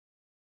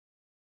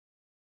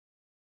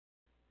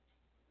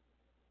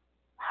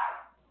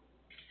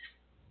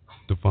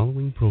The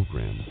following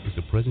program is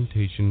a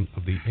presentation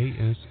of the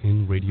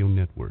ASN Radio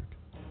Network.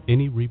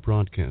 Any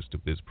rebroadcast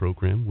of this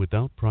program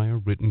without prior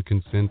written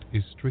consent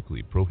is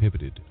strictly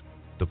prohibited.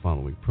 The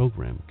following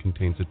program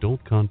contains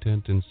adult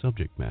content and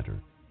subject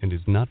matter and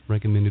is not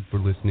recommended for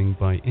listening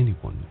by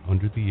anyone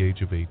under the age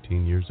of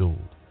 18 years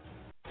old.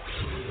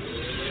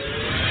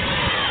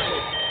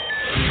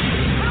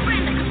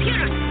 Program the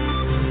computer.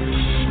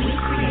 We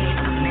create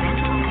a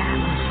mental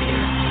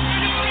atmosphere.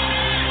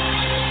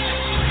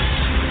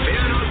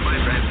 Fear not, my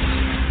friends.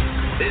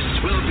 This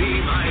will be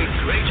my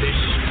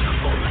greatest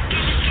performance.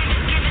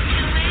 Give it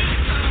to me.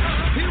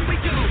 Here we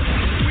go.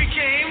 We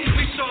came,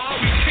 we saw,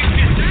 we kicked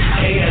it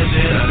down.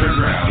 ASN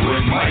Underground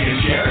with Mike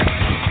and Jerry.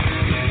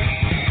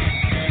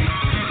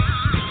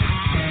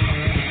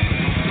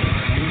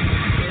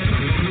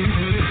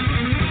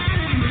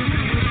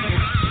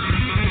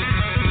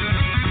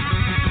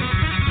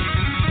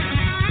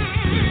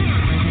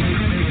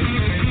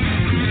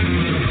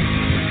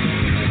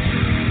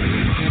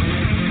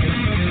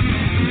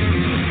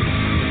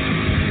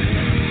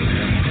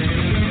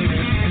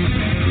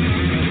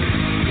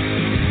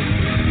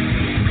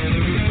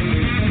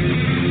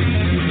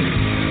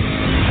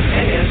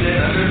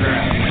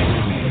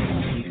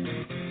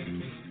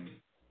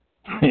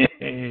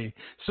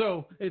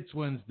 So it's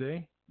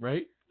Wednesday,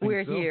 right?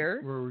 We're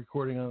here. We're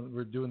recording on.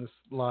 We're doing this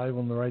live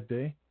on the right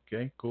day.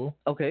 Okay, cool.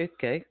 Okay,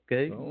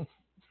 good. So,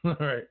 all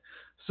right.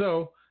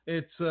 So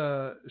it's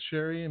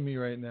Sherry and me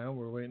right now.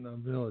 We're waiting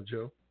on Vanilla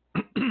Joe.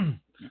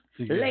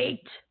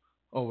 Late.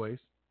 Always.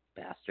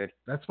 Bastard.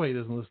 That's why he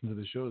doesn't listen to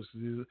the shows.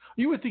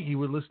 You would think he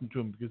would listen to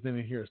them because then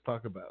he'd hear us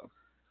talk about them.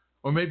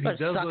 Or maybe But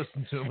he does sucks.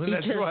 listen to them, and He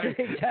that's just- why.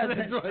 he doesn't.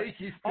 That's why he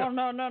keeps Oh,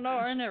 no,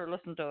 I never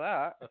listened to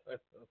that.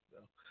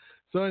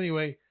 So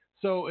anyway,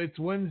 so it's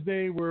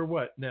Wednesday. We're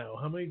what now?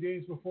 How many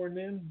days before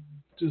then?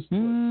 Just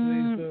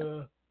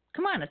today's.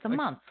 Come on, it's a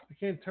month. I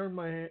can't turn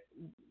my.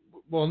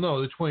 Well,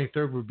 no, the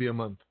 23rd would be a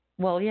month.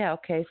 Well, yeah,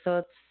 okay, so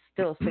it's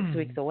still 6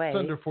 weeks away. It's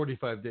under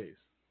 45 days.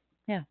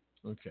 Yeah.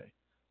 Okay.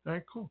 All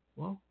right. Cool.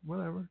 Well,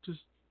 whatever. Just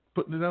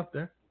putting it out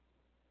there.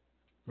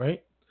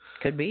 Right.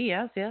 Could be,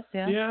 yes.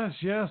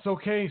 Yes.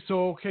 Okay.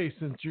 So,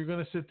 since you're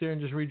going to sit there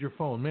and just read your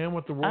phone, man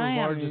with the world's I am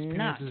largest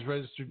not. penis is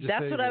registered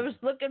disabled. That's what I was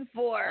looking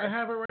for. I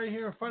have it right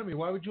here in front of me.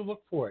 Why would you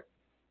look for it?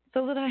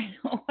 So that I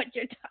know what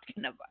you're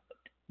talking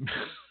about.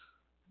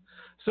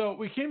 So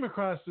we came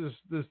across this.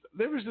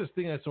 There was this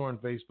thing I saw on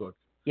Facebook,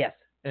 Yes.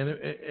 and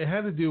it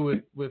had to do with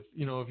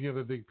if you have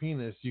a big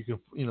penis, you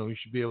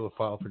should be able to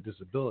file for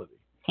disability.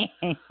 So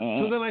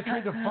then I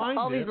tried to find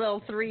all it. these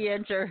little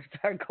 3-inchers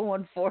are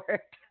going for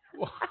it.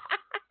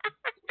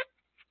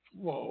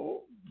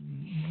 Whoa.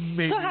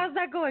 Maybe, So how's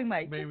that going,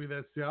 Mike? maybe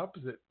that's the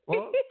opposite.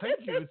 Well, thank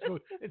you.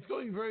 It's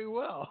going very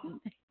well.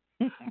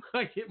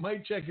 I get my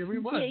check every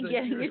month. You Thank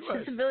get you very your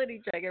much.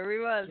 disability check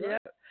every month. Right.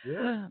 Yeah.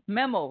 Yeah.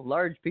 Memo,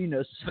 large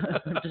penis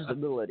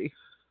disability.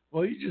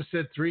 Well, you just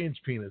said 3-inch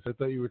penis. I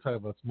thought you were talking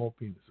about small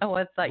penis. Oh,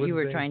 I thought you Wouldn't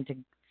were they? trying to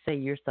say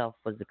yourself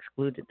was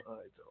excluded. I don't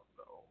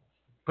know.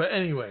 But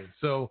anyway,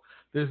 so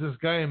there's this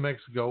guy in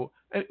Mexico.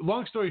 And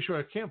long story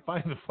short, I can't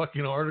find the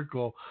fucking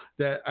article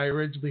that I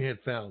originally had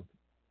found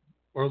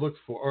or looked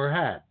for or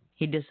had.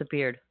 He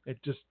disappeared. It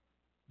just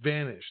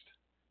vanished.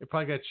 It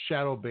probably got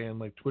shadow banned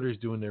like Twitter's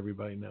doing to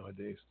everybody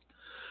nowadays.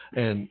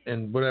 And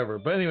whatever.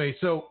 But anyway,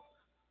 so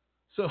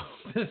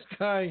this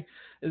guy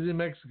is in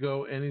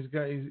Mexico, and he's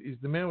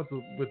the man with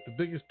the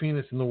biggest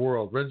penis in the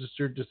world,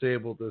 registered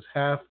disabled. This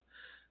half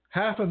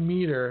a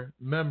meter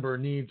member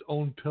needs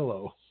own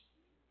pillow.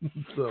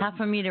 So,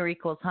 Half a meter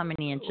equals how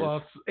many inches?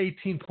 well, it's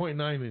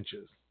 18.9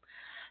 inches.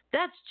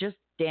 That's just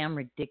damn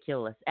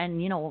ridiculous.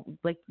 And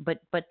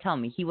but tell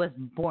me, he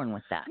wasn't born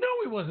with that. No,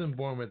 he wasn't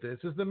born with this.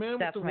 It's the man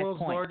That's with the my world's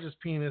point. largest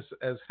penis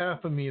as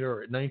half a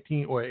meter,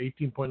 19 or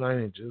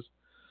 18.9 inches,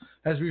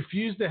 has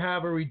refused to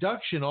have a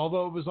reduction,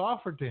 although it was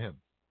offered to him,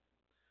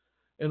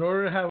 in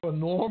order to have a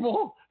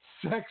normal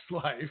sex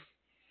life,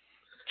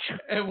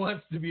 and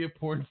wants to be a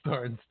porn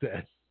star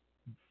instead.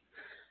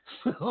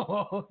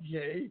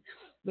 Okay.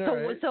 All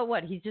right. So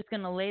what? He's just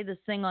gonna lay this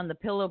thing on the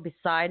pillow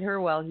beside her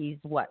while he's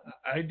what?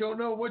 I don't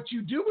know what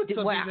you do with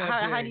something that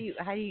How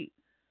big.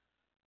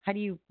 do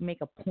you make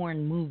a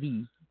porn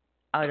movie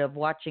out of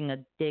watching a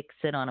dick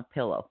sit on a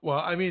pillow? Well,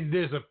 I mean,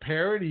 there's a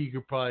parody you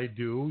could probably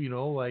do,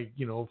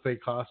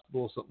 fake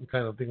hospital, something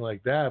kind of thing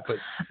like that. But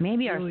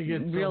Maybe you our only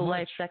get so real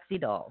life much. sex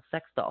doll.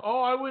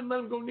 Oh, I wouldn't let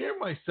him go near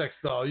my sex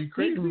doll. You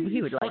crazy? He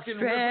would He'd like fucking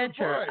rip it stretch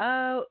her apart.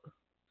 out.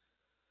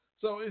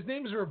 So his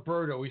name is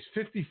Roberto. He's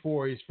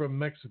 54. He's from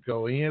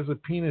Mexico. And he has a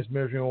penis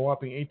measuring a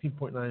whopping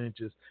 18.9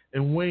 inches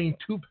and weighing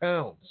 2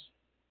 pounds.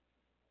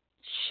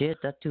 Shit,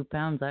 that 2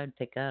 pounds, I'd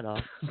take that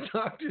off.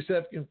 Doctors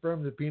have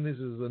confirmed the penis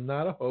is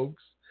not a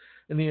hoax,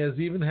 and he has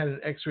even had an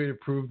X-ray to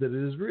prove that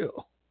it is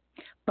real.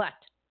 But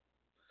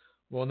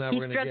Well, now he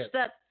we're going to stretched get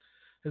that.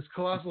 his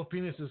colossal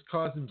penis has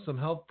caused him some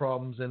health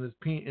problems, and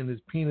his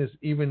penis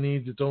even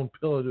needs its own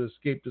pillow to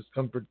escape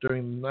discomfort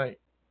during the night.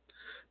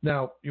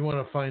 Now, you want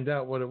to find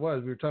out what it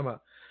was. We were talking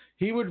about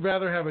he would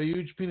rather have a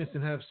huge penis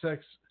than have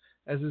sex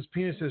as his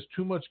penis has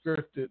too much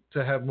girth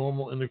to have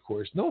normal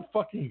intercourse. No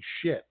fucking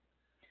shit.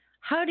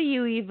 How do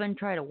you even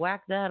try to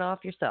whack that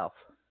off yourself?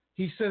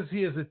 He says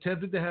he has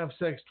attempted to have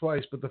sex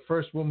twice, but the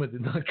first woman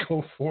did not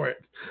go for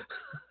it.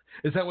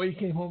 Is that why you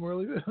came home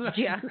early?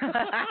 Yeah.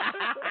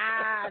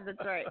 That's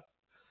right.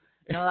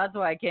 No, that's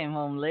why I came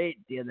home late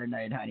the other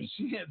night, honey.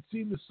 She had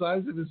seen the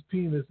size of his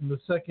penis, and the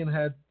second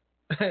had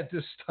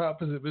to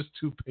stop as it was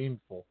too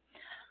painful.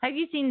 Have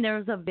you seen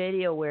there's a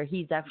video where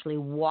he's actually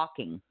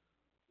walking?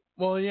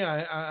 Well,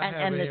 yeah, I have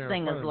and it this here in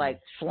thing front is of like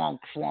me.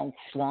 flunk, flunk,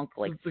 flunk,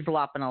 like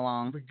flopping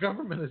along. The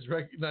government has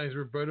recognized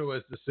Roberto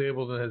as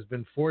disabled and has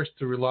been forced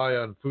to rely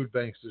on food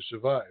banks to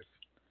survive.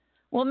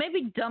 Well,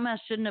 maybe dumbass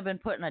shouldn't have been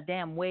putting a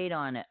damn weight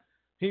on it.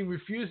 He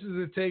refuses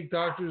to take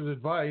doctors'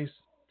 advice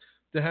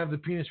to have the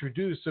penis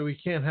reduced so he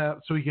can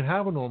have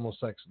a normal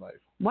sex life.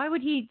 Why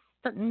would he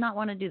not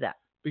want to do that?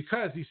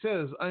 Because he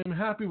says, I'm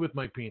happy with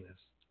my penis.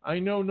 I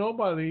know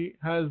nobody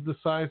has the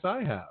size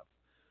I have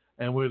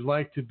and would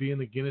like to be in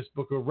the Guinness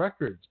Book of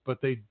Records,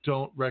 but they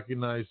don't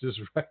recognize this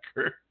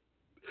record.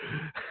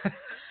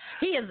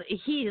 He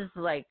is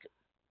like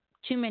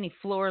too many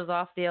floors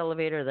off the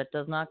elevator that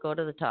does not go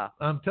to the top.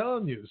 I'm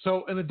telling you.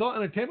 So an adult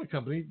entertainment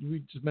company,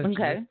 we just mentioned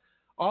it,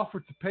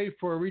 offered to pay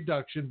for a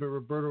reduction, but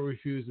Roberto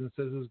refused and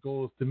says his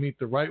goal is to meet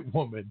the right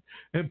woman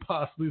and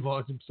possibly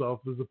launch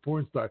himself as a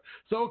porn star.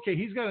 So okay,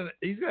 he's got a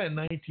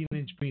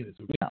 19-inch penis.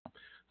 Okay? Yeah.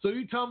 So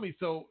you tell me,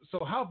 so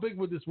how big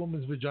would this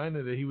woman's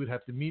vagina that he would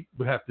have to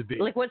be?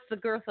 Like, what's the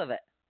girth of it?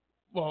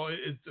 Well,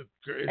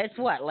 it's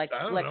what, like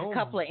a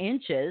couple of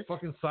inches?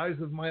 Fucking size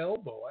of my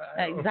elbow.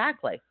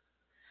 Exactly.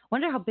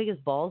 Wonder how big his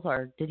balls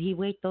are. Did he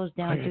weight those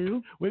down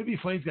too? Wouldn't it be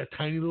funny? He's got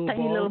tiny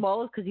little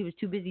balls because he was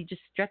too busy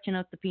just stretching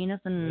out the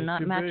penis and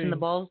not matching the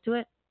balls to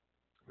it.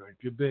 Right,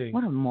 could be.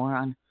 What a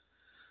moron.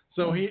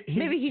 So he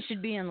maybe he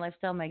should be in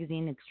Lifestyle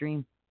Magazine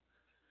Extreme.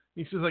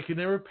 He says, I can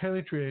never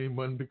penetrate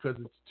anyone because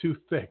it's too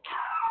thick.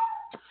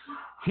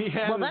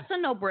 That's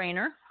a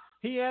no-brainer.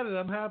 He added,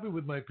 I'm happy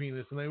with my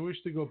penis, and I wish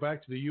to go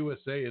back to the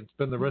USA and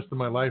spend the rest of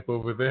my life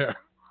over there.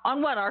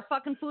 On what, our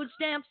fucking food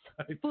stamps?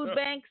 Food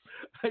banks?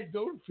 I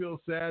don't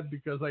feel sad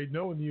because I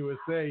know in the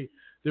USA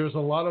there's a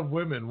lot of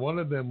women. One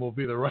of them will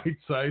be the right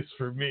size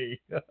for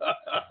me.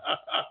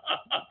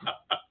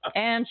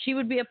 And she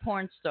would be a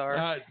porn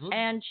star.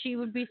 And she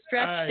would be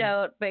stretched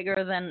out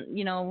bigger than,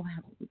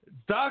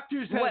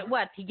 Doctors have...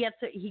 What? He gets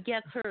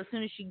her as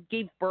soon as she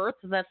gave birth?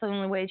 That's the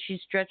only way she's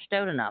stretched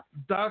out enough.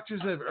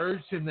 Doctors have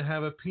urged him to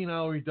have a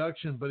penile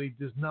reduction, but he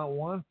does not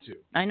want to.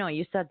 I know,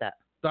 you said that.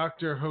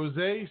 Dr.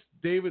 Jose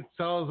David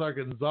Salazar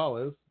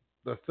Gonzalez,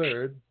 the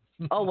third.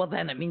 Oh, well,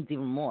 then it means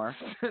even more.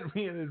 Sent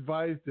me and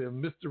advised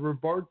him, Mr.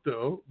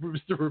 Roberto,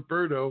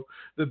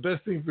 the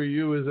best thing for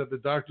you is that the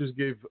doctors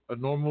gave a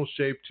normal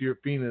shape to your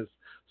penis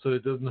so that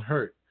it doesn't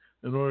hurt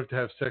in order to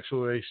have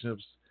sexual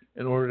relationships,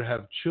 in order to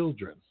have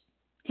children.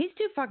 He's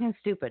too fucking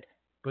stupid.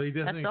 But he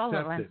doesn't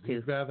accept it.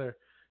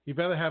 He'd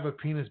rather have a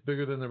penis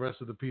bigger than the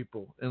rest of the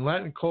people. In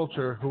Latin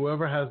culture,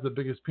 whoever has the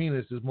biggest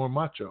penis is more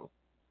macho.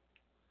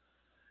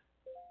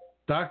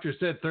 Doctor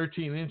said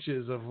 13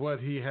 inches of what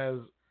he has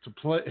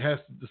to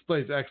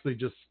display is actually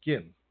just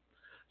skin.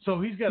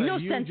 So he's got no a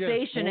huge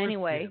sensation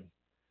anyway.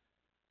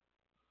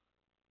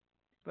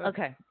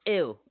 Okay.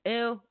 Ew.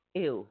 All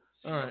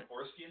right.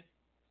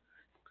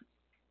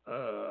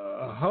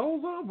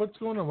 Hold on. What's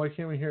going on? Why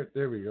can't we hear it?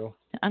 There we go.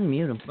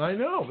 Unmute him. I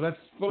know. That's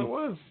what it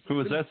was. Who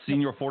was that?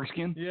 Senior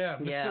Foreskin? Yeah,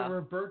 Mr.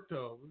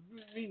 Roberto.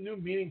 New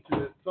meaning to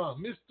that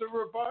song. Mr.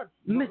 Roberto.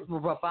 Mr.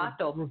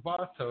 Roberto.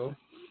 Roberto.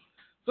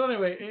 So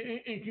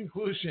anyway, in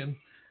conclusion,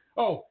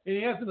 and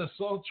he has an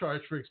assault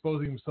charge for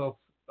exposing himself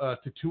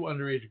to 2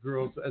 underage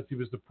girls as he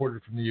was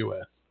deported from the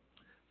U.S.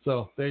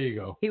 So there you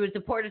go. He was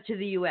deported to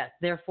the U.S.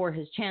 Therefore,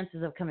 his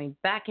chances of coming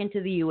back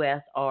into the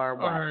U.S. are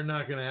what? Are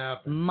not going to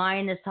happen.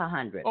 Minus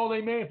 100. Oh,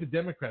 they may if the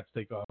Democrats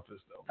take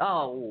office, though.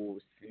 Oh,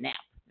 snap.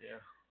 Yeah.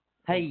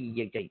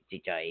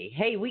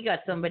 Hey, we got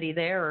somebody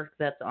there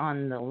that's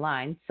on the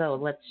line, so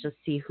let's just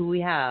see who we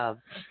have.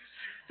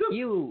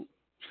 You.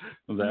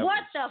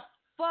 What the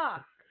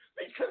fuck?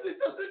 Because it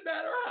doesn't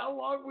matter how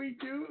long we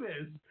do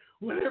this.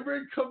 Whenever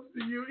it comes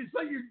to you, it's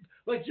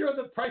like you're on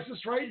The Price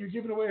is Right. You're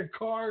giving away a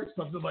car or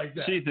something like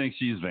that. She thinks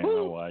she's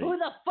Vanilla White. Who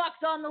the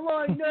fuck's on the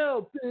line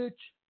now, bitch?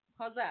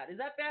 How's that? Is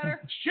that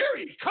better?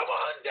 Sherry, come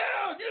on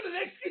down. You're the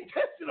next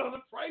contestant on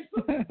The Price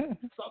of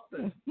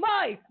something.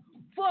 Mike,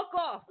 fuck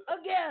off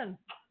again.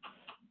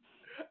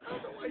 I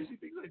don't know why she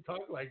thinks I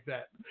talk like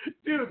that.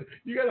 Dude,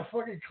 you got a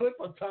fucking clip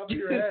on top of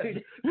your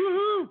head.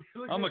 Woohoo!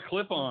 I'm a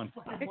clip-on.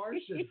 Fucking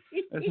Martian.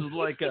 This is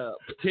like a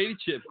potato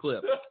chip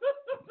clip.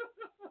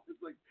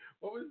 It's like,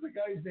 what was the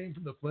guy's name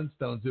from the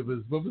Flintstones?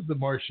 What was the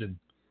Martian?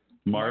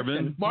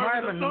 Marvin?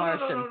 Marvin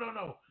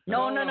No.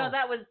 No,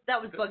 that was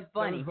Bugs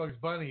Bunny. That was Bugs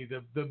Bunny,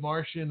 the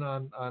Martian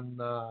on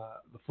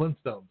the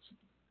Flintstones.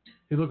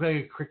 He looked like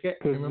a cricket.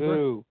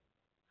 Remember?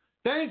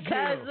 Thank you.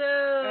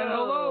 Kazoo. And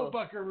hello,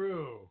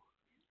 Buckaroo.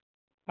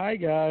 Hi,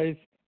 guys.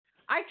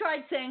 I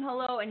tried saying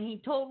hello, and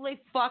he totally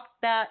fucked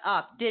that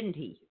up, didn't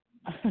he?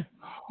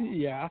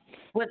 Yeah.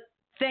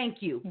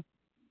 Thank you.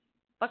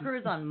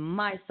 Buckaroo's on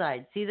my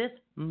side. See this?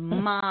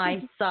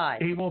 My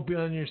side. He won't be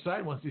on your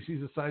side once he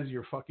sees the size of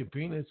your fucking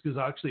penis, because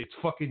actually it's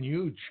fucking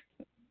huge.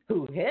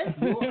 Who, his?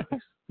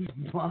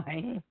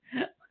 Mine.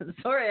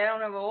 Sorry, I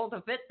don't have a hole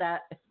to fit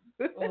that.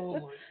 Oh my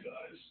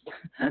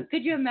gosh.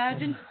 Could you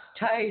imagine?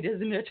 Tight,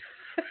 isn't it?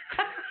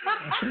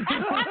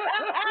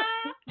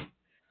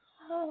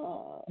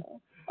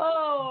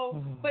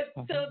 But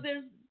so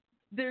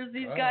there's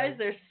these guys.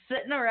 They're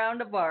sitting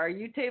around a bar,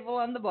 U-table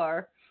on the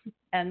bar,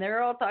 and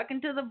they're all talking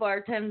to the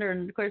bartender,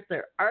 and of course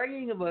they're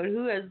arguing about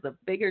who has the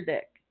bigger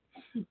dick,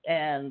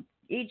 and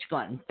each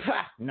going,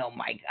 no,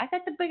 Mike, I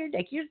got the bigger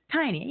dick. You're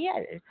tiny.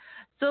 Yeah.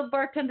 So the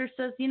bartender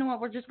says, you know what?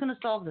 We're just going to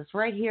solve this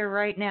right here,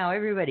 right now.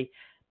 Everybody,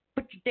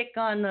 put your dick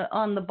on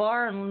the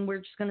bar, and we're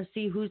just going to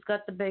see who's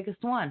got the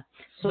biggest one.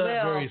 So Not they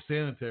all, very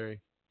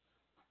sanitary.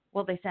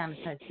 well, they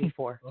sanitized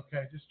before.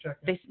 Okay, just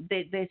checking.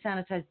 They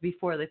sanitized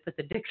before they put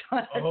the dicks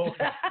on. Oh,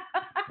 okay.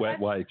 Wet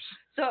wipes.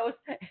 So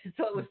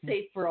it was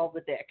safe for all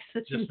the dicks.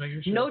 Just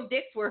making sure. No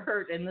dicks were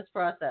hurt in this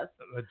process.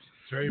 That's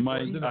very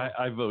Mike, important to know.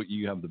 I vote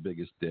you have the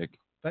biggest dick.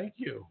 Thank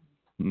you.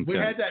 Okay. We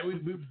had that. That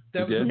You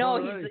was did? No,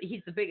 already.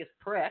 he's the biggest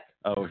prick.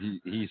 Oh,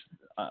 he's.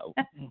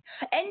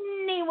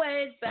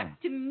 Anyways, back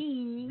to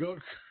me. Go,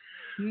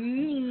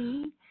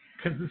 Me.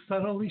 because the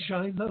sun only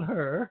shines on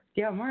her.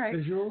 Yeah, I'm all right.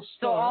 Because you're a So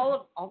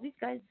star. all these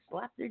guys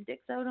slap their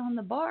dicks out on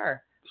the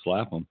bar.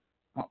 Slap him.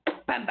 Oh,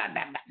 bam, bam,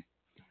 bam,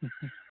 bam.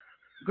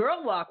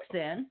 Girl walks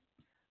in.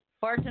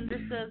 Bartender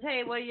says,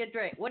 "Hey, what do you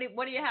drink? What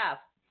do you have?"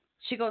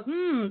 She goes,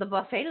 "The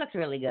buffet looks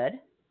really good."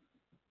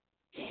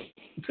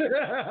 Took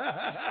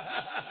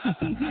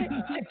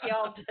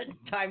y'all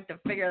time to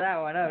figure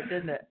that one out,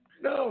 didn't it?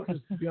 No,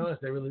 because to be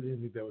honest, I really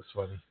didn't think that was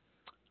funny.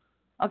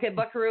 Okay,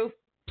 Buckaroo,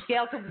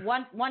 scale to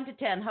 1 to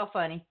 10. How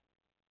funny?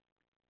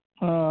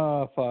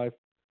 5.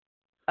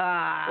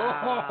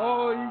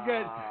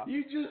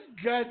 You just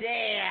got.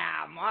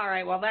 Damn. All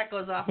right. Well, that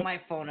goes off my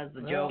phone as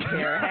the joke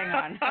here. Hang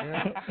on.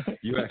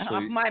 You off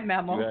actually. my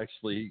memo. You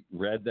actually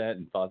read that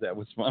and thought that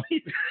was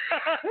funny.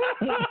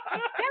 That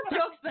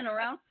joke's been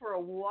around for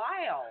a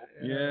while.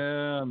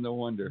 Yeah, no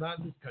wonder. Not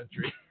in this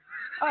country.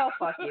 Oh,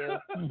 fuck you.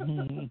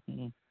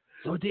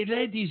 So they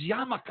laid these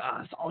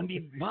yarmulkes on the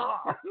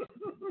bar.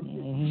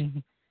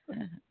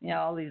 You know,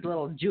 all these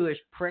little Jewish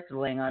pricks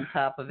laying on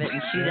top of it,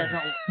 and she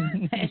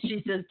doesn't. And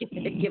she says,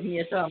 "Give me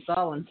a Tom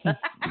Collins."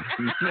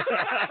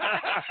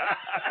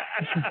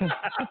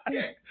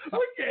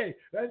 Okay,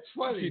 that's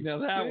funny. Now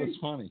that was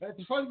funny.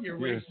 That's funny, you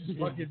racist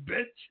fucking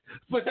bitch.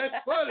 But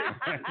that's funny.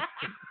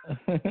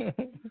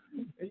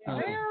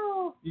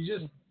 You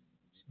just,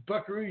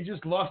 Buckaroo, you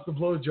just lost the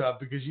blowjob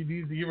because you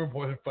needed to give her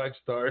more than 5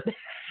 stars.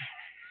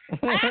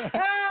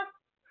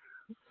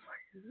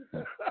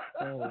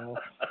 Oh.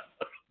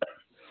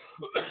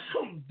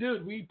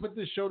 Dude, we put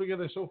this show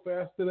together so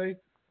fast today.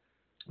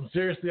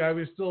 Seriously, I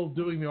was still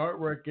doing the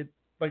artwork at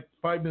like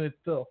 5 minutes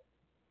till.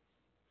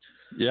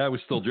 Yeah, I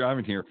was still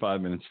driving here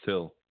 5 minutes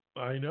till.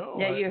 I know.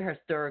 Yeah, you're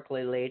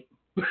historically late.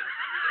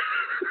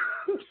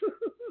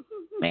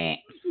 Meh.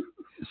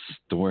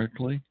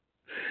 Historically?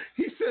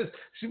 He says,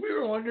 so we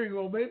were wondering,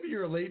 well, maybe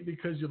you're late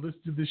because you listen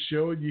to the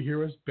show and you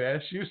hear us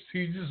bash you, so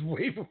you just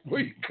wait before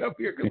you come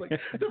here. Because like,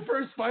 the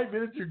first 5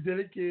 minutes are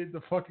dedicated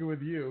to fucking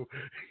with you.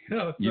 You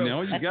know,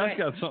 you That's guys right.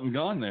 got something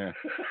going there.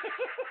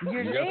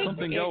 You're You got late.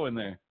 something going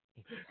there.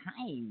 It's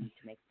time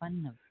to make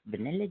fun of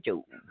Vanilla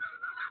Joe.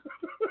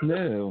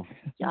 No.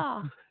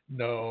 Yeah.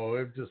 No,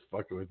 I'm just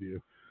fucking with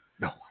you.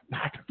 No, I'm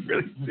not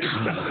really.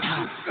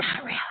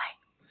 Really?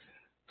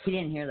 He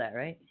didn't hear that,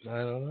 right? I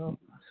don't know.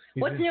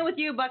 What's new with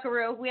you,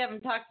 Buckaroo? We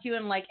haven't talked to you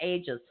in like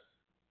ages.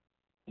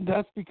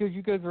 That's because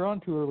you guys are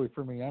on too early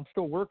for me. I'm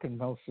still working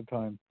most of the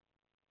time.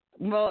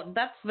 Well,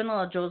 that's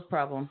Vanilla Joe's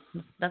problem.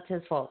 That's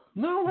his fault.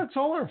 No, that's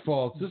all our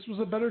faults. This was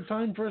a better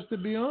time for us to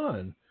be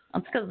on.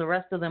 That's because the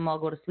rest of them all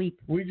go to sleep.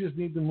 We just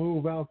need to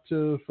move out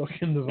to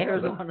fucking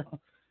Nevada.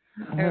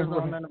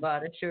 Arizona,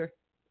 Nevada, sure.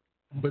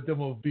 But then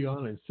we'll be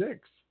on at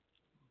 6.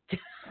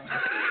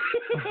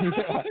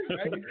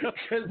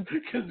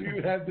 Because we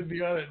would have to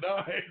be on at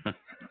 9.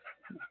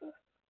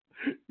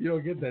 You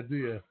don't get that, do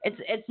you?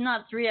 It's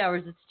not 3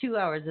 hours. It's 2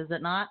 hours, is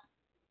it not?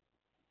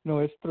 No,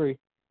 it's 3.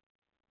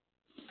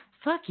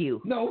 Fuck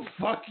you. No,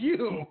 fuck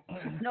you.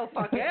 No,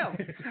 fuck him.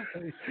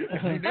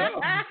 I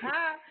know.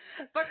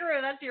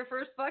 Buckaroo, that's your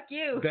first fuck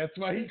you. That's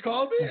why he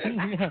called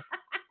in.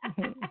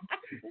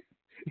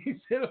 He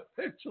said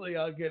eventually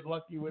I'll get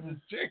lucky with his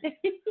chick.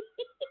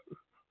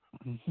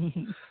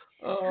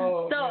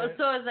 Oh, man.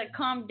 So has it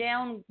calmed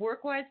down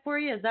work-wise for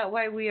you? Is that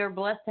why we are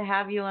blessed to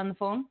have you on the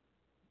phone?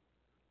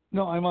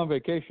 No, I'm on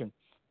vacation.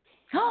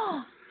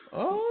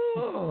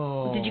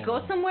 Oh. Did you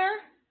go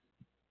somewhere?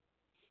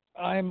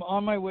 I'm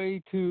on my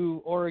way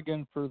to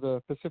Oregon for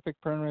the Pacific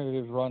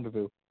Primitives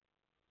Rendezvous.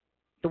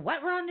 The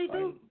what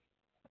rendezvous?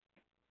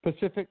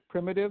 Pacific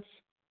Primitives?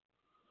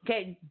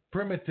 Okay,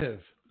 Primitive.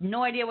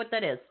 no idea what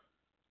that is.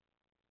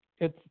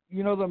 It's,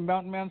 you know, the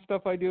mountain man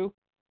stuff I do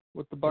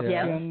with the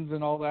buckskins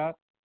and all that?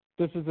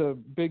 This is a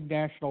big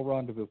national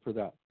rendezvous for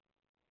that.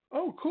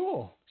 Oh,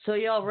 cool. So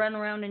you all run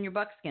around in your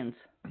buckskins.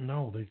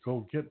 No, they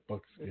go get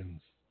buckskins.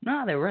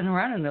 No, they run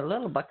around in their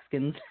little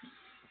buckskins.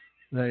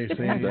 Now you're saying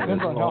That is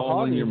Depends on how all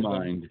hot in he your is.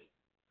 mind.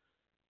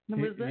 What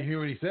was You that? hear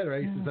what he said,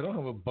 right? He says, I don't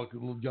have a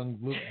little young,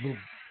 little.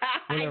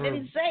 I Whatever.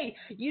 didn't say.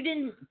 You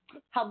didn't.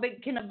 How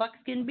big can a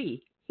buckskin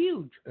be?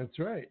 Huge. That's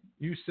right.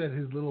 You said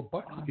his little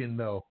buckskin,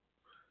 though.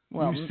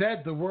 Well, You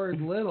said the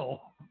word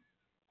little.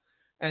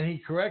 And he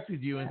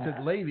corrected you and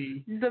said,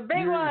 lady, the big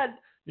you're- one.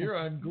 you're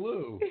on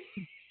glue.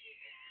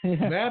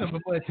 Madam,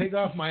 I'm going to take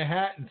off my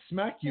hat and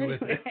smack you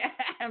with it.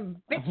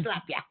 Bitch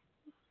slap ya.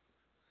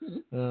 I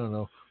don't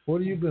know. What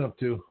have you been up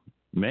to?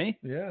 Me?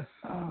 Yeah.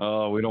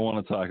 Oh, we don't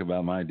want to talk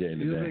about my day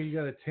You look like today. you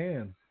got a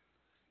tan.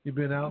 You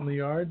been out in the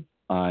yard?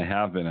 I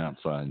have been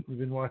outside. You've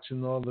been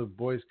watching all the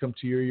boys come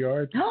to your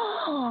yard?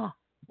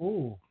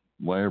 Oh,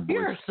 Why are boys?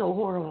 You're so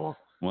horrible.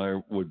 Why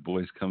would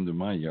boys come to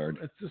my yard?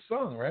 it's a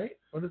song, right?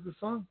 What is the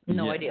song?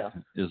 No Yeah.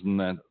 idea. Isn't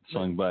that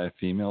sung by a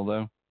female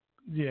though?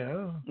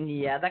 Yeah.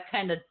 Yeah, that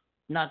kind of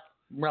not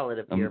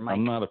relative to your mic.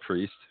 I'm not a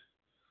priest.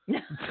 Yeah,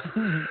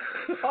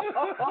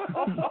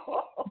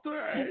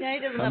 he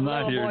doesn't have I'm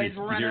not little here boys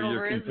to running hear your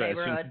over his confession.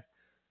 neighborhood.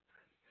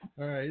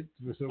 All right.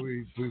 So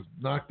we've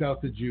knocked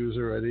out the Jews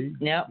already.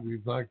 Yep.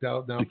 We've knocked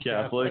out now The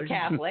Catholics.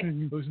 Catholic.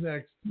 Who's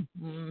next?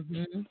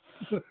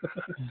 Mm-hmm.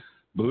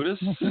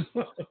 Buddhists?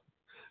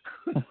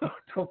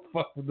 Don't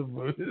fuck with the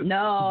Buddhists.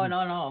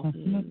 No.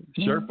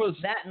 Sherpas?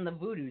 That and the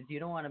voodoos. You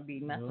don't want to be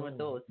messing with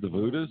those. The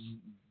Buddhas?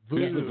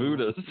 Voodoo. Who's the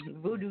Buddhas?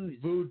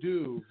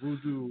 Voodoos.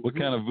 Voodoo. What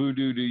kind of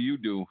voodoo do you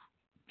do?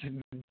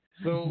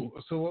 So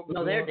what was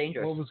No, they're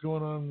dangerous. What was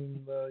going on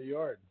in the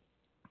yard?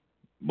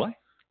 What?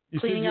 You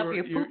Cleaning said up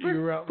you your were, poopers?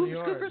 you were out in the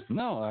Poopers, yard. scoopers?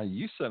 No,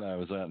 you said I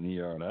was out in the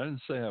yard. I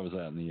didn't say I was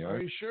out in the Are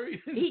yard. you sure you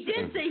didn't He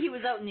say did say he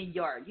was out in the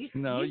yard.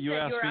 No, you said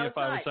asked were me if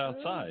I was outside.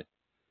 outside.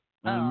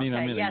 Oh, I mean,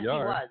 okay. I'm in Yes, a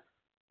yard.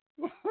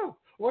 he was.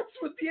 What's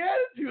with the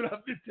attitude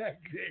I'm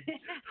detecting?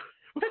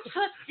 That's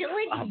so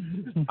silly.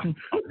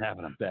 I'm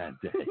having a bad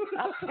day.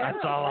 That's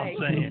all I'm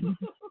saying.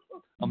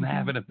 I'm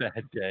having a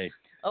bad day.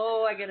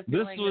 Oh, I get a This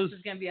feeling was- this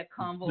is going to be a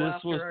combo This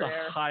after was our the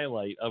air.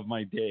 highlight of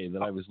my day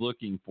that I was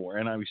looking for,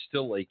 and I was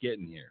still late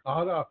getting here.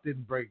 Adolf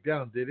didn't break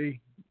down, did he?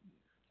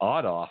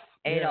 Adolf.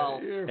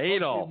 Adolf. You're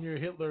Adolf. fucking your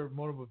Hitler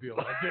automobile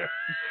out there.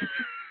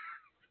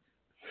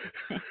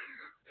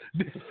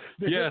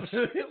 Yes.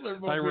 Hitler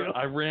mobile.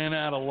 I ran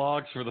out of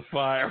logs for the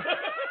fire.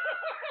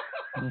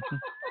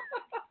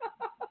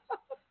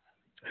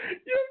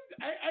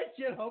 I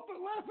can't help but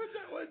laugh at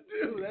that one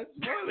too. That's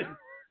funny.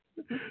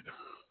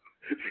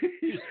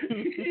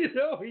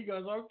 He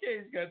goes,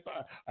 okay,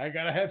 I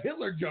gotta have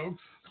Hitler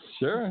jokes.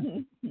 Sure.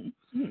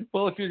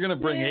 Well, if you're going to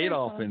bring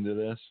Adolf into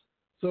this.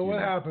 So what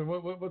happened?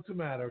 What's the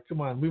matter?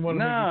 Come on, we want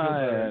to No, make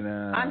you feel better.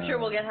 no. I'm sure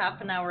we'll get half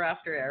an hour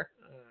after air.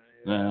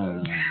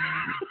 No.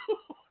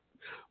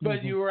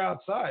 But you were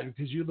outside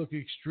because you look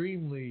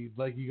extremely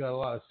like you got a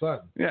lot of sun.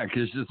 Yeah,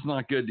 because it's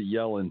not good to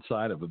yell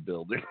inside of a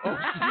building.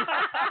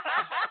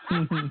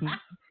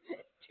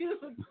 Dude,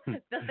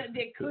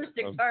 the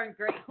acoustics aren't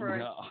great for it.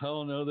 No,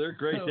 oh no, they're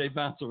great. So- They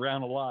bounce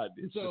around a lot.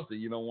 It's so- just that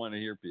you don't want to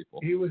hear people.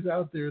 He was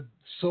out there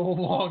so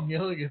long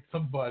yelling at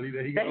somebody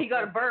that he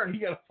got a burn.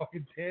 He got a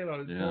fucking tan on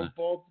his Yeah.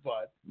 bald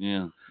spot.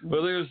 Yeah.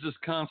 Well, there's this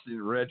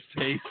constant red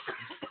face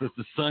that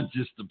the sun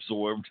just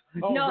absorbed.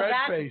 Oh, No, red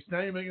that's- face.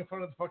 Now you're making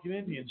fun of the fucking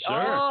Indians.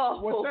 Sure.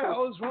 Oh. What the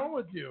hell is wrong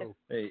with you?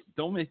 Hey,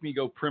 don't make me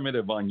go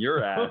primitive on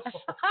your ass.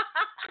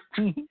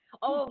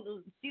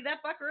 Oh, see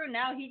that buckaroo?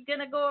 Now he's going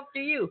to go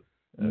after you.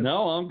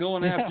 No, I'm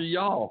going after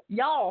y'all.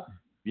 Y'all.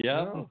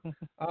 Yeah. No.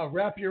 I'll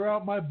wrap you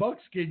around my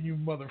buckskin, you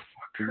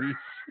motherfucker.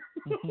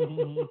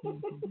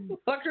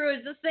 Buckaroo,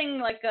 is this thing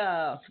like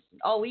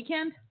all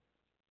weekend?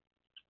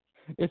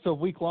 It's a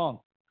week long.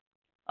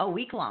 A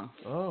week long.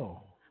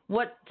 Oh.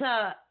 What,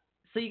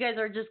 so you guys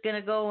are just going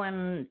to go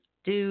and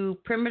do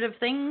primitive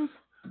things?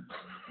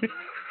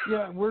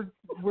 Yeah,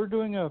 we're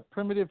doing a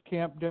primitive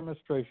camp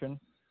demonstration,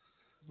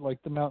 like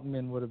the mountain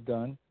men would have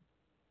done.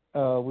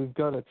 We've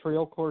got a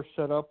trail course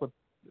set up with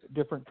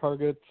different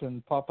targets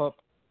and pop-up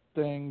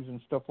things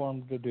and stuff for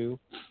them to do,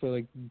 so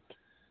they can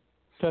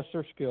test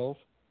their skills.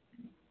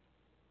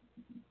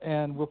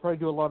 And we'll probably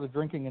do a lot of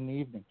drinking in the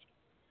evenings.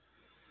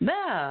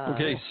 Yeah.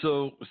 Okay,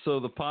 so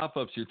the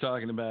pop-ups you're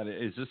talking about,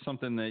 is this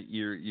something that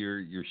you're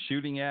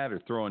shooting at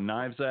or throwing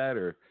knives at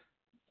or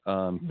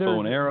bow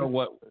and arrow?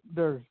 What?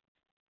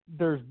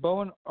 There's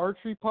bow and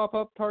archery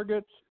pop-up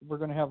targets. We're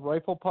going to have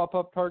rifle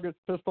pop-up targets,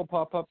 pistol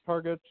pop-up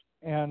targets,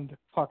 and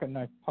pocket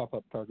knife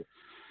pop-up targets.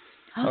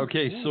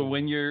 Okay, so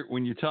when you're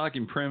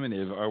talking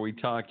primitive, are we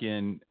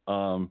talking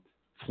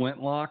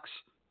flintlocks?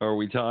 Are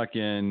we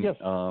talking Yes.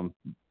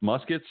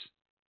 Muskets?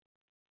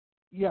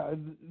 Yeah,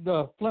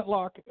 the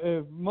flintlock,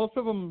 most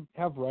of them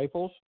have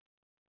rifles.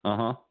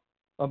 Uh-huh.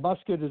 A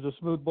musket is a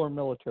smoothbore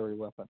military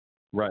weapon.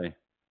 Right.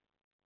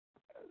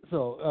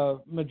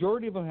 So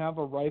majority of them have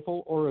a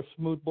rifle or a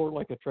smoothbore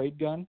like a trade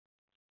gun,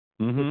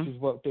 Mm-hmm. which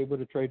is what they would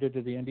have traded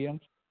to the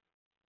Indians.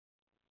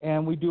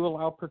 And we do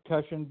allow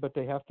percussion, but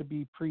they have to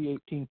be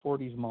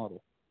pre-1840s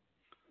model.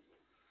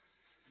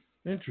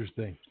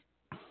 Interesting.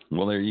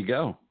 Well, there you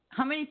go.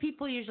 How many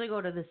people usually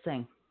go to this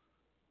thing?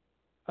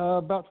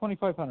 About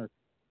 2,500.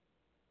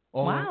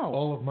 Wow.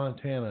 All of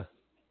Montana.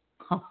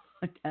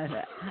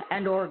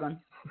 And Oregon.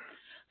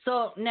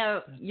 So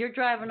now you're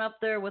driving up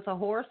there with a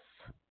horse?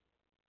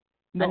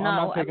 No, I'm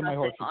not taking my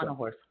horses. On a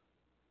horse.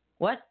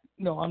 What?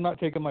 No, I'm not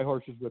taking my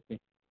horses with me.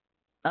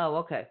 Oh,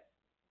 okay.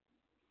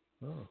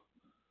 Oh,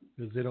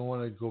 because they don't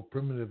want to go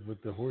primitive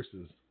with the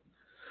horses.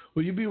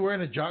 Will you be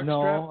wearing a jock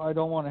No, strap? I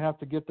don't want to have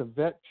to get the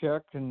vet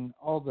checked and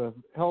all the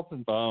health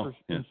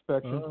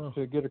inspections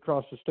to get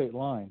across the state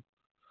line.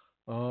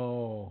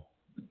 Oh.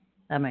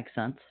 That makes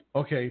sense.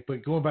 Okay,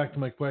 but going back to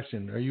my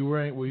question,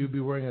 will you be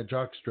wearing a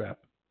jock strap?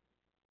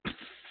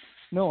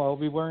 No, I'll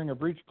be wearing a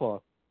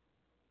breechcloth.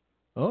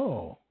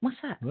 Oh. What's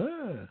that?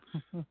 Yeah.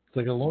 It's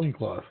like a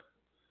loincloth.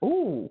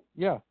 Ooh.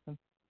 Yeah.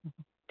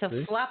 To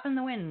See? flap in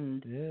the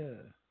wind. Yeah.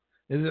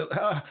 Is it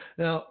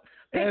now?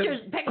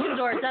 Pictures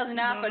or it doesn't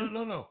happen.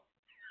 No.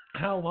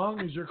 How long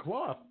is your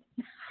cloth?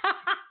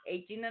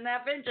 18 and a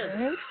half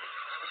inches.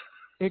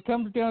 It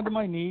comes down to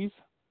my knees.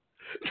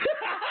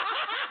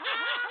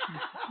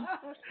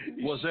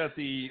 Was that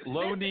the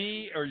low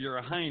knee or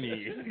your high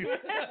knee?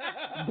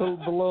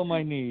 Below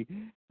my knee.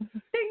 Ding,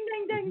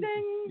 ding, ding,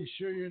 ding. You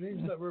sure your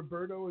name's not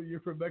Roberto and you're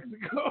from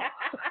Mexico?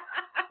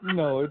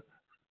 No,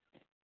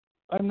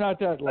 I'm not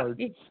that large.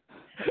 He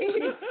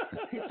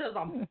says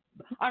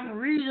I'm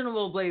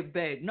reasonably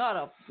big,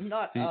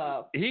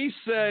 He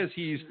says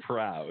he's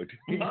proud.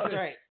 That's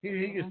right.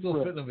 He can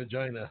still fit in a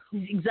vagina.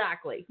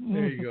 Exactly.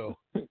 There you go.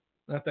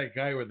 Not that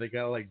guy where they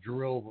gotta like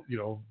drill,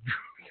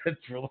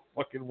 drill a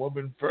fucking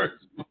woman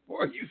first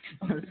before you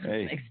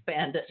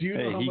expand it.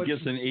 Hey, he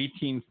gets an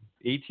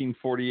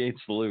 1848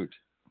 salute.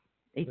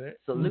 A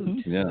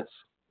salute. Yes.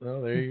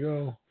 Oh, there you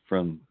go.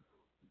 From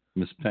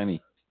Miss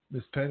Penny.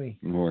 Miss Penny.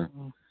 Or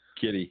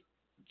Kitty.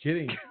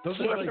 Kitty. Those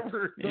are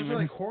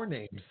like whore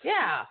names.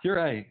 Yeah. You're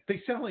right.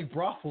 They sound like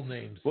brothel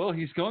names. Well,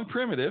 he's going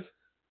primitive.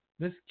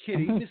 Miss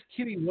Kitty. Miss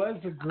Kitty was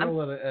a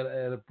girl at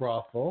a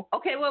brothel.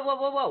 Okay,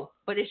 whoa.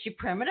 But is she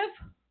primitive?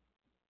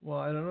 Well,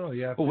 I don't know.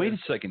 Yeah. Well, wait a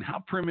second. How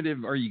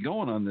primitive are you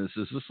going on this?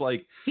 Is this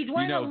like he's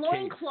wearing a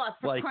loincloth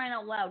for crying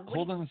out loud?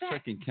 Hold on a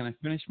second. Can I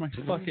finish my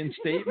fucking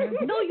statement?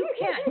 No, you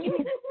can't. Give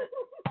me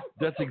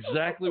That's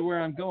exactly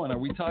where I'm going. Are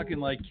we talking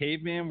like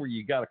caveman, where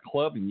you got a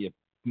club and you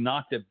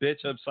knock that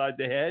bitch upside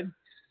the head,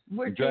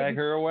 and drag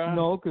her away?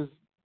 No, because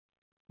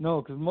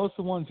most of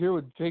the ones here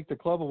would take the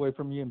club away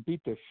from you and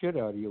beat the shit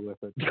out of you with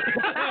it.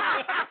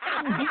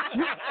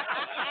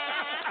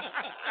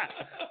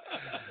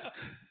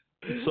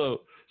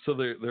 So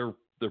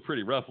they're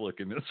pretty rough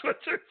looking. That's what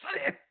you're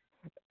saying.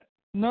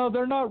 No,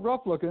 they're not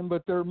rough looking,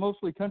 but they're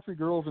mostly country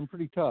girls and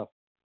pretty tough.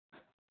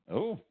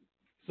 Oh.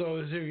 So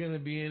is there going to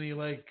be any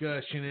like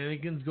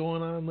shenanigans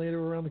going on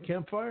later around the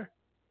campfire?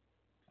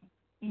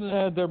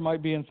 There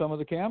might be in some of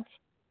the camps.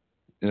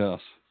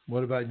 Yes.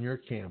 What about in your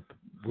camp?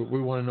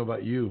 We want to know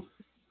about you.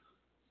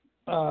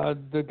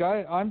 The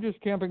guy, I'm just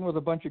camping with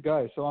a bunch of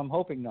guys, so I'm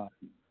hoping not.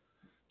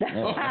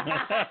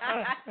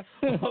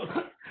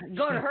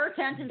 Go to her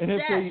tent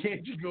instead.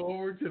 Can't you go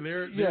over to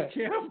their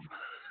camp?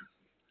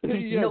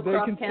 Yeah, no they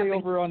can camping. stay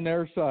over on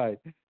their side.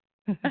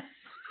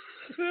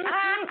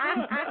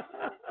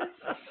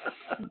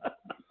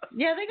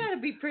 Yeah, they got to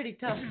be pretty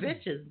tough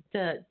bitches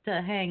to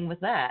hang with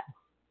that.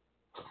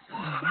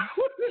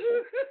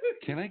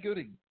 Can I go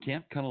to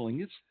Camp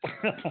Cunnilingus?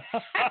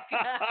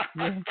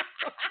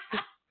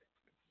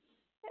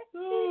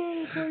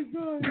 Oh my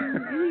God!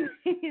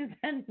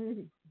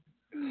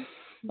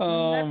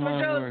 That's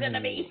what Joe's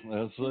gonna be.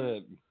 That's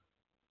it.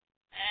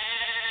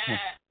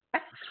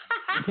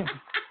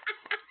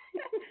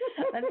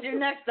 That's your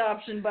next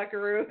option,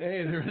 Buckaroo.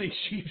 Hey, there are any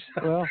sheep.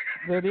 Well,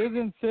 that is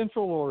in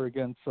Central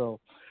Oregon, so.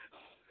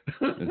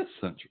 It's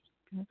Central.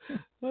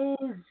 Oh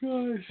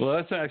gosh. Well,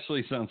 that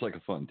actually sounds like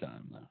a fun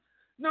time, though.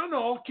 No,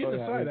 all kidding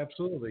aside,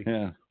 absolutely.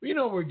 Yeah. We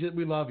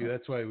love you.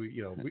 That's why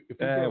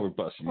we're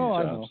busting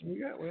your chops.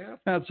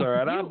 That's all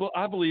right.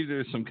 I believe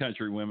there's some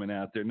country women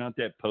out there, not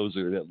that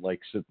poser that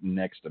like sitting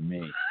next to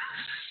me.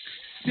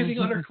 Sitting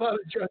on her cloud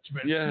of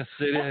judgment. Yes,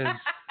 it is.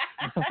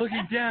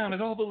 Looking down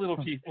at all the little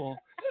people,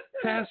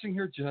 passing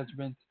her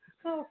judgment.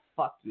 Oh,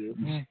 fuck you.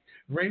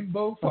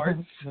 Rainbow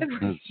farts.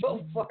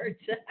 Rainbow farts.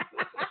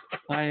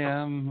 I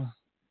am.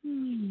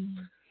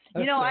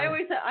 I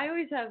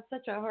always have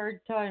such a hard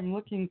time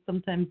looking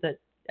sometimes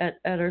at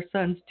our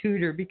son's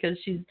tutor because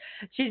she's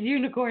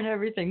unicorn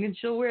everything, and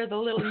she'll wear the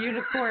little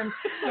unicorn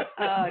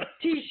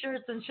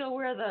t-shirts, and she'll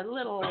wear the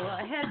little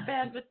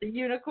headband with the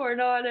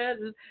unicorn on it.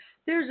 And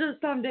there's just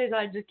some days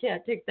I just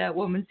can't take that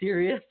woman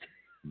serious.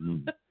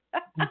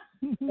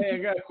 Hey, I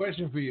got a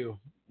question for you.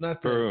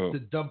 Not to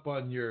dump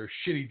on your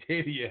shitty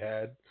day that you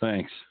had.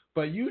 Thanks.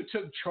 But you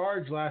took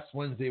charge last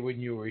Wednesday when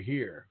you were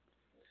here.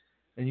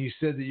 And you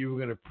said that you were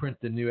going to print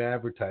the new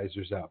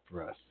advertisers out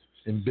for us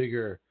in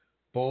bigger,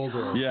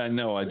 bolder. Yeah,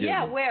 no, I didn't.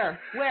 Yeah, where?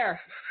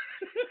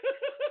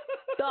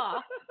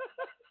 Duh.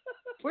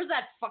 Where's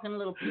that fucking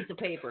little piece of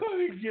paper?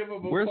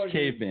 Where's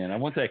Caveman? I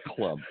want that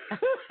club.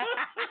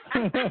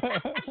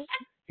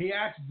 He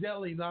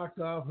accidentally knocked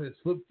off his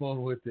flip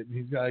phone with it, and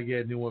he's got to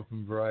get a new one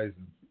from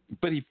Verizon.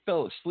 But he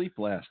fell asleep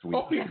last week.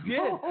 Oh, he did.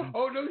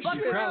 Oh no Fuck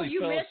shit. around, probably you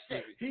fell missed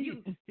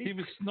asleep. it. He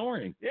was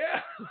snoring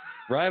Yeah.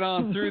 right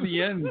on through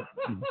the end.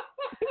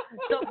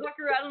 So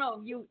Booker, I don't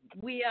know.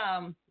 We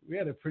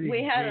had a pretty.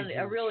 we had a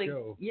engaging really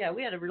show.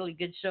 we had a really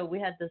good show. We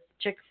had this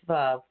chick,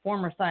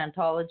 former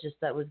Scientologist,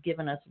 that was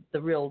giving us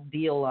the real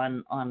deal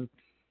on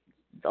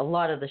a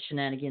lot of the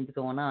shenanigans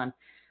going on.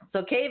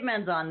 So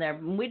Caveman's on there.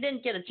 We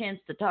didn't get a chance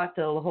to talk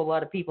to a whole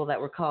lot of people that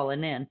were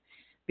calling in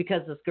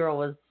because this girl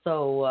was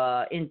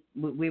so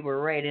we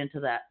were right into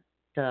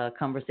that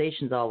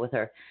conversations all with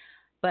her.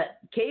 But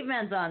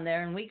Caveman's on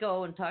there, and we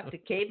go and talk to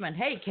Caveman.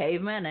 Hey,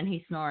 Caveman, and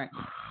he's snoring.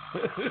 He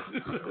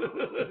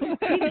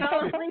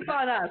fell asleep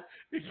on us.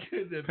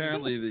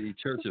 Apparently, the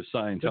Church of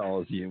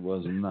Scientology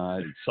was not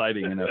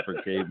exciting enough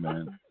for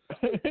Caveman.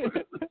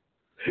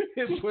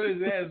 He put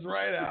his ass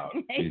right out.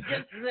 He's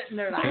just sitting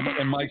there like,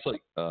 And Mike's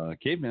like,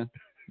 Caveman.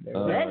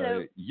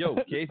 Hello. Yo,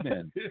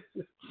 Caveman. we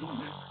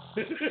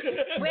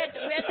had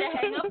to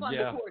hang up on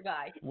Yeah. the poor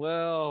guy.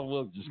 Well,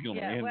 we're just going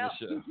to end the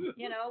show.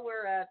 You know,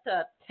 we're at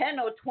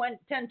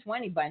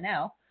 10:20 by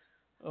now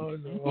Oh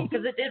no.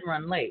 because it did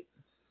run late.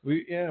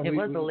 It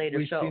was a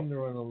later show. We seem to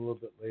run a little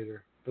bit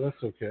later, but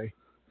that's okay.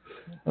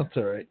 That's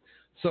all right.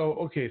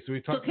 So so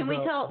we So talked can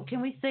about.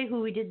 can we say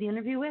who we did the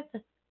interview with?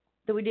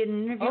 That we did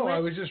an interview with? I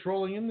was just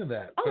rolling into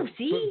that. Oh, but,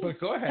 see? But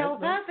go ahead.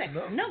 Telepathic.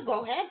 No, No,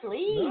 go ahead,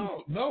 please.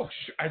 No,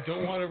 I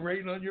don't want to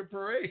rain on your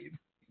parade.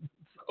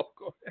 So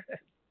go ahead.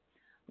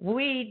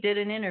 We did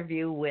an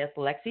interview with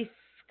Lexi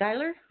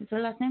Schuyler. Is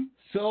her last name?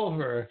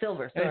 Silver.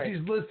 Silver, And sorry.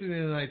 she's listening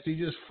tonight, so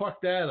you just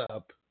fucked that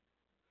up.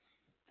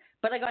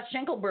 But I got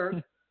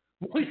Schenkelberg.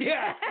 Well,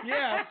 yeah,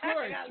 of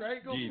course,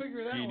 right? Go Do you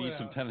figure that need one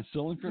some out.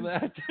 penicillin for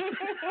that?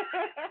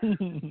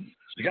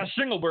 You got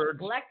Shingleberg.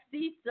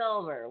 Lexi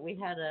Silver. We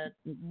had a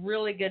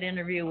really good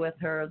interview with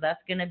her. That's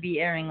going to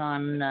be airing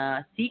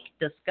on Seek,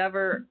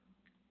 Discover,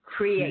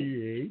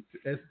 Create.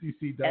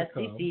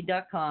 SDC.com.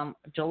 SDC.com,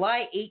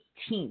 July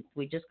 18th.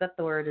 We just got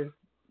the word is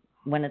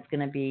when it's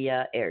going to be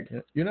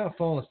aired. You're not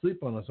falling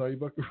asleep on us, are you,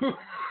 Buckaroo?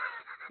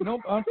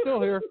 Nope, I'm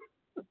still here.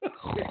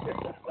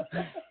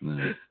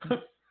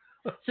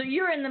 So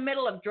you're in the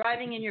middle of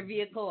driving in your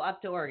vehicle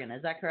up to Oregon.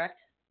 Is that correct?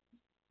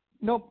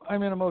 Nope,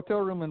 I'm in a motel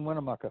room in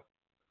Winnemucca.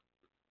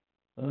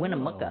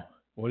 Winnemucca.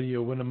 What are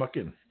you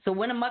Winnemucking? So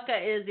Winnemucca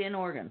is in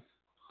Oregon.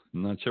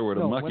 I'm not sure where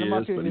the No, muck is,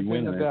 Winnemucca but he is in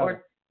wins there. Nevada.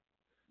 Or,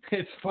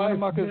 It's 5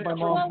 Winnemucca is my minutes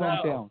mom's from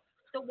now. hometown.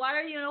 so why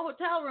are you in a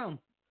hotel room?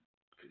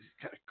 He's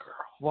got a girl.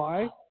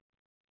 Why?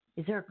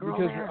 Is there a girl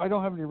Because there? I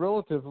don't have any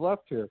relatives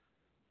left here.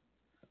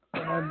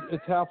 And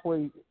it's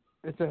halfway.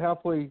 It's a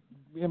halfway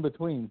in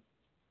between.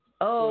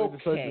 So I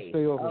decided to Okay.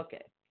 stay over.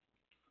 Okay.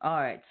 All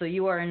right. So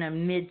you are in the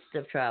midst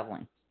of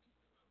traveling.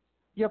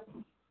 Yep.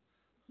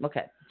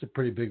 Okay. It's a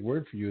pretty big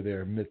word for you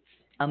there, amid.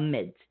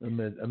 Amid.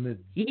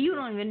 Amid. You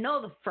don't even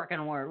know the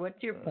frickin' word.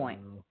 What's your point?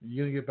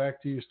 You gonna get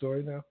back to your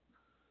story now?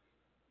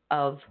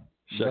 Of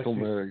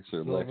Sheckelbergs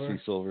or Silver.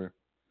 Lexi Silver.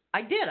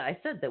 I did. I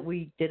said that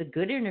we did a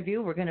good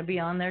interview. We're going to be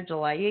on there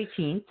July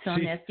 18th on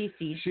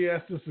SDC. She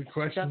asked us a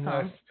question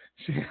 .com.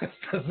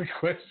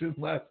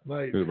 last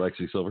night. Who,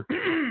 Lexi Silver?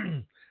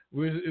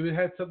 It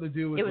had something to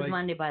do with It was like,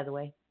 Monday, by the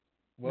way.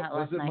 what, not was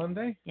last it night.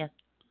 Monday?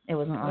 It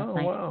wasn't last Oh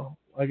night. wow!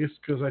 I guess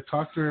because I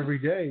talk to her every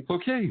day.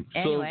 Okay, so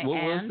Anyway,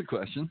 what was and- the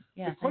question?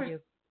 Yeah, The thank you.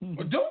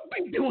 Well, don't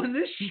be doing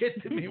this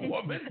shit to me,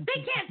 woman.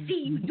 They can't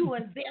see you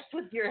doing this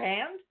with your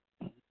hand.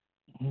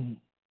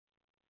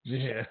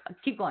 Yeah.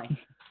 Keep going.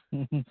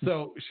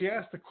 So she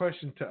asked a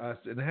question to us,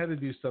 and it had to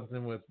do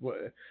something with what.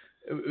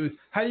 It was,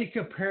 how do you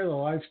compare the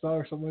lifestyle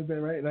or something like that,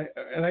 right?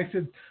 And I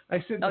said,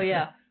 Oh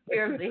yeah.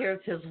 Here's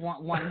his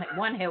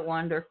one hit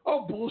wonder.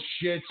 Oh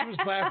bullshit! She was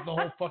laughing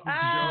the whole fucking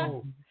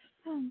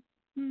show.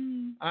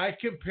 I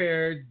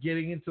compared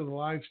getting into the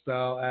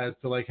lifestyle as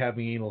to like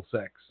having anal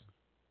sex.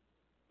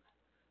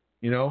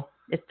 You know?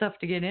 It's tough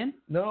to get in.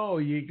 No,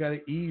 you got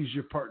to ease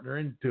your partner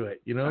into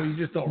it. You know, you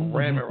just don't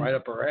ram it right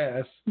up her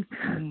ass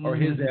or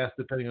his ass,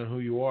 depending on who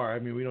you are. I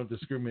mean, we don't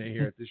discriminate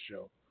here at this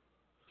show.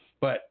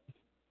 But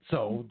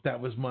so that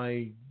was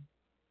my.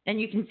 And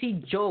you can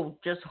see Joe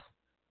just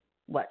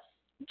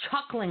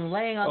chuckling,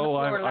 laying on the Oh,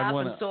 floor, I laughing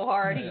wanna- so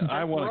hard he's just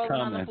I want to rolling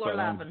on the comment, floor but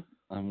laughing.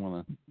 I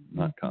want to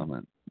not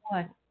comment.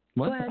 What?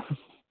 What? Go ahead.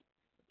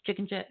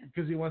 Chicken shit.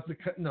 Because he wants to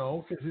cut.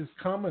 No, because his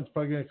comment's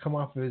probably going to come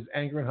off of his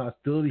anger and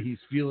hostility he's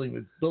feeling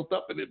that's built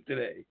up in him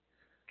today.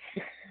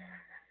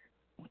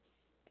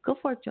 Go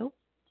for it, Joe.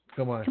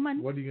 Come on. Come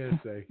on. What are you going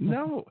to say?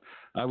 No,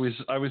 I was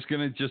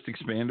going to just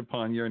expand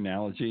upon your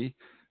analogy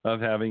of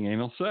having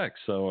anal sex.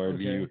 So, or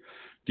Okay.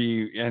 do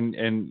you, and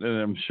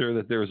I'm sure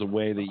that there's a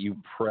way that you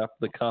prep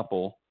the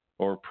couple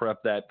or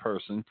prep that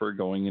person for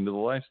going into the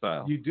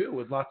lifestyle. You do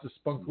with lots of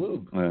spunk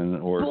lube.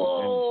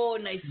 Oh,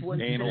 nice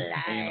one.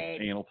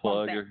 Anal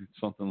plug or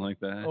something like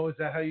that. Oh, is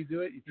that how you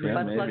do it? You yeah, train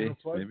butt with maybe, anal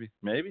plug?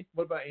 maybe.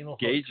 What about anal hook?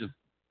 Gauge them.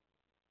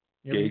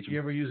 gauge 'em. You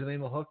ever use an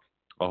anal hook?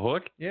 A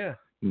hook? Yeah.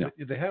 No.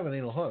 They have an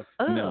anal hook.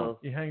 Oh. No.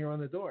 You hang her on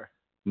the door.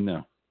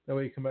 No, That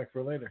way you come back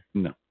for later.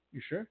 no.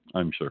 You sure?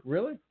 I'm sure.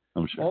 Really?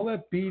 I'm sure. All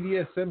that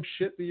BDSM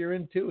shit that you're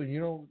into, and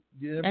you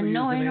never And use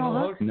no an anal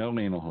anal hook? No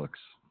anal hooks.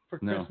 for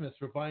No. Christmas.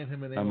 We're buying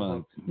him an I'm anal a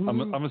hook.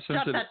 I'm a Shut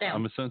sensitive that down.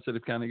 I'm a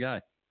sensitive kind of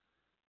guy.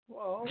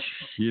 Well,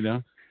 You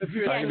know. if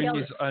you're Yeah, I mean,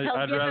 he'll I'd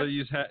give rather it-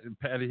 use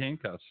padded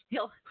handcuffs.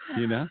 He'll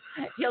You know.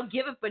 he'll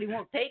give it, but he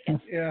won't take it.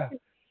 yeah.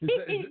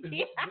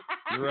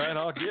 You're right.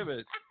 I'll give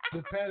it.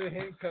 The padded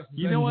handcuffs.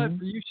 You know what?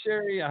 For you,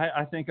 Sherry,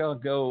 I think I'll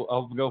go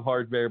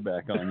hard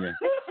bareback on you.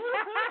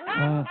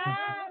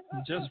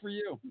 Just for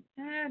you.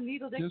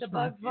 Needle dick Just the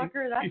bug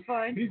fucker. That's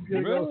fine. He's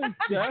gonna go. Really?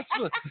 That's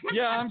what,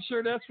 yeah, I'm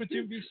sure that's what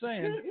you'd be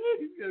saying.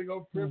 He's gonna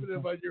go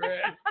primitive on your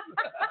ass.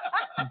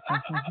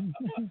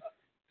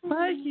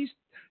 Mike, he's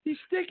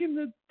sticking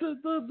the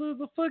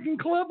fucking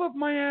club up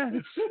my ass.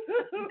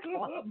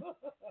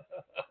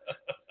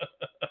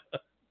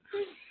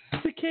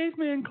 The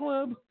caveman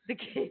club. The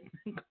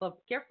caveman club.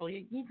 Careful,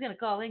 he's gonna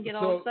call in and get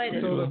all So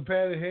excited. the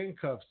padded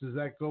handcuffs, does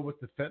that go with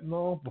the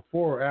fentanyl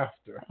before or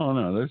after? Oh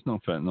no, there's no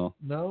fentanyl.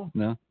 No,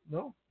 No,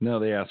 no. no,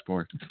 they ask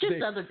for it. Just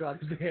they- other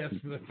drugs. They asked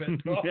for the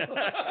fentanyl.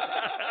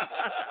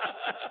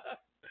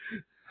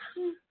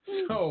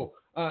 So,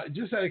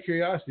 just out of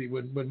curiosity,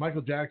 when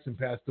Michael Jackson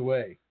passed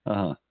away,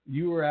 Uh-huh.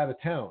 you were out of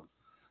town.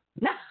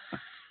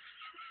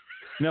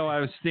 No, I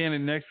was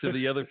standing next to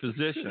the other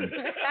physician.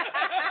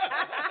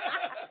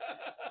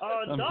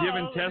 Oh, I'm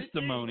giving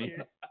testimony.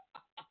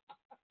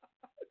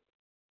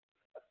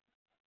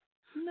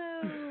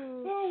 No.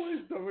 Oh,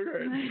 my stomach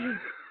hurts.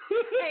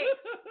 Hey,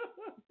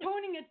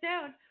 toning it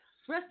down.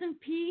 Rest in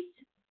peace,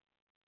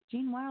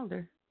 Gene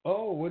Wilder.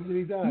 Oh, when did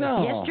he die?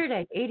 No.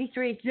 Yesterday,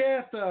 83.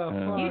 Get the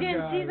fuck You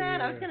didn't see outta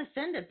that? I was here. going to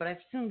send it, but I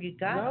assumed you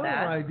got No,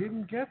 that. I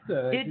didn't get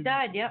that. I Dude didn't-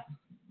 died, yep.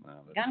 Wow,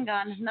 that's-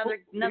 Gone.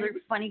 Another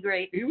funny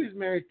great. He was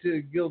married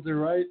to Gilda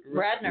Wright.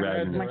 Radner,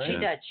 Radner, when she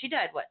right? died. She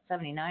died, what,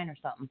 79 or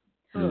something?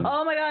 Hmm.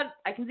 Oh, my God.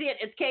 I can see it.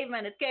 It's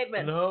caveman. It's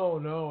caveman.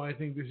 No, I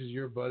think this is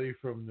your buddy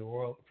from New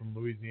Orleans, from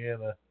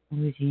Louisiana.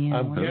 Louisiana.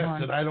 I'm which one?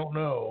 guessing. I don't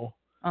know.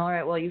 All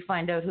right, well, you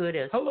find out who it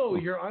is. Hello,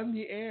 you're on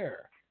the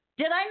air.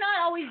 Did I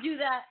not always do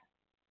that?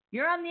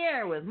 You're on the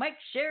air with Mike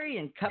Sherry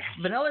and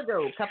Vanilla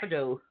Doe. Cup of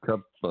Joe.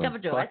 Cup of Cup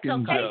of Joe. That's fucking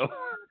okay. Joe.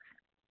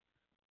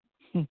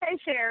 Hey,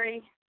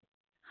 Sherry.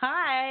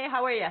 Hi,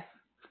 how are you?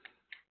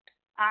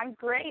 I'm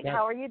great. Yeah.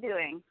 How are you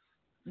doing?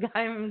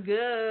 I'm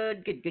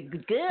good. Good.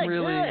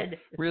 Really, Good.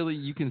 really,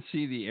 you can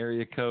see the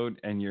area code,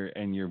 and you're How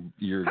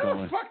the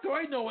going. fuck do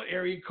I know what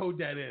area code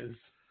that is?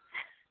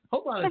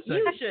 Hold on a second.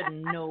 You should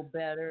know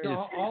better.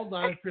 No, hold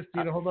on,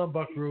 Christina. Hold on,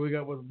 Buckaroo. We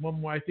got one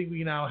more. I think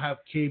we now have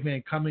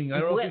Caveman coming. I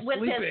don't know if he's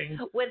sleeping.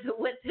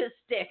 With his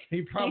stick.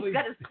 He probably He's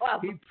got his club.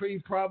 he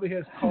probably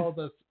has called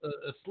us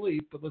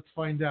asleep, but let's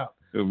find out.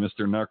 Oh,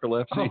 Mr.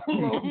 Narcolepsy.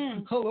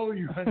 Oh, hello,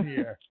 you're on the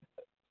air.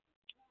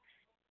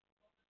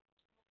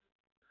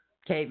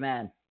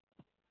 Caveman.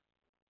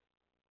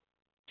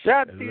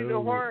 Shot Hello. through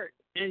the heart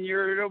and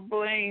you're to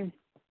blame.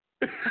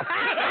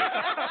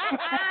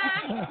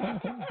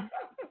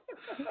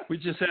 We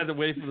just had to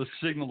wait for the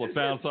signal to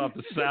bounce off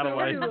the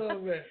satellite. Wait a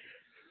little bit.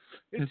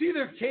 It's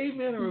either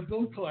Caveman or a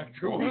bill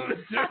collector. One of the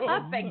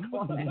two. Big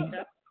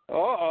collector.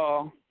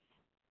 Uh-oh.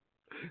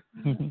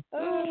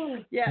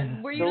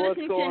 Yeah, were you So what's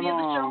listening to any of the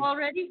going show on?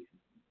 already?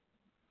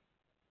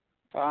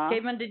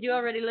 Caveman, did you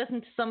already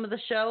listen to some of the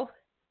show?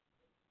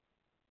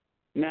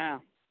 No.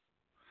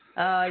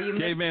 You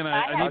missed- Caveman,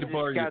 I need to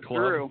borrow your got club.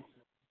 through.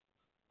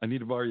 I need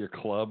to borrow your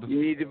club.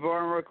 You need to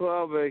borrow my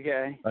club,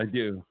 okay? I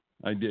do.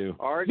 I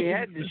already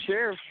had the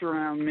sheriff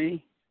surround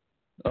me.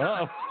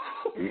 Oh.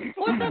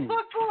 What the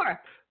fuck for?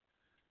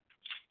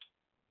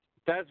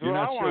 That's You're what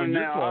I not want showing to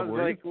your know. club, I was were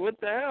you? like,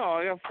 what the hell?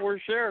 I got 4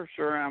 sheriffs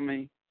around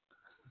me.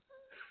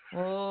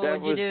 Oh,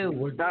 That what'd you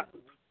was do?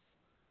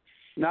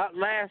 not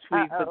last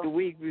week, but Uh-oh. the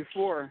week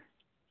before.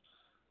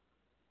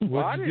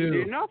 Well, I What'd didn't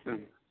you do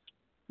nothing.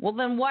 Well,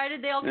 then why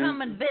did they all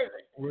come and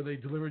visit? Were they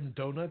delivering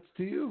donuts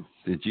to you?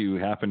 Did you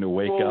happen to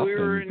wake Well, up? we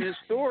were and... in the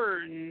store,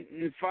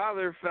 and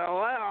Father fell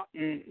out,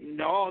 and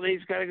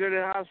he's got to go to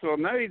the hospital.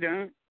 No, you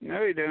don't.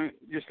 No, you don't.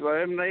 Just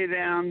let him lay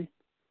down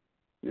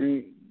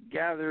and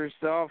gather his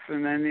stuff,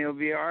 and then he'll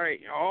be all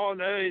right. Oh,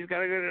 no, he's got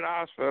to go to the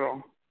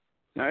hospital.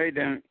 No, you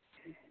don't.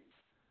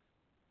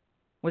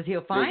 Was he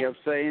They fine? kept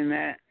saying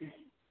that.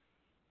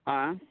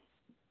 Huh?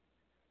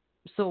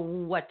 So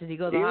what? Did he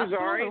go to the He was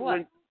hospital all right. or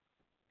what?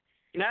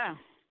 No.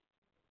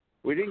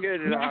 We didn't go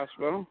to the No.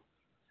 hospital.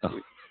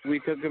 We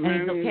took him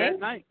And he's home okay? that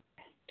night.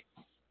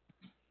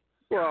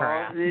 Well,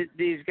 Crap.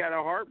 he's got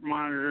a heart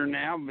monitor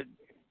now, but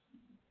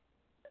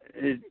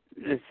it's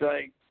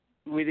like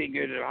we didn't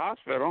go to the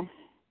hospital.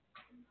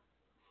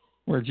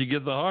 Where'd you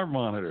get the heart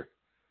monitor?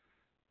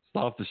 It's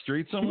off the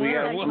street We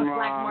somewhere? got or what? some,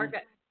 Black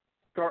market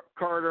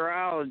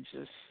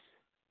cardiologist.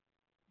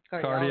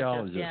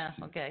 Cardiologist. Yeah.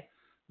 Okay.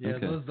 Yeah,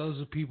 Okay. those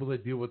are people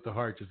that deal with the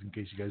heart, just in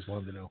case you guys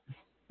wanted to know.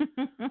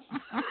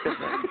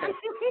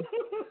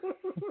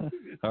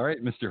 All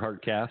right, Mr.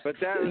 Heartcast. But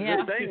that was Yeah.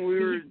 the thing. We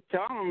were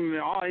telling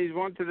him, he's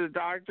went to the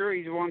doctor,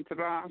 he's went to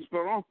the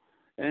hospital,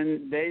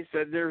 and they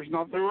said there's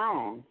nothing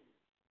wrong.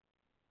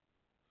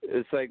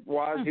 It's like,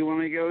 why does he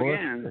want to go Well,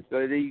 again?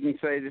 So that you can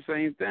say the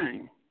same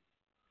thing.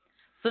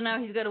 So now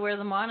he's got to wear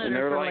the monitor And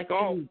they're for like, like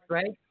 2 oh. weeks,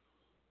 right?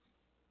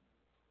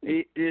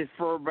 It's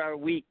for about a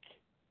week.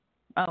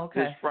 Oh,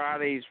 okay. This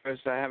Friday he's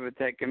supposed to have it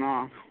taken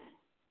off.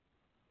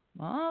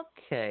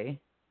 Okay.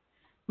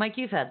 Mike,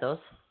 you've had those.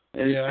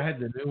 Yeah, I had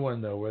the new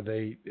one though, where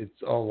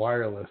it's all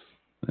wireless.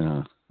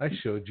 Yeah. I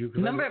showed you.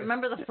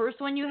 Remember the first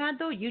one you had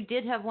though? You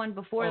did have one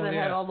before that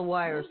had all the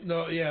wires.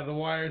 No, yeah, the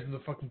wires and the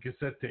fucking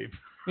cassette tape.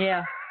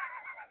 Yeah.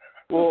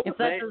 Well, If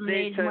that doesn't they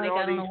age, said Mike,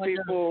 I don't know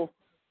what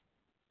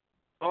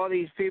all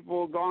these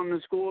people gone to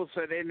school,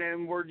 so they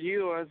didn't word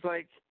you. I was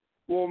like,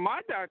 well,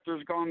 my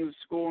doctor's gone to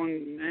school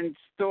and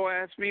still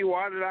asked me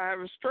why did I have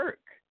a stroke.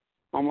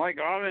 I'm like,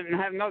 I didn't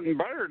have nothing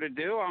better to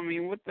do. I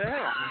mean, what the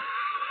hell?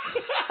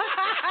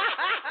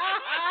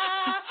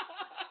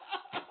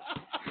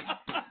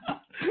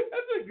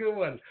 That's a good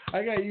one.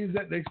 I gotta use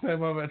that next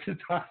time I'm at the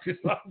doctor's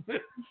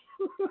office.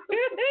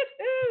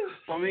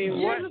 I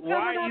mean,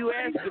 why are you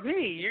asking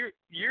me?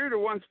 You're the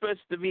one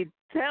supposed to be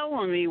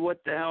telling me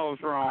what the hell's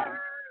wrong.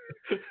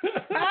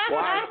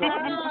 Why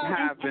something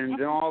happened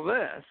and all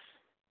this.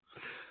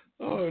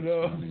 Oh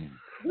no.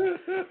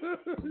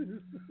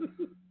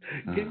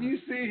 Can you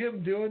see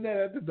him doing that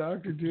at the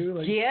doctor too?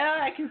 Like, yeah,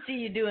 I can see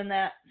you doing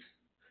that.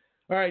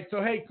 All right,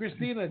 so hey,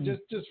 Christina,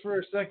 just for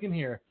a second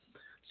here.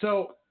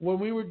 So when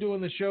we were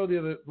doing the show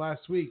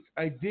last week,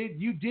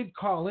 you did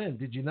call in,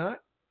 did you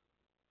not?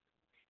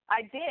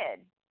 I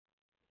did.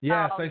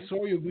 Yes, I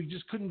saw you. We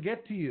just couldn't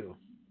get to you.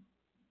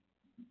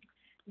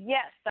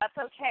 Yes, that's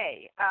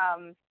okay.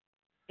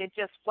 It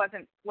just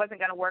wasn't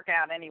going to work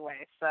out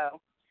anyway,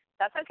 so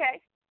that's okay.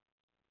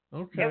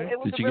 Okay. It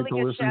was Did you a really get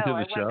to good listen show. to the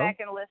I show? went back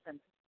and listened.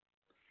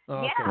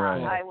 Oh, yeah, okay.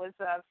 Right. I was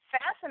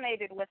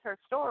fascinated with her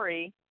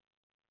story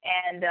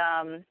and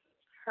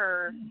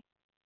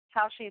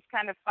how she's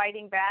kind of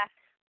fighting back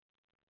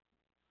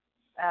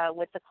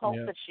with the cult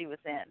that she was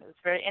in. It was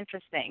very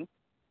interesting.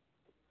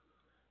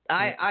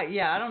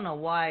 I don't know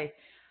why.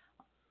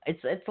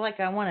 It's like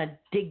I want to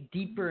dig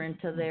deeper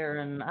into there,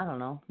 and I don't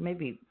know,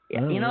 maybe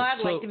I'd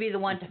like to be the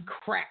one to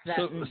crack that.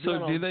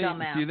 So do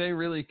they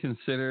really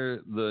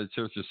consider the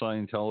Church of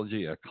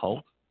Scientology a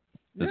cult?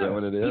 Is that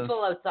what it is?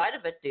 People outside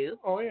of it do.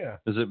 Oh yeah.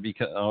 Is it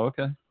because? Oh,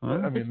 okay. All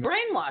right. I mean, it's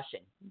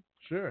brainwashing.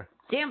 Sure.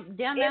 Damn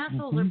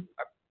assholes are.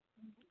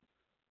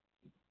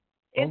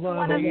 It's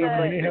one of the.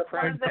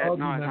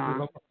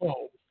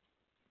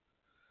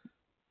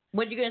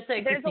 What are you going to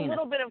say, There's Christina? a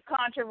little bit of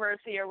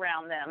controversy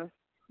around them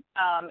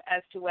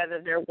as to whether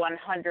they're 100%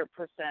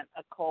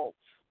 a cult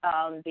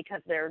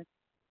because they're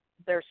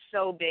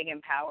so big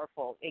and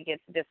powerful. It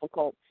gets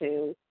difficult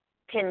to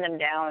pin them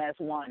down as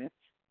one.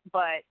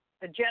 But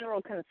the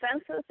general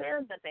consensus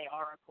is that they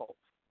are a cult.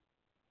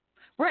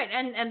 Right,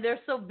 and they're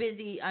so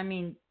busy. I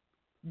mean,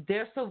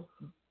 they're so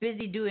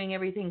busy doing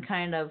everything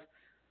kind of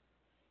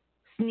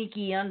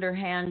sneaky,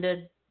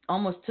 underhanded,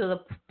 almost to the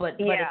but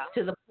it's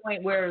to the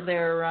point where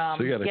they're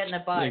getting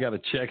it by. They got a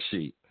check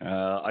sheet.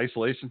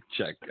 Isolation,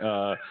 check.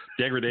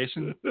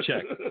 Degradation,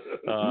 check.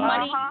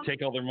 Money,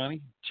 take all their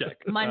money,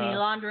 check. Money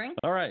laundering.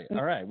 All right.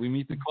 We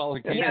meet the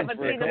qualifications. Yeah, but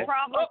see the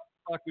problem. Oh,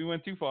 fuck, we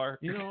went too far.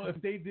 If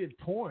they did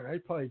porn,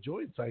 I'd probably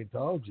join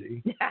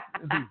Scientology.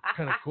 It'd be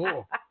kind of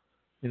cool.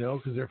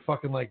 Because they're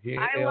fucking like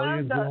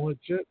aliens and all that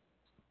shit.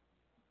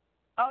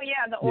 Oh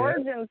yeah, the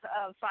origins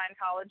of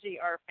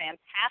Scientology are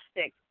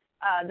fantastic.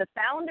 The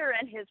founder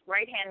and his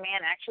right-hand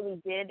man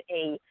actually did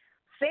a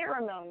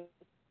ceremony,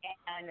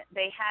 and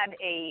they had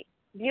a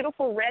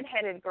beautiful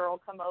red-headed girl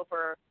come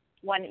over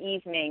one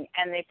evening,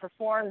 and they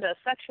performed a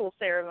sexual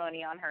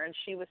ceremony on her, and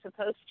she was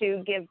supposed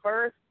to give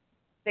birth.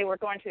 They were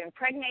going to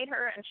impregnate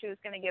her, and she was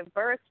going to give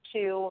birth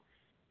to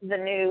the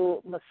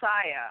new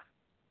Messiah.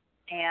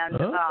 And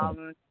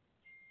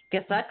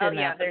guess that didn't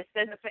happen.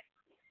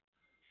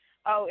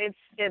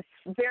 It's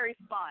very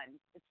fun.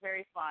 It's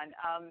very fun.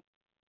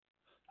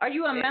 Are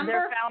you a member?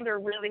 Their founder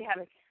really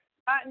had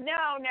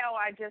no.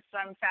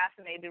 I'm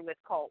fascinated with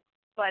cults.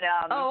 But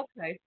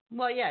okay.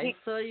 Well, yeah.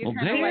 So you're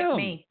kind of like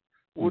me.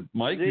 Well,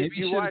 Mike, did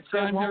you watch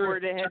that one her... where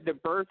they had the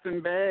birth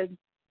in bed?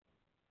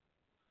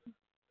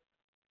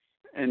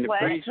 And the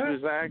priest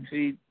was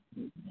actually,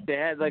 they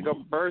had like a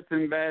birth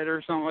in bed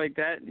or something like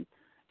that.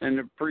 And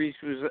the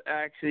priest was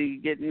actually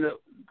getting the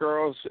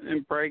girls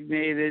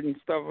impregnated and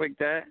stuff like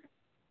that.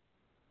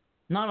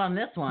 Not on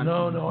this one.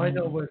 No, I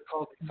know what it's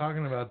called. You're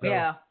talking about, though.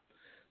 Yeah.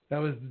 That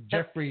was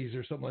Jeffries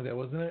or something like that,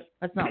 wasn't it?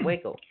 That's not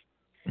Waco.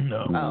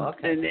 No. Oh,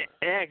 okay. And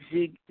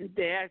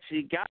they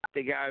actually got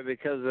the guy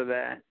because of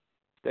that.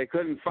 They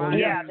couldn't find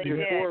him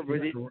before,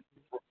 but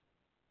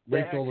they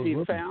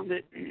actually found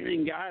it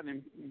and got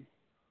him.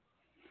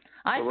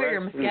 I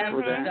figure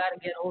Miscavige got to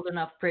get old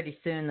enough pretty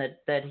soon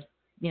that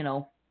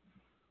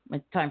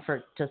it's time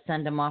to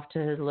send him off to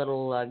his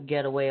little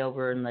getaway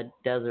over in the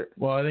desert.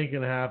 Well, it ain't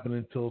gonna happen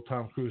until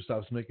Tom Cruise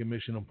stops making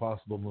Mission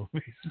Impossible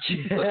movies.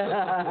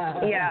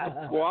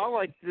 Yeah. Well, I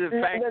like the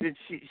fact that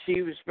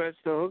she was supposed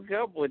to hook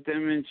up with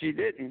him and she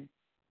didn't.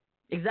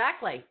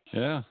 Exactly.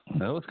 Yeah,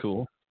 that was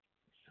cool.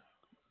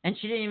 And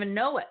she didn't even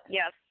know it.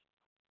 Yes.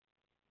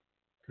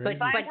 But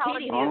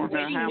Katie, I don't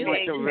know how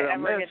much of it I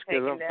missed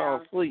because I fell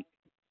asleep.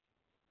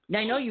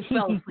 I know you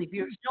fell asleep.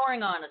 You were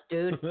snoring on us,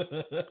 dude.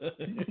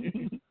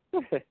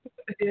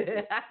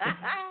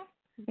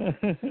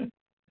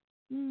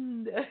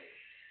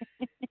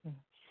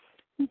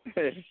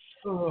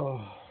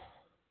 Oh.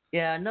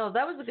 Yeah, no,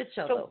 that was a good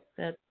show though.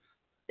 That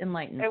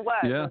enlightened. It was.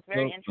 It Yeah. was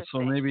very So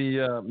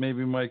interesting.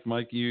 maybe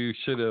Mike, you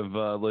should have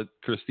let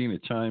Christina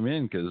chime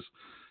in because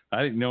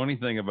I didn't know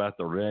anything about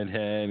the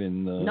redhead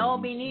and the No,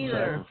 me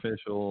neither.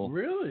 sacrificial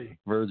Really?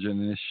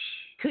 virginish.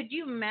 Could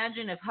you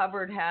imagine if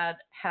Hubbard had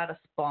a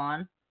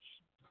spawn?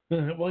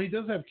 Well, he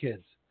does have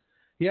kids.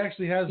 He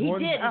actually has He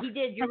one.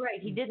 did. You're right.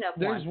 He did have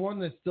There's one. one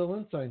that's still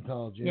in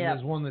Scientology, and Yeah.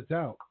 there's one that's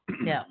out.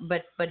 Yeah,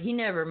 but he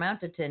never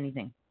amounted to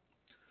anything.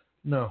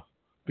 No,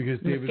 because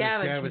David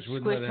Miscavige Miscavige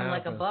wouldn't let squished it him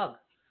like a happen. bug.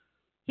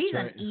 He's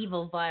That's an right.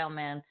 evil, vile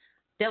man.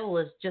 Devil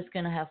is just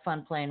gonna have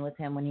fun playing with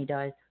him when he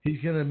dies.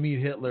 He's gonna meet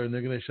Hitler, and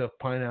they're gonna shove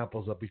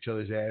pineapples up each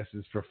other's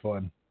asses for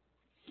fun.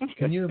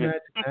 Can you imagine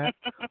that?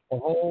 A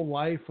whole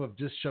life of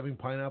just shoving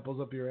pineapples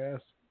up your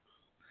ass.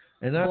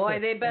 And not Boy, the,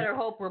 they better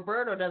hope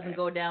Roberto doesn't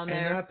go down and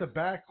there. not the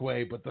back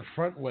way, but the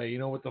front way. You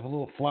know, with the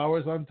little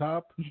flowers on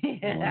top.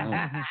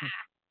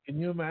 Can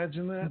you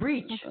imagine that?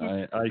 Breach.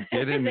 I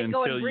get him They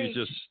go in until you breach.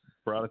 just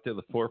brought it to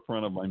the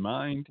forefront of my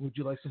mind. Would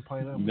you like some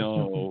pineapple?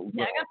 No.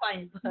 Yeah, I got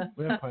fine.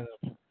 We have pineapple.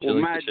 Would Well,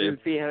 you like imagine to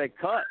if he had a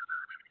cut.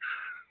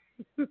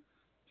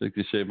 like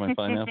to shave my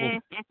pineapple?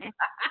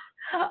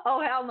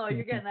 Oh hell no!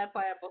 You're getting that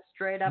pineapple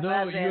straight up. No,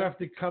 as you is. have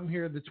to come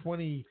here the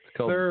 23rd.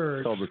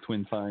 It's called the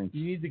Twin Pines.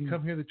 You need to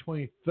come here the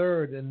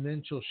 23rd, and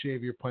then she'll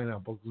shave your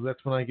pineapple, because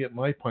that's when I get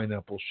my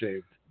pineapple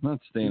shaved. I'm not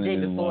standing The day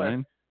in before.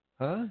 line.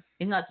 Huh?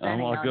 He's not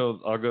standing on.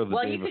 I'll go the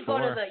Well, day you could before.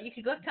 go to the. You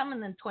could go come in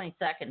the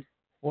 22nd.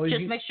 Well,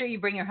 Just you make sure you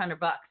bring your $100.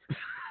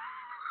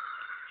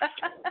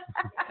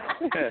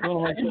 What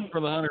am I getting for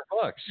the $100?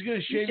 She's gonna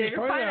You shave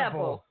your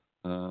pineapple,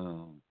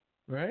 Oh.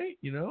 right?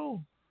 You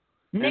know,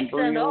 And Nix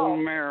bring and a all. little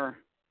mirror.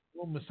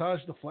 we'll massage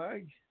the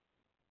flag.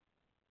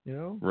 You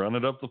know, Run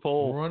it up the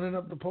pole. running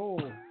up the pole.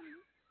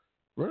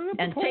 Running up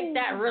And the pole. take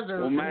that razor.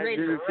 Well,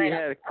 imagine if he right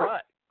had up. a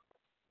cut.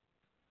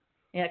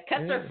 Yeah,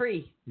 cuts Yeah. are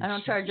free. I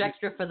don't charge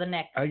extra for the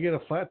neck. I get a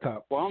flat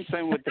top. Well, I'm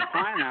saying with the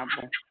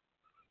pineapple,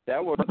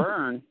 that would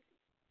burn.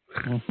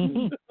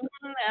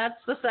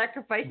 That's the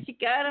sacrifice you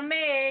gotta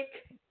make.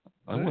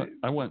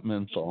 I went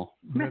menthol.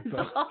 Dude,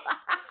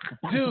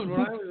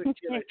 when I was a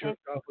kid, I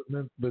choked off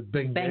with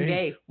Bengay.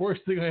 Bengay.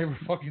 Worst thing I ever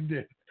fucking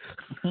did.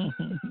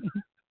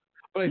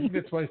 But I think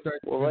that's why I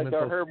started. Well, like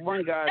I heard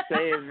one guy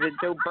say, if it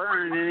don't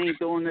burn, it ain't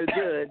doing no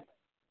good.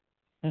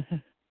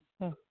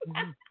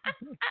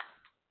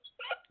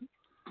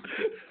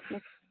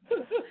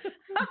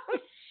 Oh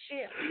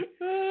shit.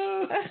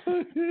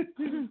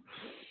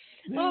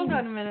 Hold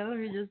on a minute. Let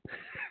me just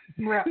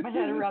wrap my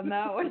head around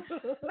that one.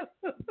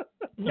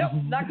 Nope,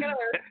 not gonna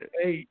work.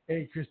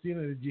 Hey,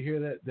 Christina, did you hear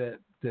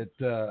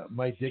that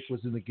my dick was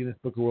in the Guinness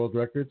Book of World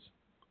Records?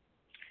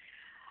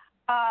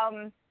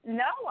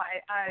 No,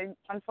 I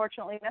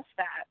unfortunately missed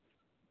that.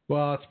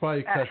 Well, it's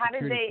probably because How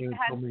did security they- came and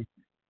told me.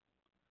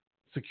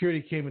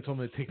 Security came and told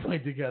me to take my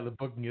dick out of the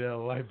book and get out of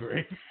the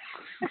library.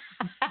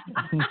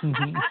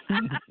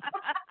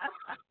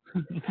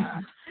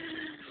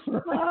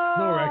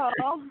 No record.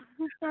 Oh.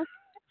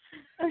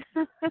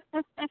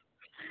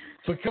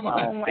 But come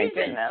on. Oh my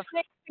goodness.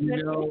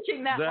 You know,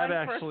 Teaching that one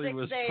that for actually 6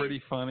 was days.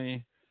 pretty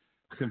funny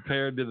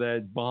compared to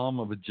that bomb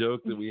of a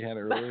joke that we had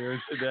earlier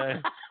today.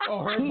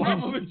 Oh, her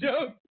mom of a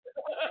joke.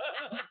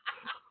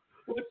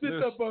 What's it,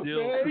 the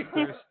buffet?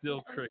 There's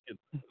still crickets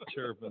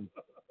chirping.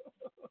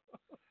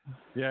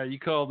 Yeah, you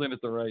called in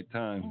at the right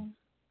time.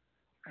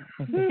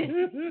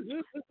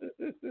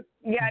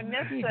 Yeah,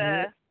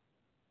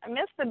 I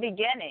missed the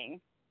beginning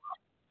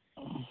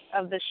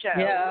of the show.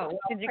 Yeah. Well,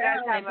 Did you guys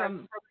have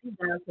from these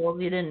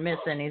assholes, you didn't miss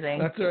anything.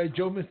 That's all right.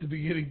 Joe missed the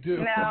beginning too.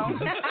 No.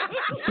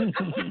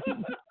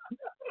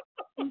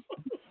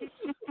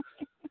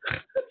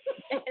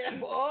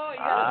 Oh, you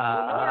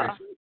got a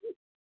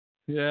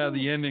Yeah,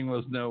 the ending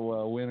was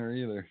no winner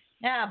either.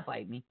 Yeah,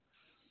 bite me.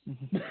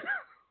 All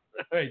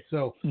right,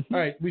 so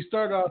we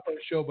start off our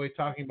show by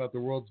talking about the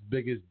world's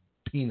biggest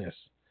penis.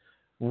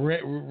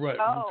 Right,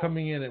 Oh.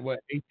 coming in at what,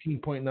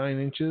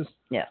 18.9 inches?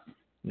 Yes.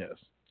 Yes.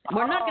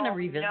 We're not going to Oh,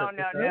 revisit no, this.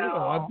 no, are we? no.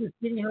 I'm just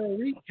giving her a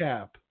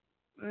recap.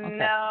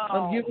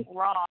 No, give it-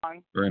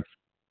 wrong.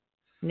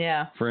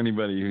 Yeah. For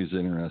anybody who's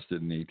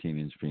interested in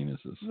 18-inch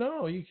penises.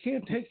 No, you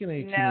can't take an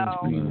 18-inch No.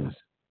 penis.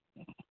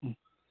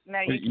 No,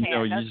 you You can't.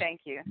 know, No, you-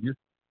 thank you. You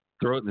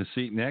throw it in the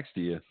seat next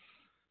to you.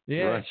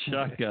 Yeah. Right,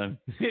 shotgun.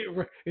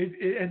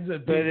 it ends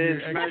up But being your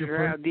it's extra measure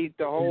how punch. deep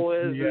the hole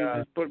is Yeah.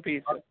 and just put a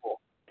piece of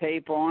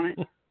tape on it.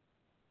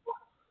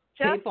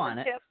 Just Tape on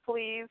a it. tip,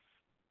 please.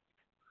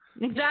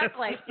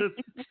 Exactly.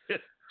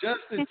 Just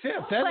a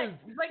tip. That is,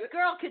 But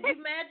girl, could you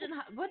imagine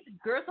what the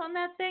girth on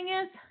that thing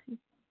is?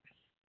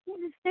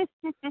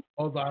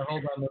 hold on.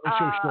 Let me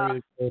show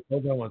you.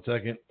 Hold on 1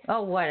 second.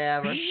 Oh,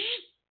 whatever.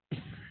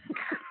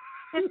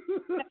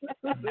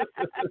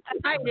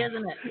 Tight,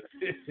 isn't it?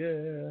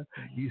 Yeah,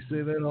 you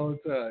say that all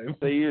the time.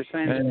 So you're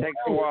saying it takes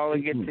a while to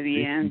get to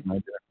the end? My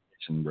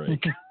definition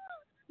break.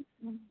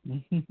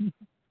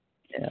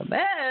 Yeah,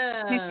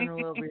 man.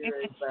 We'll be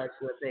right back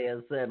with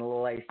ASN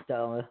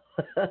Lifestyle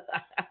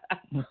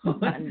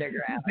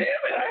Underground.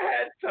 Damn it, I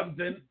had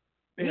something.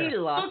 He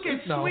lost Look at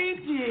it.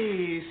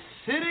 Sweetie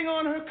sitting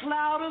on her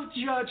cloud of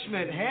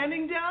judgment,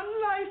 handing down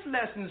life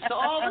lessons to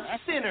all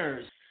the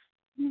sinners.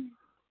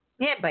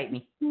 Yeah, bite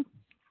me.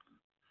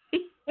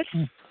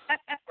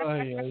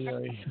 Ay, ay,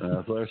 ay.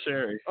 That's our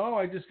Sherry. Oh,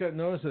 I just got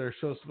noticed that our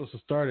show's supposed to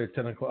start at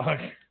 10 o'clock.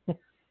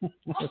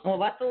 Well,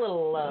 that's a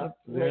little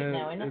late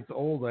now, isn't it? It's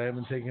old. I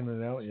haven't taken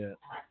it out yet.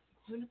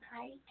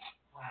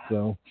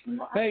 So,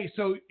 hey,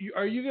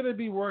 are you going to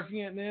be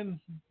working at NIN?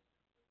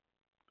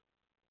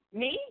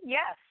 Me?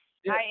 Yes,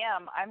 Yeah. I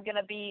am. I'm going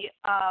to be,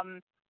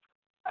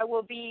 I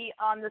will be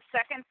on the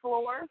second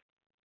floor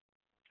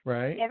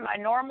Right. in my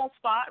normal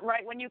spot.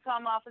 Right when you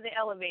come off of the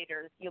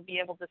elevators, you'll be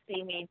able to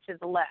see me to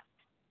the left.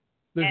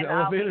 There's and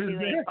I'll be elevators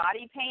doing there?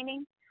 body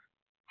painting.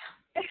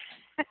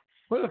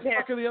 Where the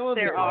fuck are the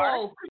elevators? There are.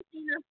 Oh,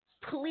 Christina,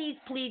 please,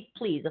 please,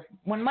 please.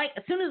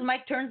 As soon as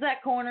Mike turns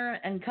that corner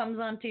and comes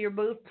onto your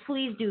booth,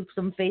 please do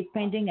some face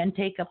painting and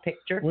take a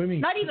picture. What do you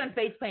mean? Not even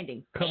face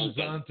painting. Comes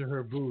Painting. onto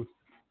her booth.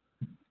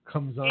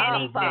 Comes on.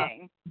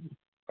 Anything.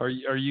 Are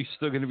you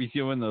still going to be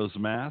doing those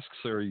masks,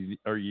 or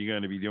are you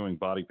going to be doing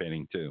body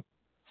painting too?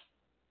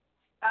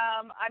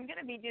 I'm going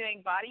to be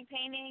doing body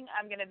painting.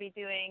 I'm going to be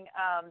doing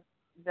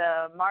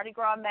the Mardi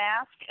Gras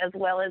mask, as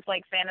well as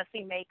like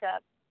fantasy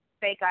makeup,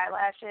 fake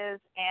eyelashes,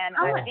 and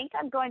I think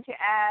I'm going to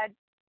add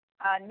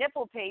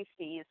nipple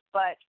pasties,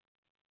 but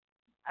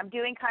I'm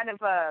doing kind of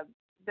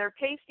they're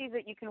pasties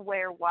that you can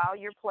wear while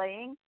you're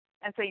playing,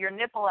 and so your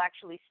nipple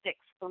actually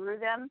sticks through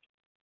them.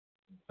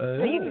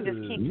 So you can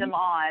just keep them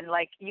on.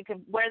 Like, you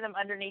can wear them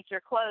underneath your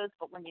clothes,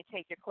 but when you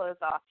take your clothes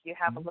off, you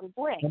have a little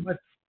bling.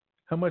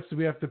 How much do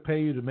we have to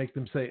pay you to make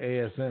them say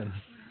ASN?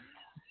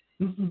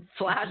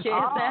 Flash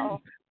ASN.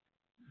 Oh.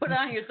 Put it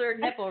on your third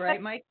nipple,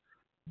 right, Mike?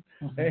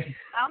 Hey.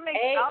 I'll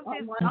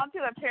do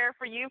a pair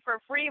for you for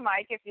free,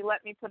 Mike, if you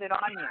let me put it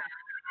on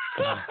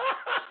you. All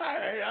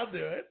right, I'll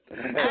do it.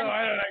 No,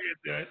 I can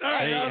do it. All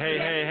right,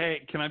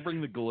 Hey, can I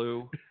bring the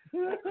glue?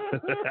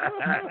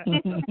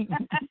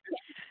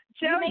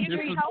 Joe, you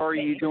can help Are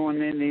me. you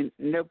doing any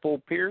nipple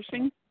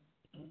piercing?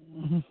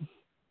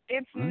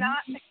 It's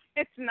not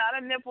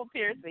a nipple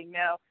piercing,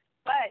 no.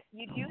 But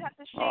you do have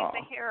to shave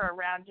the hair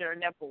around your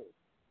nipples.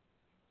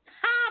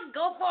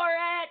 Go for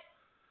it.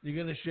 You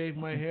gonna shave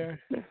my hair?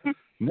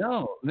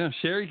 No,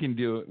 Sherry can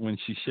do it when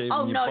she shaves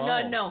Oh, your no,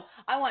 balls. no.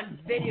 I want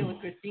video with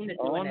Christina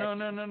doing it. Oh,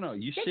 no.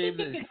 You shave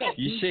the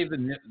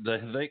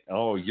thing.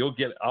 Oh, you'll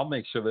get. I'll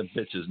make sure that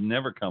bitches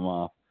never come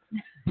off.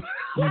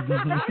 I'm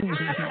gonna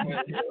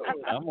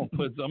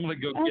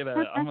go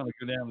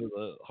down to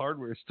the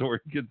hardware store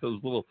and get those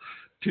little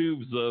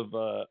tubes of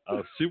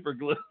super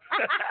glue.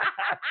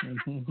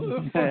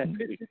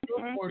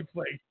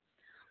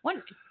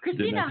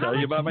 Christina, Didn't I tell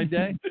you about my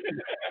day?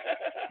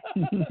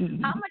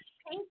 How much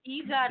paint do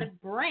you got to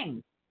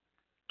bring?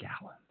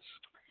 Gallons.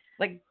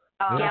 Like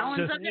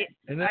gallons of it?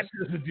 And that's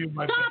just to do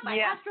my Stop! best. I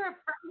asked her a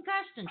fucking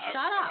question.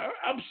 Shut up.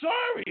 I'm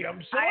sorry.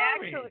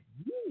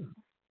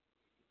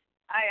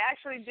 I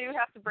actually do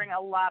have to bring a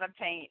lot of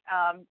paint.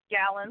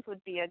 Gallons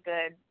would be a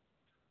good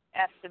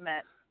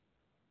estimate.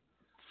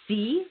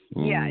 See?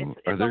 Yeah,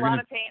 it's a lot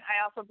of paint. I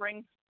also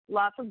bring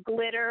lots of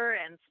glitter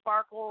and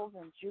sparkles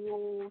and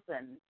jewels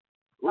and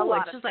a lot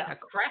it's of just stuff. like a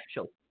crap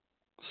show.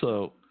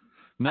 So,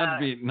 not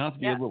to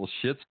be a little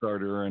shit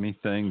starter or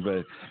anything,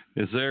 but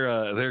is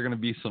there going to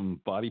be some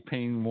body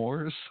painting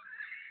wars?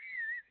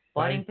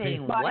 Body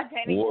painting what?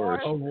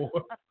 Wars. Oh, war.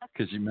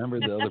 Because you remember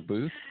the other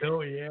booth?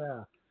 Oh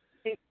yeah.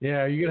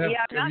 Yeah, are you gonna have,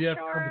 I'm you not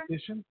have sure.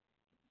 competition?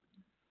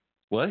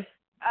 What?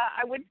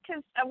 I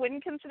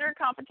wouldn't consider it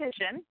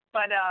competition,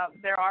 but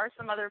there are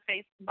some other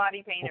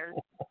body painters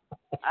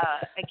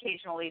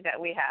occasionally that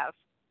we have.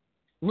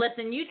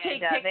 Listen, you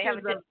take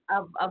pictures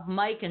of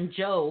Mike and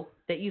Joe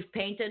that you've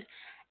painted,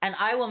 and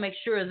I will make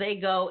sure they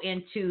go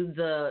into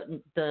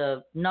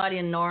the Naughty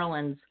in New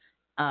Orleans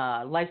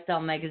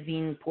lifestyle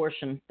magazine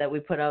portion that we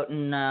put out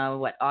in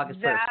August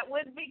 1st. That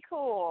would be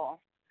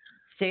cool.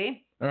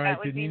 See? All right, That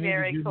would then be you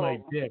very need to do cool. my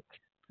dick.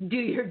 Do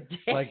your dick.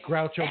 Like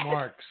Groucho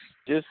Marx.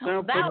 Just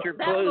don't put your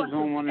clothes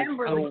on when it's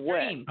so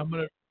wet.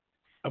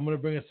 I'm gonna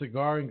bring a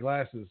cigar and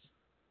glasses.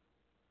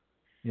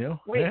 You know?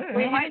 We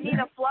might need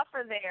a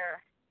fluffer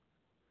there.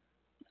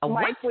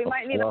 Mike, we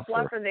might need a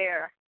fluffer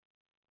there.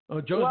 Oh,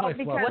 Joe's my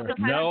fluffer.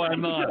 No,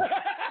 I'm not.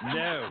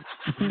 No.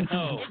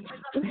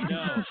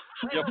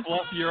 You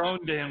fluff your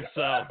own damn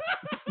self.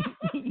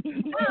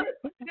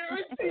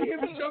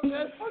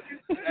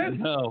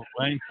 No,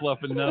 I ain't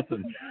fluffing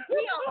nothing.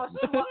 He almost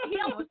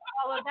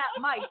swallowed that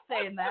Mike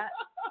saying that.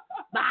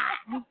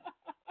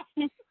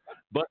 Bah.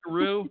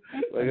 Buckaroo,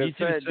 Like I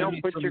said,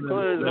 don't put your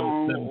clothes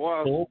on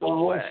while it's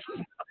so wet.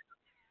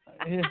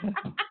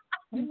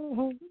 Dude,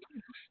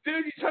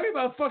 you're talking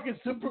about fucking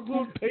super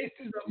glued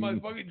pasties on my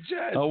fucking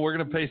chest. Oh, we're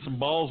gonna pay some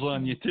balls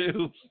on you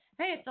too.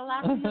 Hey, it's a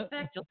lasting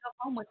effect. You'll come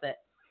home with it.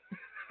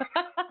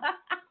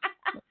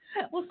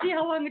 We'll see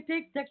how long it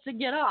takes to actually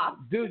get off.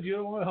 Dude, you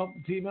don't want to help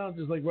the team out?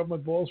 Just like rub my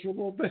balls for a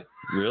little bit.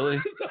 Really?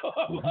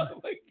 No,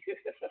 like,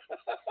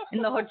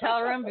 In the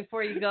hotel room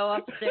before you go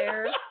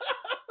upstairs.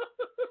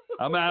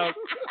 I'm out.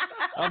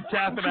 I'm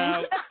tapping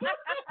out.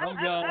 I'm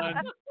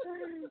gone.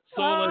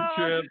 Solo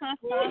trip.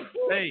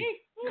 Hey,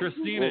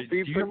 Christina, Well, if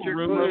you do you put have a your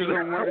room clothes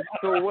over on there? when it's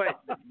still wet,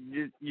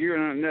 you're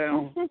gonna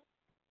know.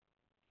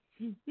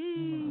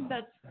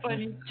 That's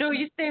funny. So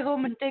you stay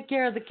home and take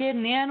care of the kid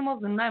and the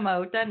animals, and I'm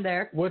out. I'm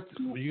there. what?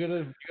 You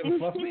gonna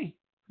fluff me?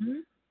 Hmm?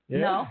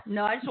 Yeah?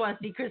 No, I just want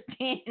to see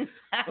Christine.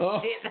 Oh,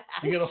 Say that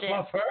you gonna shit.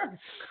 fluff her?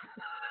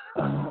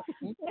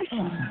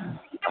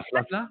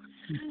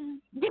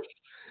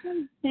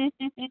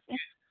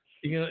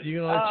 You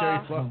gonna let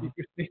Cherry fluff you,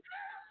 Christine?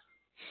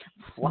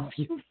 Fluff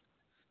you.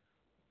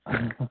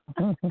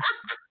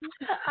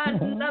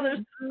 Another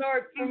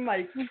snort from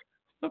Mike.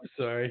 I'm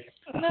sorry.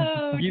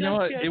 No, You know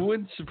what? that's It good.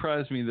 wouldn't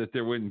surprise me that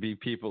there wouldn't be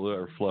people who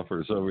are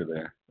fluffers over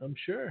there. I'm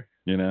sure.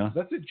 You know?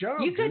 That's a job,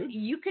 You could dude.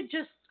 you could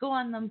just go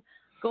on the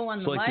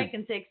It's like mic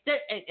and say,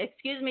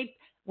 "Excuse me,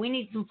 we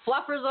need some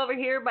fluffers over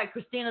here by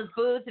Christina's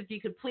booth. If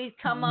you could please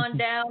come on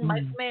down.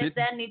 Mike Smith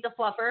then needs a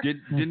fluffer."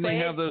 Didn't they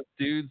Wait. have those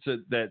dudes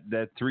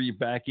that threw you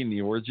back in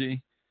the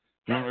orgy?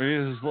 Remember,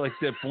 it was like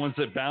the ones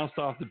that bounced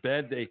off the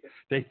bed.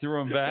 They threw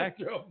them back.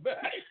 Throw 'em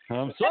back.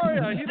 I'm sorry,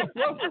 I need a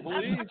fluffer,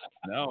 please.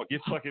 No,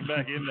 get fucking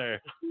back in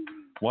there.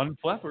 One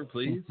fluffer,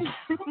 please.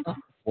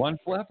 One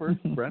fluffer,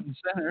 front and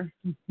center.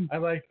 I'd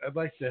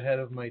like the head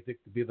of my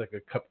dick to be like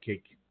a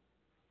cupcake.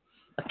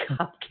 A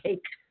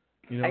cupcake.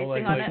 You know,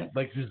 Icing on it?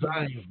 like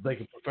designed like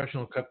a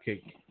professional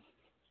cupcake.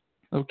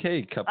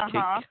 Okay,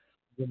 cupcake.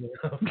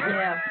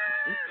 Yeah.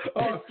 Oh,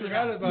 I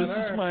forgot about This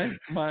her. is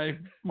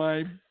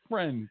my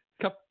friend,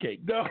 Cupcake.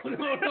 No,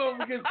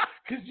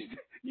 because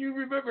you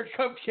remember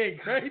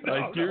Cupcake, right?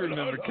 I do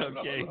remember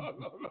Cupcake.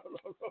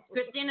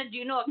 Christina, do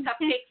you know a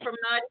cupcake from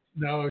Naughty?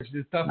 No, it's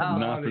not Oh.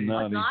 Not the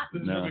naughty. Not?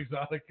 This No. is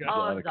Exotica.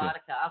 Oh, Exotica.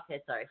 Exotica.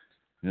 Okay, sorry.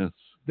 Yes.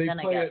 They Then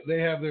I play get it.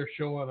 They have their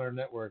show on our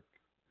network,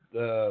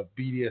 the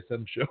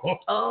BDSM show.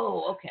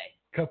 Oh, okay.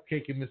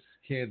 Cupcake and Mrs.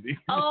 Candy.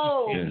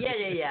 Oh, Yeah.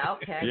 yeah.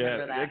 Okay, I Yeah,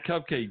 remember that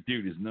that. Cupcake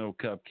dude is no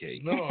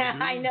cupcake. No, dude.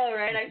 I know,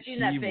 right? I've seen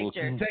that He will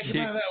picture. Take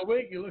him out of that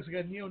wig. He looks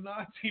like a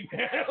neo-Nazi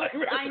man. Like,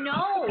 I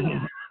know.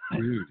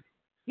 Dude,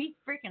 He's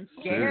freaking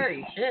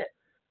scary. Shit.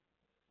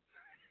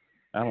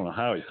 I don't know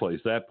how he plays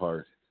that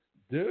part.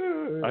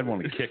 Dude. I'd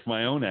want to kick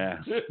my own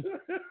ass.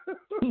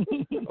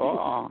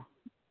 Oh,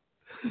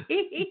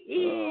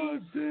 Oh,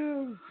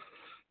 damn.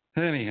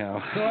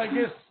 Anyhow. So I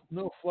guess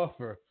no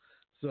fluffer.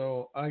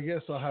 So I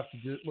guess I'll have to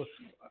do. Look,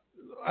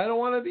 I don't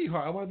want to be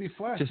hard. I want to be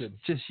flaccid.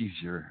 Just use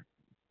your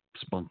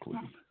spunk lube.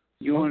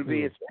 you want to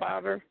be a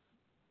spotter?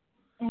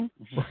 We'll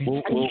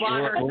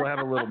have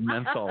a little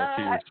menthol to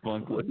your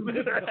spunk lube.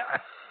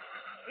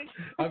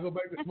 I'll go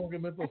back to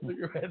smoking menthol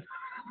cigarettes.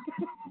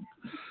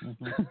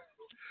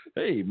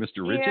 Hey,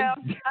 Mr. Richard.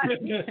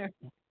 Yeah.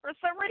 For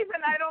some reason,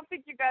 I don't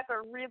think you guys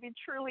are really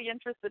truly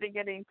interested in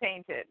getting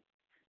painted.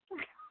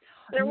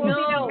 There will be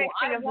no No, mixing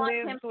I of want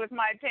lubes him- with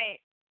my paint.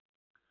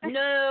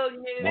 No.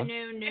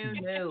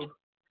 What?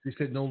 She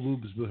said no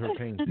lubes with her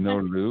paint. No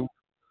lube.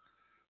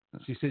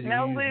 She said you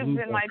No can use lubes lube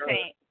in on my her.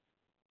 paint.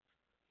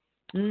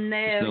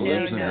 No No.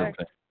 lubes in her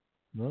paint.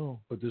 No,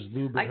 but there's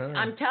lube in her.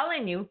 I'm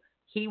telling you,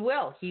 he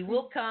will. He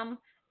will come,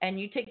 and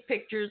you take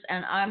pictures,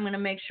 and I'm going to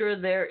make sure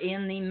they're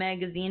in the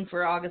magazine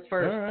for August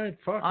 1st. All right,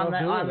 fuck. On I'll the-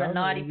 do on it. the I don't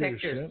naughty give a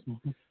pictures.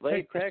 shit. Hey,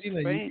 Latex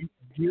Christina, paint.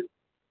 go You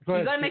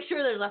ahead. got to make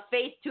sure there's a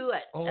face to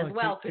it Hold as on,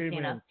 well, K-Man.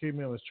 Christina.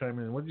 K-Man, let's chime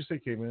in. What did you say,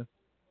 K-Man?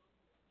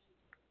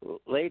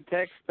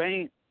 Latex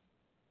paint.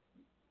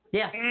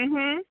 Yeah.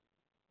 Mm-hmm.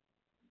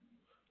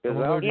 Because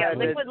Oh, I've yeah, had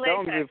liquid that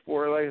done latex.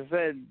 before. Like I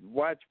said,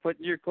 watch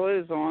putting your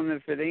clothes on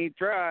if it ain't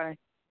dry.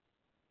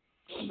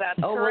 That's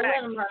Oh, we'll correct.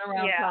 let them run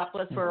around Yeah.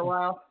 topless for a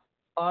while,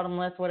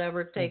 bottomless,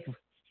 whatever it takes.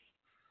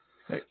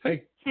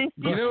 Hey, You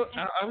know,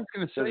 I was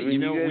going to Because say, when you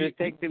know, you we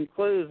take them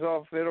clothes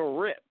off, it'll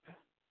rip.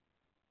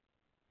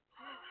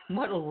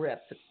 What'll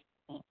rip?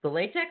 The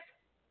latex?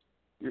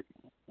 Yeah,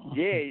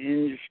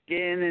 in your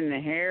skin and the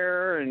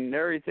hair and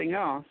everything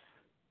else.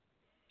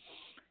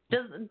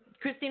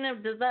 Christina,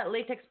 does that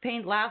latex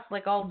paint last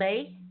like all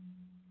day?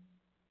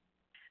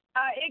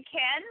 It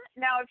can.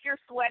 Now, if you're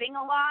sweating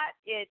a lot,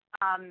 it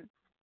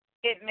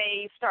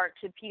may start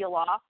to peel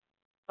off.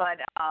 But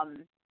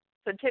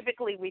so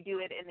typically we do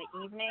it in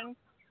the evening,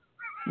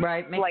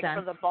 Right, makes like sense.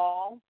 for the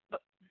ball.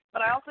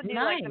 But I also do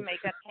like the Nice.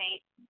 makeup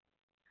paint.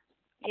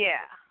 Yeah.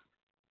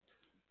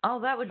 Oh,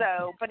 that would.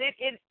 So, but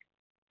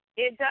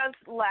it does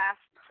last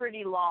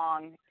pretty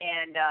long,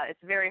 and it's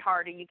very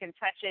hardy. You can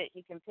touch it,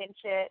 you can pinch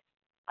it,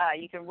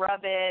 you can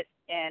rub it,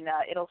 and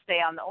it'll stay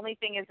on. The only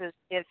thing is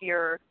if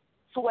you're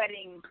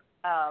sweating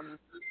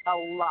a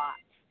lot,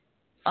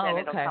 then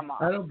it'll okay. come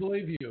off. I don't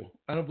believe you.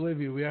 I don't believe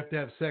you. We have to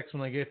have sex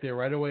when I get there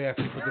right away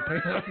after you put the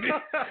paint on me.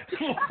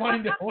 We'll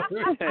find out whether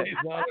it stays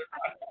on.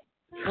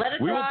 Let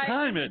it we will dry.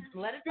 time it.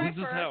 Let it dry This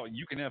is first. how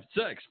you can have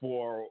sex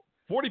for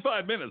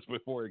 45 minutes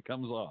before it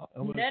comes off.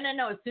 No.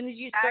 As soon as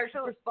you start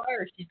to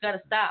perspire, she's got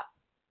to stop.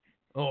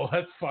 Oh,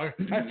 that's fire.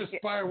 That's just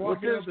fire We'll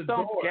walking out just the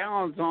dump door.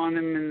 gallons on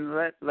him and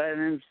let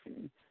him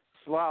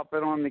slop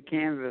it on the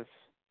canvas.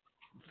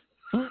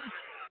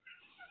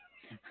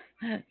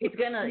 He's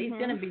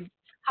gonna be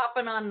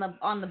hopping on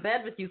the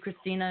bed with you,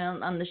 Christina,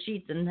 on the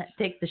sheets and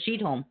take the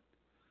sheet home.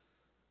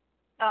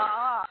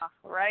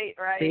 Right.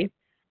 See?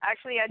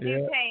 Actually, I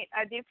do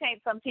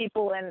paint some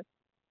people, and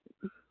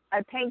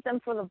I paint them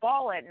for the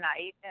ball at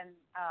night, and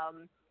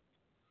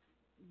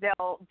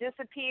they'll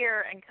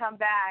disappear and come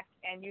back,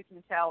 and you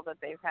can tell that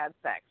they've had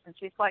sex. And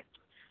she's like,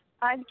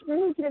 I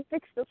need you to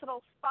fix this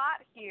little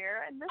spot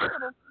here and this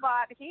little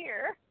spot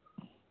here.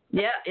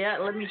 Yeah.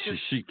 Let me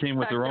just. She came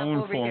with her touch up own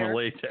over form here. of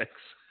latex.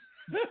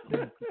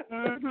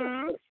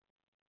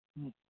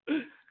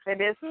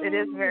 It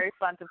is very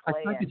fun to I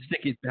play tried to in.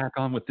 stick it back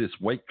on with this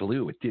white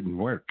glue. It didn't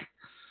work.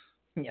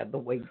 Yeah, the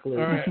white glue.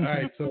 All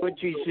right. So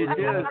What you should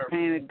do is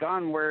paint a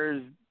gun where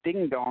his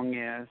ding dong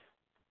is.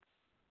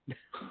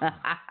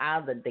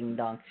 The ding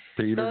dong.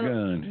 Peter So,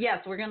 Gunn. yes,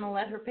 we're gonna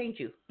let her paint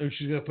you. if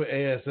she's gonna put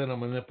ASN on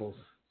my nipples.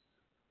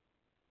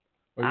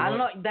 Or you I don't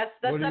want- know. That's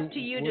up to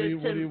you to.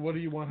 What do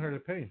you want her to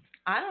paint?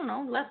 I don't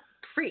know. Let's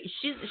free.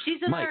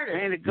 She's an Mike, artist.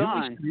 Paint a You know,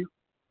 gun.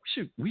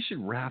 we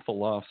should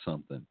raffle off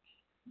something.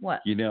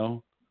 What? You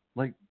know,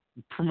 like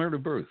Promoter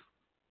Birth.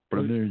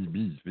 What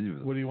do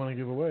What you want to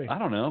give away? I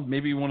don't know.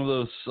 Maybe one of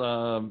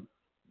those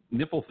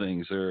nipple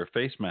things or a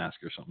face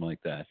mask or something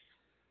like that.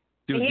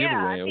 Do a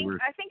giveaway over.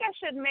 I think I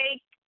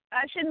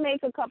should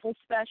make a couple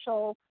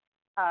special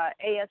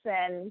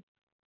ASN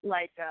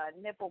like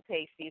nipple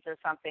pasties or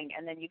something,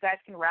 and then you guys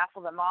can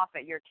raffle them off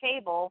at your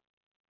table,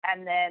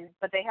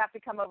 but they have to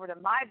come over to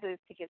my booth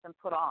to get them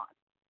put on.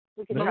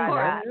 We can try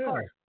that. Yeah.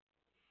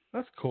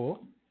 That's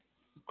cool.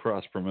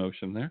 Cross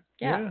promotion there.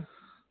 Yeah.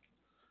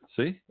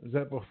 See? Is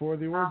that before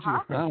the orgy? Uh-huh.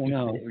 I don't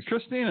know.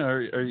 Christina,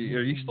 are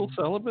you still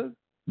celibate?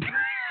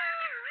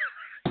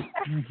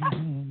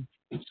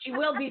 She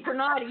will be for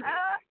naughty.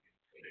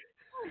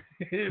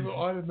 It will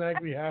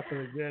automatically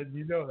happen again.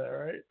 You know that,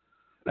 right?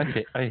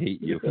 I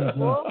hate you. I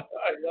love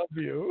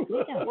you.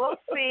 We'll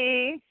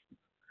see.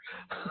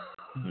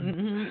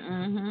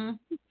 Mm-hmm.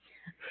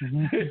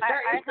 I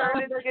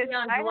heard it's good.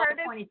 On I July heard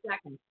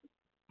 22nd.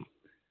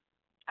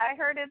 I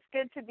heard it's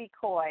good to be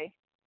coy.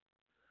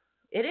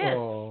 It is.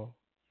 Oh,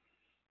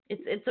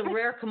 It's a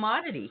rare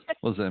commodity.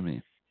 What does that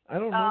mean? I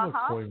don't know what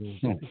Uh-huh. coy means.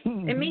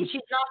 It means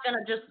she's not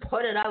gonna just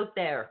put it out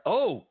there.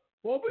 Oh,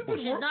 Well, we've been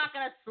She's not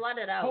gonna slut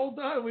it out. Hold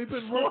on, we've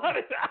been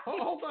working.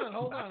 Hold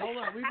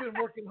on. We've been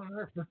working on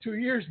her for 2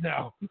 years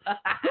now.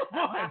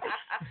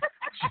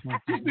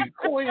 She's been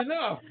coy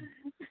enough.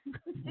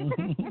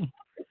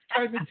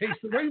 Time to taste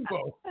the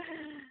rainbow.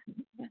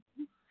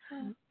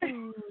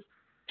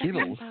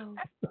 Skittles.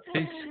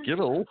 Hey,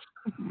 Skittles.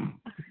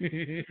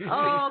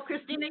 Oh,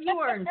 Christina, you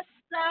are in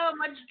so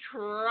much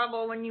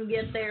trouble when you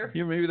get there.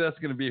 Yeah, maybe that's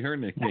going to be her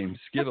nickname,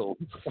 Skittles.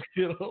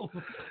 Skittles.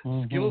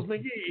 Skittles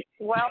McGee.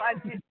 Well,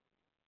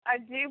 I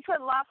do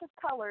put lots of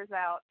colors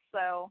out,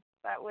 so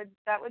that would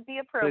be To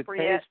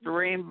appropriate. taste the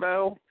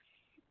rainbow.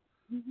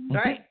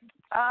 Right?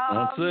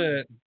 That's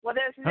it. Well,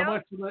 there's How no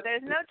much of it?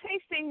 there's no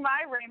tasting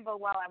my rainbow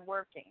while I'm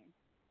working.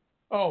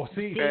 Oh,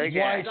 see, Very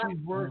why good.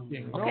 she's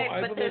working. Okay, no,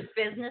 I but believe,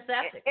 there's business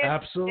ethics.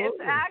 Absolutely.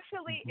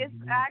 It's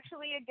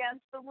actually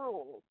against the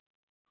rules,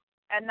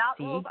 and not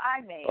See? rules I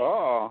made.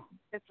 Oh.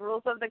 It's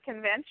rules of the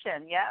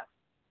convention. Yes,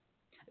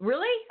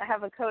 Really? I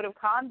have a code of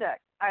conduct.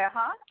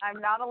 I'm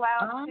not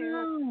allowed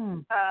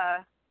to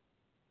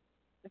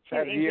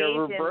Have you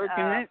ever engage in,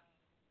 broken it?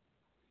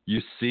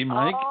 You see,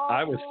 Mike,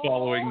 I was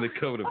following the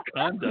code of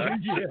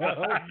conduct.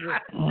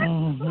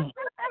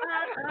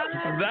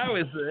 That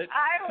was it.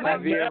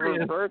 Have you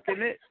ever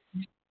broken it?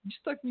 You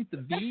stuck me at the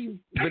V,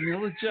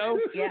 Vanilla Joe,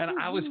 Yeah. and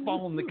I was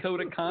following the code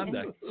of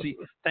conduct. See,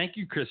 thank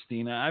you,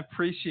 Christina. I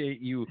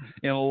appreciate you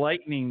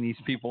enlightening these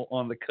people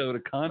on the code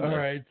of conduct. All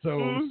right,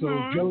 so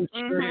Joe's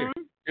shirt.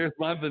 Here's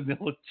my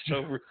Vanilla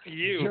Joe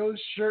review. Joe's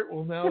shirt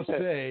will now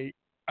say,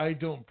 "I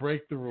don't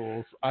break the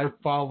rules. I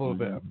follow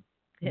them."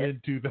 Yeah.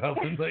 In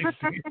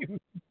 2019,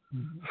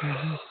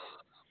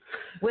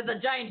 With a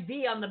giant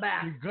V on the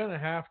back. you're gonna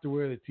have to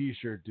wear the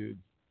T-shirt, dude.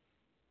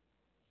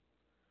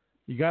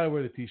 You gotta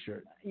wear the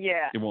T-shirt.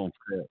 Yeah. It won't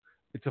fit.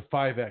 It's a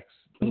 5X.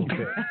 It'll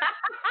fit.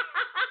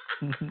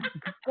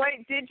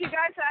 Wait, did you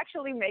guys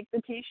actually make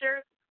the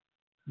T-shirt?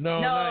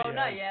 No, No,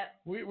 not yet.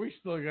 We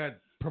still got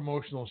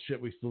promotional shit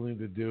we still need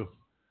to do.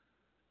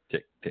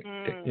 Tick, tick,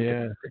 tick.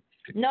 Yeah.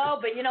 No,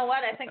 but you know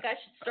what? I think I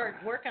should start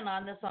working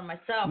on this on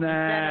myself.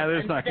 Nah,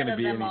 there's not going to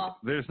be any. them all.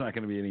 There's not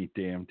going to be any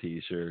damn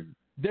T-shirt.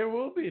 There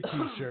will be a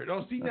T-shirt.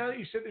 Oh, see, now that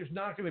you said there's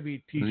not going to be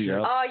a T-shirt. Yep.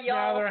 Oh, Now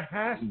y'all. there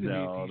has to be a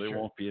No, T-shirt. there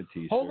won't be a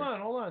T-shirt. Hold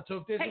on. So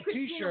if there's Hey, a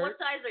Christina, T-shirt, what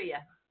size are you?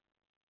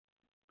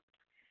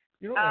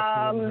 you don't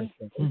have to wear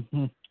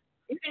that.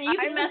 You can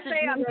I would message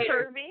say me I'm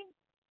later. curvy.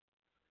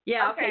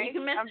 Yeah, okay. Okay, You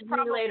can I'm message me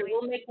later. probably-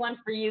 We'll make one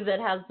for you that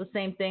has the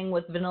same thing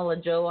with Vanilla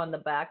Joe on the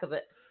back of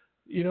it.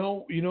 You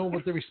know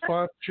what the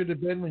response should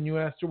have been when you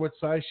asked her what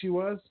size she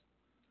was?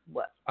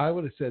 What? I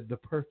would have said the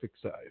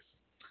perfect size.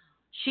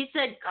 She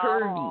said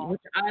curvy, Oh.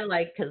 which I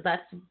like because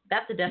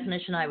that's the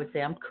definition I would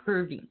say. I'm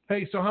curvy.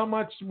 Hey, so how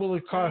much will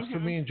it cost for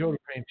Mhm. me and Joe to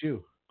paint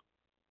you?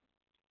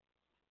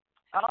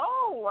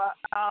 Oh,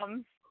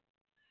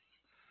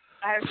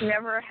 I've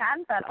never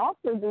had that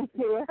offer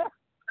before.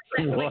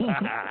 Would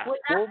that What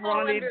fall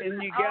money under-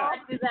 did you oh, got? I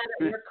do that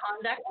at work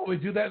conduct. Oh, we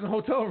do that in the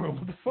hotel room.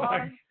 What the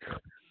fuck?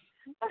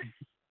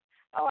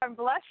 Oh, I'm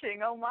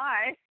blushing. Oh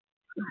my.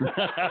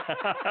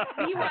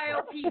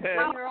 BYOP.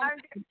 Well,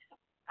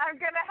 I'm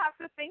gonna have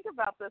to think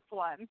about this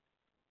one.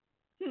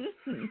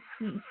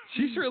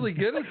 She's really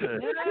good at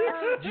this.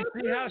 Did you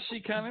see how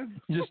she kind of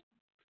just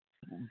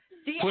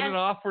See, put and- it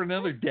off for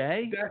another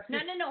day?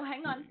 No.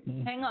 Hang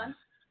on.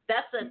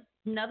 That's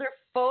another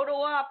photo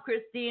op,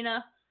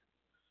 Christina.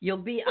 You'll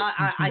be.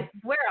 I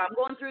swear, I'm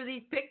going through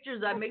these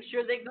pictures. I make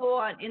sure they go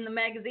on in the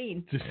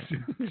magazine.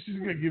 She's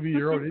gonna give you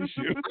your own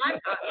issue. I'm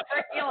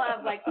sure you'll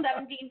have like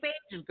 17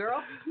 pages,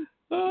 girl.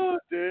 Oh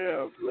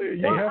damn! You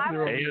Well, have I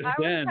your own was- issue. I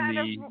Then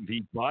kind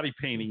the body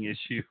painting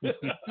issue.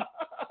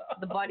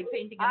 The body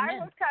painting I and men.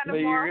 was kind So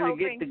of more you're gonna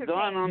hoping get the to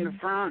gun paint. on the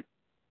front.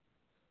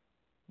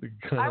 The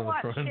gun I on the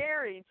want front.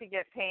 Sherry to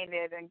get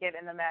painted and get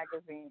in the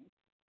magazine.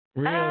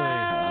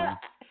 Really?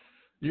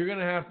 You're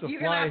gonna have to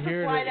You're fly gonna have to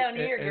here fly down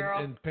here, and, girl.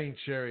 and paint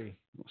Sherry.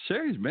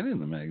 Sherry's been in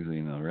the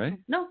magazine, though, right?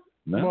 No,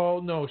 No.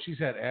 Well, no, she's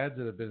had ads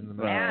that have been in the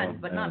magazine.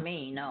 ads, but not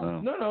me. No.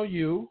 No,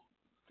 you.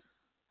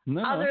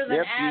 No. Other than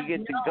Yep, ads, you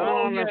get the no. gun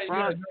on the yeah,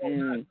 front no,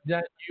 and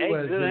not you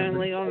as exit in-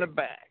 only on the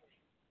back.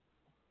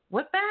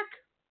 What back?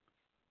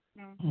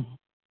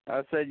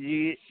 I said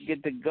you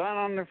get the gun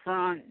on the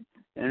front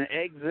and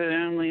exit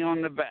only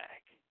on the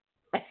back.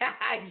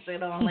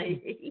 Exit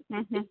only.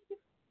 Exit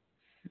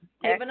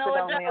Hey,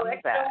 Vanilla only Joe, on the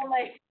exit back.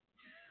 only.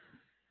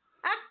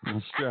 I'm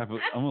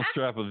gonna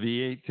strap a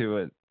V8 to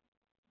it.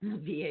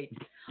 V8.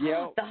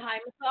 Yep. The high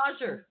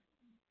massager.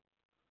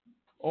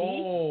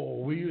 Oh,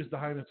 we used the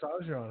high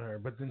massager on her,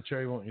 but then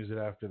Cherry won't use it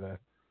after that.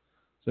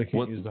 So I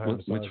can't use the high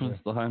massager. Which one's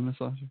the high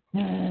massager?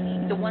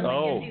 The one that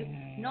Oh. gives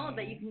you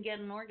that you can get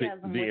an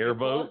orgasm the with your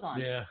clothes airboat? on.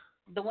 Yeah,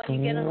 The one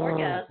you get an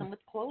orgasm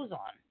with clothes on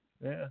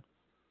yeah.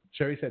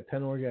 Cherry's had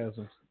 10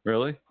 orgasms.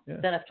 Really?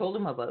 that I've told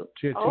him about.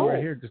 She had two Oh. right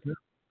here just now.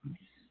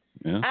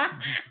 Yeah. Ah.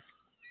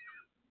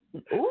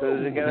 So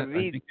is it got a I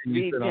think you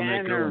used it on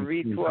that V10 girl or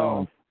in King V12?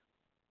 Kong.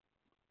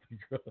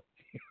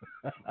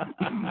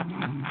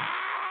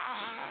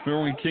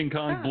 Remember when King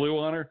Kong blew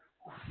on her?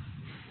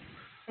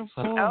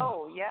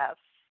 Oh, yes.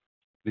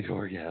 The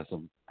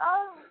orgasm.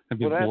 Oh. I've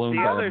been Well, that's blown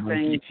the by a other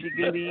monkey. thing. She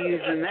can be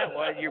using that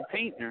while you're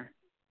painting her.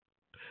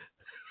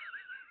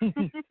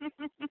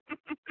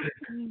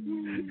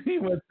 He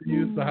wants to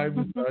use the high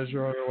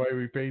massager on her while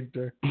we paint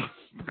her.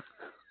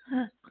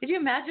 Could you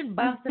imagine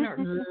bouncing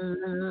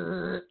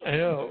her? I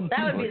know.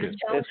 That would be the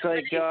challenge. It's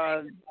like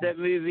that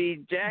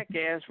movie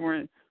Jackass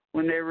when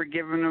they were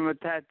giving them a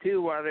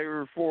tattoo while they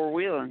were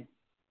four-wheeling.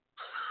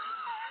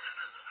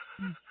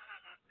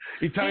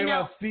 You're talking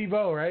about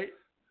Steve-O, right?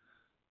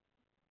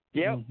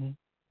 Yep.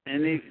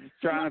 And he's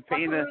trying to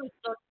paint a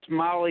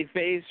smiley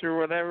face or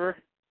whatever.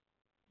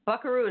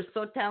 Buckaroo is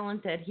so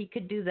talented. He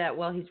could do that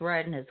while he's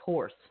riding his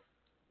horse.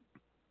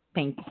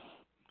 Paint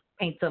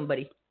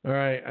somebody. All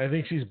right. I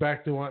think she's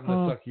back to wanting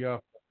to suck you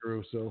off,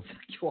 Buckaroo, so.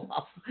 You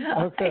off.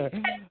 Okay.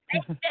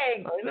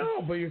 Dang. I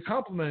know, but you're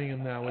complimenting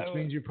him now, which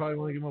means you probably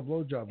want to give him a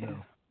blowjob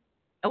now.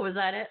 Oh, was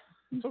that it?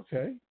 It's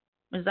okay.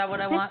 Is that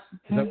what I want?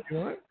 Is that what you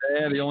want?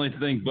 Yeah, the only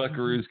thing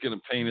Buckaroo's gonna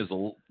paint is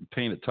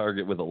paint a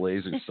target with a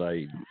laser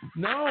sight.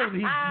 No,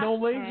 he's no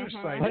laser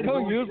sight. I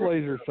don't use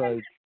laser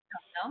sights.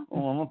 No?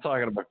 Well, I'm not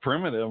talking about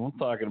primitive. I'm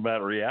talking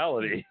about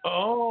reality.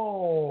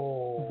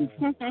 Oh.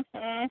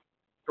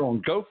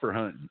 Going gopher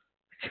hunting.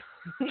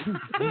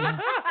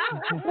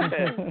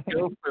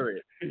 Go for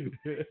it.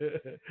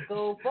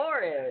 Go for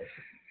it.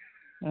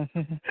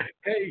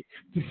 Hey,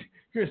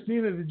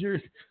 Christina, did you?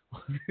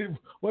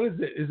 What is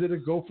it? Is it a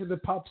gopher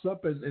that pops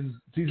up and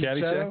sees your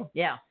Caddyshack? shadow?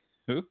 Yeah.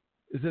 Who?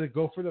 Is it a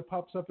gopher that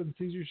pops up and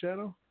sees your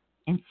shadow?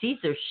 And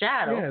Caesar's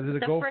shadow. Yeah, is it a What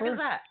the gopher? frick is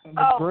that?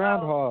 The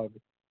groundhog.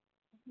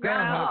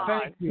 Groundhog.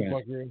 Thank you, Yeah.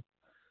 Buckaroo.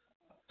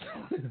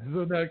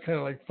 So that kind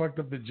of like fucked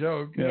up the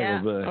joke.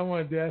 Yeah. a little bit. I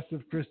wanted to ask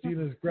if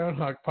Christina's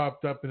groundhog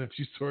popped up and if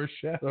she saw a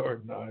shadow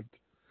or not.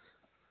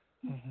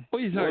 What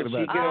are you Well, talking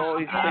she about? could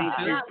always paint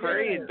your not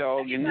prairie really.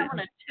 dog in it. On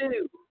a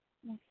two.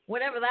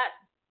 Whatever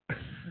that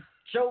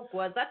joke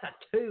was, that's a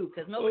two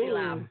because nobody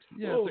laughed.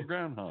 Yeah, it's a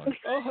groundhog.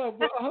 I'll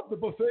have the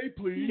buffet,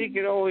 please. She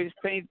could always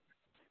paint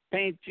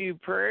you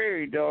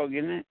prairie dog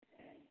in it.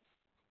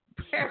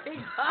 Prairie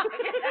dog.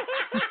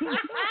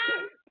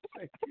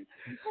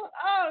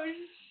 Oh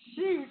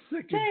shoot!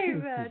 Sick of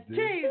David, dude.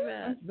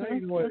 David. Now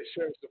you know why the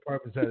sheriff's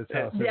department's at his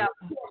house. Yeah,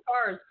 4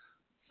 cars.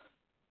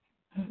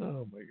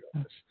 Oh my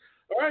gosh.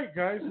 All right,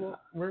 guys. Well,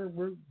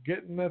 we're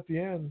getting at the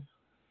end.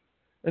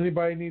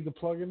 Anybody need to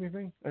plug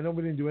anything? I know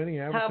we didn't do any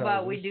How advertising.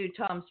 about we do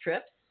Tom's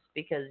Trips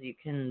because you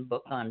can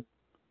book on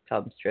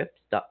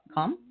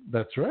tomstrips.com.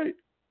 That's right.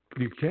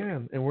 You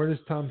can. And where does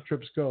Tom's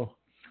Trips go?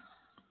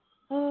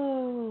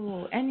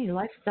 Oh, any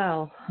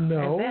lifestyle.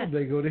 No, event.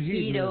 they go to Keto.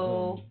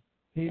 hedonism.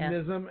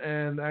 Hedonism,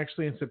 and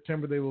actually in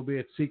September they will be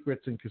at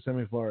Secrets in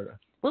Kissimmee, Florida.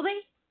 Will they?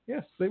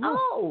 Yes, they will.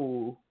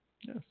 Oh.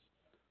 Yes.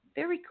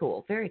 Very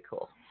cool. Very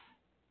cool.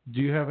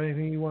 Do you have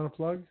anything you want to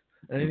plug?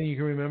 Anything you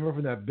can remember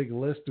from that big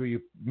list where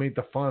you made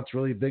the fonts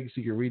really big so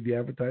you could read the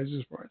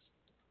advertisers for us?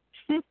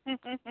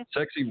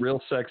 Sexy real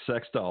sex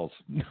dolls.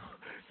 None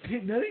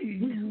of you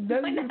people.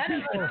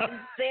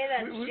 Say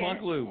that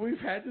Smug Lube. We've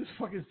had this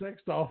fucking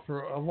sex doll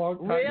for a long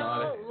time.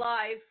 Real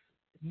life,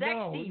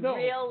 sexy, No.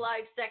 real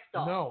life sex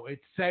doll. No,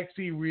 it's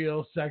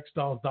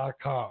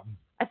sexyrealsexdolls.com.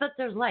 I thought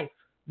there's life.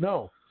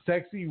 No,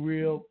 sexy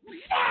real.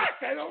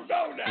 Fuck, I don't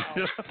know now.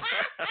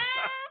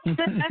 I have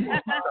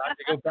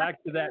to go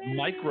back to that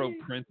micro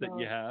print that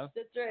you have.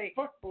 That's right.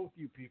 Fuck both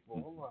you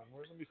people. Hold on,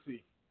 let me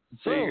see.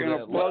 So you're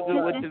gonna plug it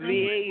with the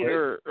V8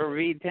 or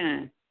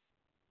V10?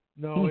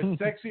 No, it's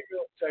Sexy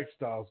Real Sex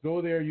Dolls.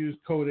 Go there, use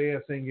code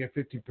ASN, get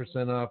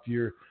 50% off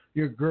your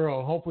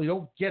girl. Hopefully,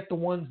 don't get the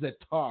ones that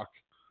talk.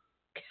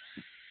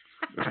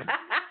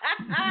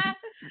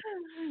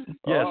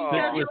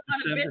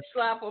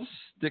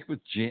 Stick with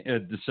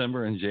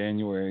December and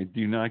January.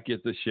 Do not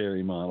get the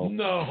Sherry model.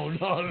 No,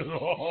 not at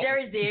all.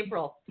 Sherry's the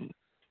April.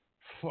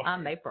 Fuck.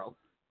 I'm April.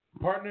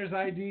 Partners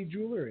ID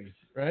jewelry,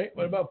 right?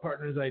 What about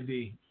Partners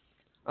ID?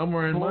 I'm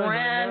wearing mine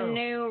Brand right now.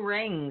 new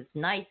rings.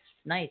 Nice.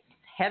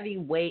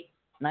 Heavyweight,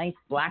 nice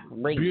black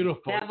rings.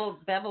 Beautiful.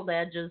 Beveled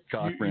edges.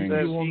 Cock rings. So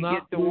if You will you not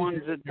get the lose ones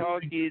your that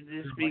talk, you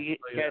just be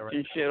Yeah, catching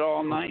right. shit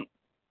all night.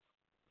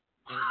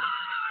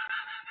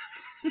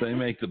 They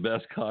make the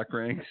best cock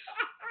rings.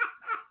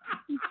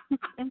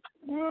 And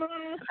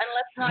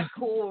let's not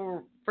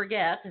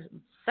forget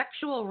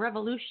Sexual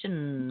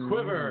Revolution.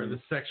 Quiver, the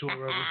sexual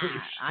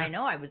revolution. I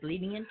know, I was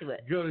leading into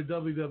it. Go to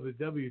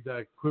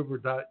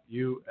www.quiver.us.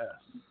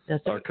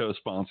 That's Our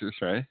co-sponsors,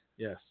 right?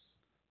 Yes.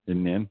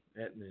 And then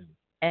At noon.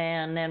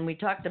 And then we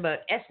talked about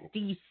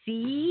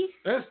SDC.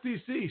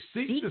 SDC,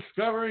 Seek,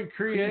 Discover, and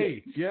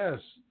Create. Yes.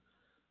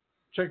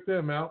 Check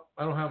them out.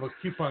 I don't have a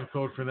coupon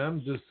code for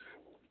them. Just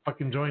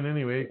fucking join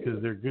anyway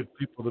because they're good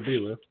people to be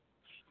with.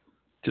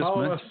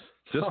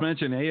 Just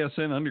mention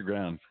ASN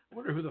Underground. I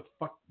wonder who the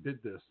fuck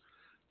did this.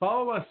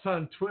 Follow us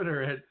on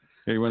Twitter at.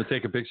 Hey, you want to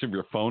take a picture of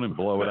your phone and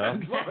blow it out?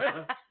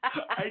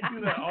 I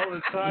do that all the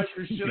time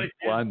for shit I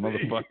can't Blind see.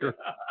 motherfucker.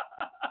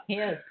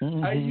 Yes.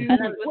 I use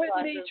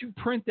What made you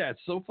print that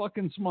so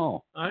fucking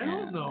small? I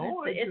don't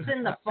know. It's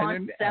in the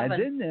font I 7.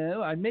 didn't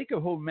know. I make a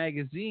whole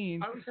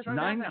magazine, I was trying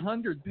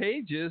 900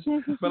 pages,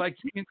 but I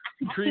can't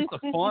increase the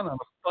font on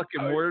a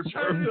fucking word.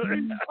 trying to be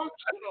functional.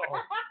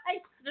 I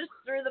just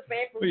threw the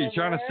paper. What, are you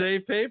trying to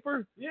save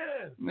paper?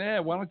 Yes. Yeah,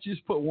 why don't you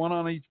just put one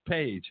on each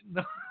page?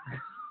 No,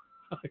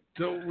 I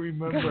don't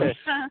remember.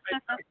 Can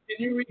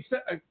you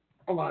reset?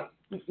 Hold on.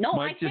 No,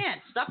 Mike I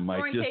can't. Stop Mike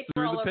throwing just paper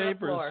threw all the over the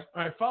papers. floor.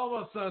 All right, follow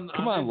us on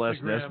Come on, Les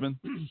Instagram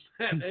Nessman.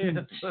 at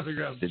AS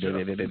Underground Show. Do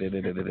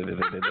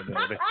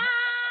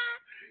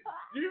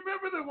you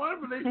remember the one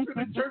where they threw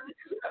the turkeys?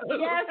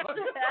 Yes.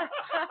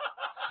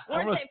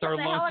 I'm going to start from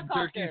the launching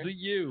turkeys helicopter. at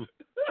you.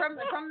 From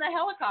the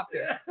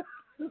helicopter.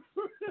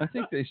 I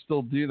think they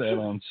still do that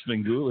on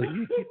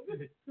Svengoolie.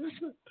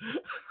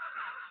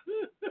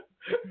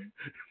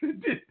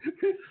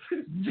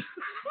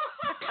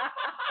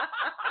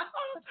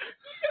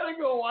 You gotta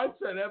go watch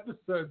that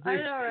episode, dude. I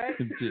know, right?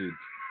 Dude.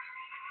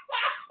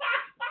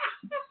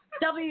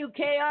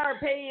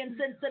 WKRP in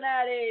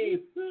Cincinnati.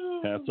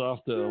 Hats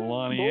off to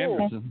Lonnie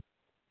Cool. Anderson.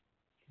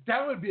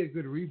 That would be a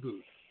good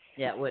reboot.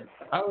 Yeah, it would.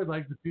 I would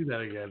like to see that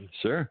again.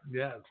 Sure.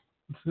 Yes.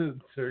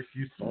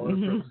 Turkey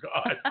fallen from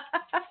God.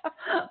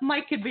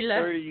 Mike could be So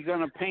left. are you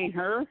gonna paint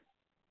her?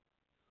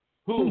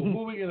 Who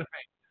are we gonna paint?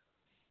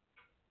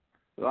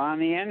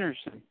 Lonnie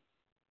Anderson.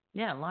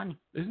 Yeah, Lonnie.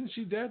 Isn't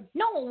she dead?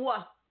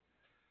 No.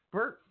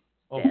 Bert.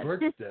 Oh, Dead.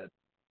 Bert's dead.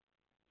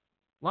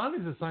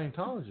 Lonnie's a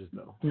Scientologist,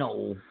 though.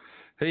 No.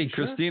 Hey,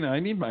 sure? Christina, I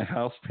need my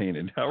house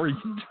painted. How are you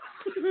doing?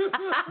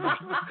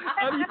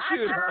 How do you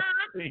do house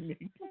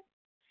painting?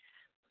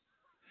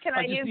 Can I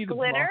I just use need a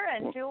glitter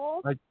box. and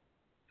jewels?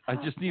 I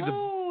just need the.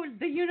 Oh,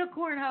 the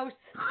unicorn house.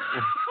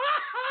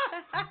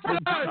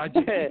 I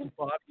just need the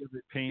body of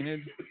it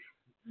painted.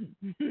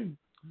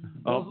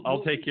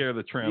 I'll take care of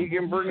the trim. You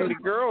can bring the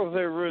girls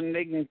over and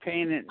they can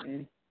paint it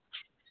and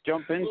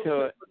jump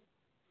into it.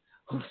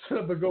 I'll set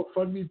up a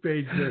GoFundMe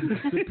page to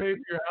pay for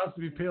your house to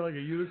be paid like a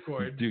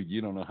unicorn. Dude,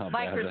 you don't know how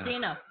By bad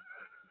Christina.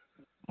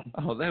 that.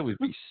 Oh, that would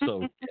be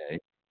so gay.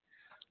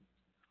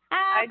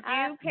 I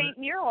do paint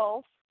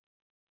murals.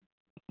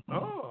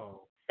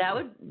 Oh. That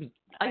would be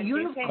a I do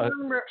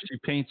unicorn She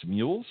paints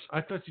mules. I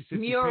thought you said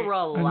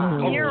mural.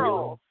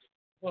 Murals.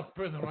 Well,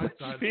 put it on the right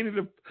She side. painted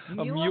a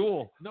Mule?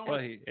 mule. No,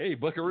 Hey,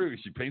 Buckaroo,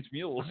 she paints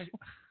mules.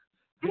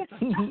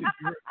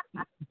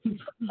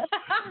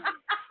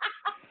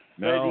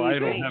 No, I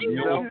don't have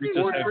mules.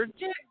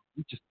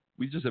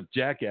 We just have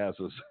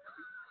jackasses.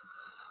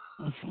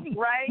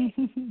 Right?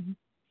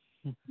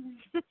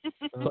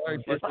 Sorry,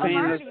 Just I'm paint a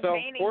already painting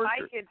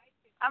self-portrait. Mike and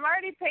I'm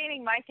already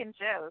painting Mike and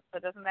Joe, so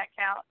doesn't that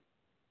count?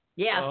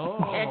 Yeah,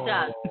 Oh. it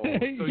does.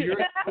 So you're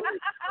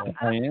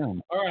I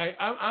am. All right,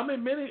 I'm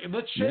admitting.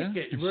 Let's shake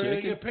Yeah, it. We're gonna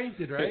shake get it.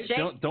 painted, right?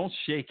 Don't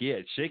shake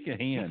it. Shake a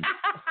hand.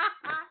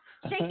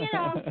 Shake it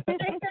off. Shake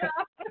it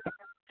off.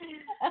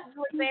 That's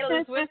what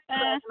Taylor Swift's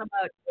talking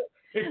about.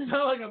 It's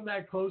not like I'm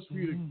that close for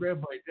you to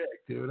grab my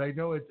dick, dude. I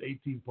know it's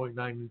 18.9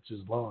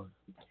 inches long.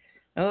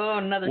 Oh,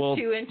 another Well,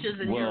 2 inches,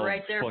 and you're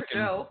right there for fucking-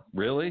 Joe.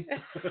 Really?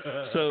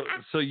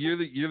 So you're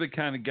the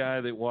kind of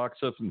guy that walks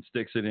up and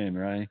sticks it in,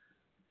 right?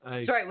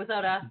 That's right,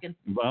 without asking.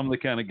 I'm the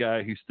kind of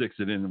guy who sticks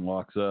it in and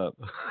walks up.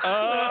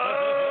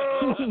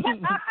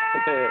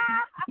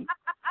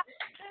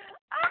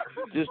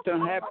 Just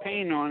don't have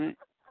paint on it.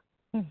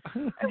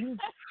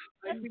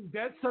 I think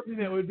that's something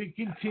that would be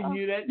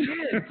continued at the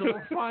end, so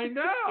we'll find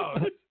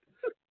out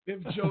if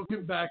Joe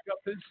can back up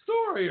his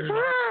story or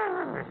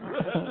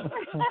not.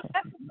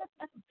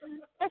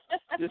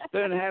 Just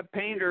don't have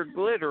paint or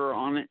glitter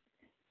on it.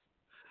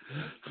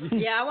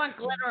 Yeah, I want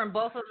glitter on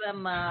both of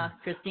them,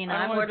 Christina.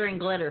 I'm ordering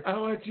glitter. I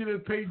want you to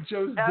paint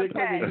Joe's dick Okay.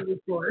 on the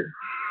unicorn.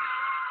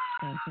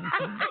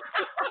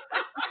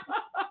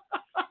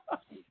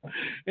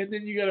 And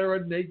then you gotta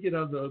run naked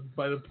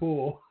by the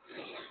pool.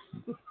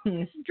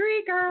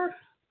 Streaker.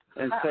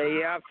 And say,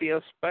 yeah, I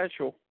feel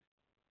special.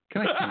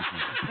 Can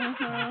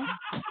I?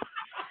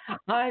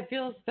 I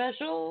feel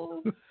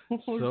special.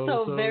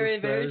 So very,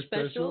 very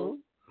special.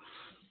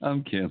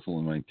 I'm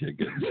canceling my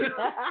ticket.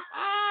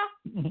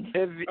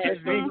 If you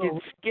can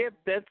skip,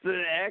 that's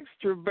an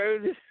extra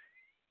bonus.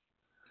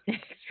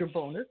 Extra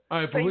bonus. All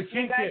right, So but we you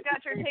can't guys get.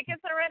 got your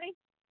tickets already?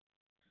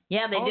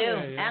 Yeah, they Oh, do.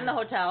 yeah, yeah. And the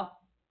hotel.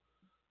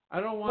 I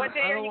don't want. What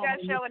day I are don't you want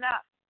guys showing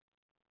up?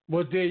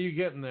 What day are you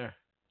getting there?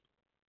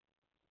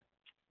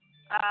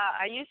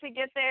 I usually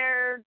get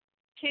there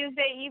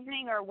Tuesday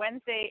evening or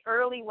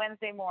early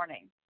Wednesday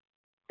morning.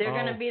 They're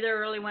going to be there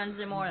early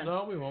Wednesday morning.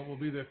 No, we won't. We'll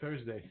be there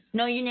Thursday.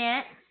 No, you're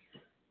not.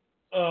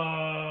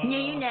 No,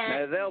 you're not.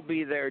 Now, they'll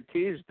be there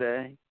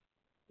Tuesday.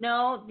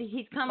 No,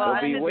 he's coming They'll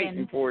Wednesday. be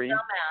waiting for you.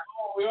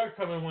 Oh, we are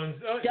coming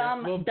Wednesday. Oh,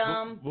 yeah.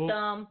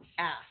 Dumb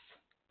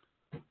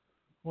ass.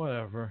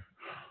 Whatever.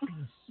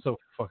 So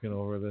fucking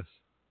over this.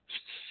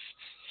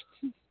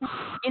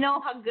 You know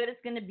how good it's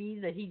going to be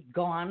that he's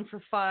gone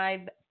for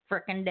 5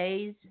 frickin'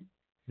 days?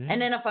 Yeah.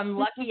 And then if I'm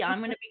lucky, I'm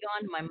going to be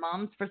gone to my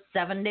mom's for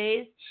 7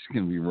 days. She's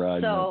gonna be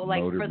riding. So, a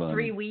like, motor for bunny.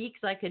 3 weeks,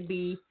 I could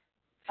be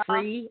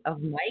free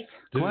of Mike.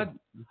 Go ahead,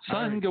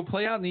 son, go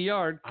play out in the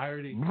yard. I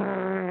already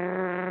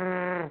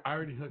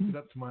hooked it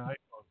up to my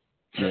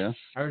iPhone. Yeah.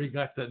 I already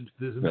got that.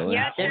 Really?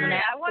 Yeah, There's sure. an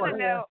I want app to for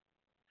know.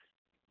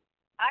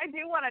 I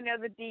do want to know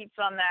the deets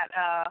on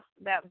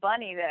that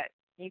bunny that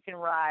you can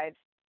ride.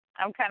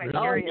 I'm kind of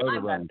Really? curious Motor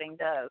what bunny. that thing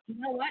does. You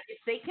know what?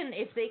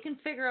 If they can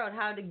figure out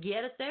how to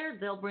get it there,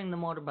 they'll bring the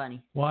motor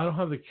bunny. Well, I don't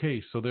have the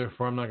case, so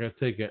therefore I'm not going to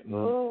take it. And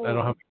I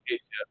don't have a case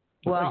yet.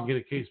 If I Well, can get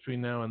a case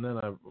between now and then.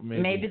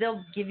 maybe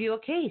they'll give you a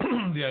case.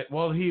 Yeah.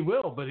 Well, he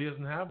will, but he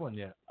doesn't have one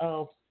yet.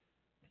 Oh.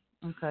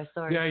 Okay,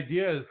 sorry. The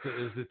idea is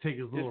to take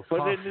his little. Just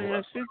put it fossil in a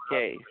out.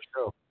 suitcase.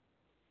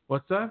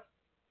 What's that?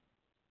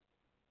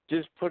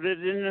 Just put it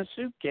in a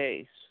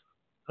suitcase.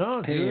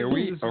 No, Hey, dude, are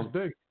we- this is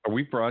big. Are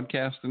we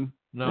broadcasting?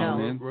 No,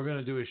 No. we're going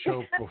to do a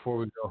show before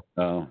we go.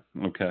 Oh,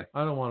 okay.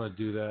 I don't want to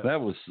do that.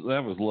 That was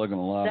lugging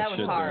a lot That of was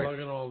shit hard. there. Look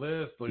at all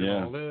this. Look at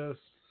Yeah. all this.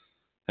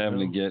 Having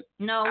to get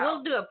No,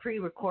 we'll do a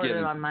pre-recorded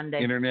Getting on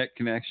Monday. internet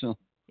connection.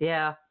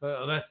 Yeah.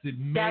 That's the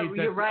That, that's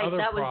you're the right. other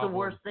That was problem. the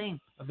worst thing.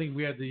 I think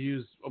we had to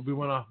use. We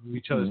went off of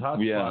each other's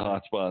hotspots. Yeah,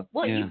 hotspot.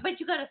 Well, yeah. but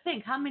you got to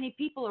think, how many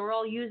people are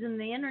all using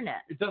the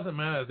internet? It doesn't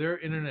matter. Their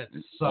internet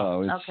sucks.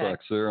 Oh, it Okay.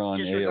 sucks. They're on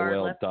Just AOL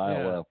regardless.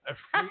 dial-up.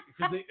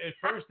 Because at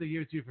first they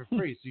give it to you for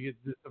free, so you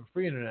get a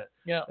free internet.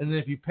 Yeah. And then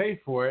if you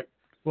pay for it,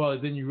 well,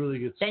 then you really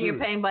get. Then you're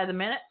screwed. paying by the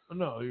minute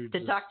No, you're to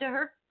just, talk to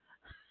her?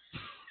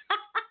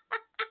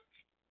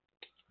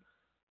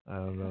 I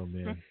don't know,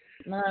 man.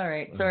 All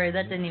right. Sorry,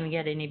 that didn't even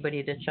get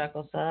anybody to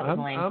chuckle, so that was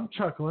lame. I'm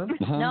chuckling.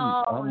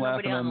 No, I'm nobody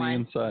laughing on the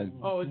online. inside.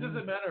 Oh, it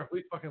doesn't matter if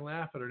we fucking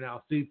laugh at her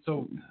now. See,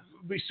 so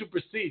we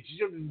supersede. She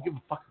doesn't give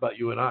a fuck about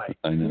you and I.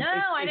 I know. No,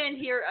 I didn't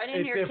hear. I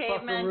didn't it's hear a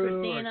caveman, buckaroo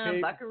or Christina,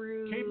 cave-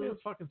 buckaroo. Caveman's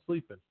fucking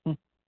sleeping.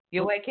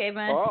 You awake,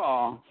 caveman?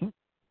 Oh,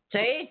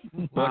 See?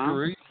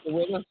 Buckaroo, you still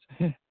with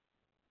us?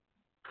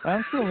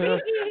 I'm still here.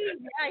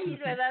 Yeah, he's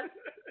with us.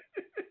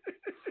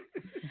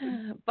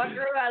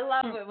 Buckaroo, I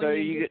love it when so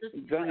you you get this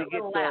gonna get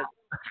little that laugh.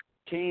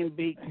 chain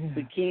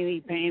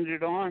bikini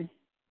painted on?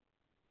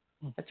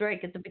 That's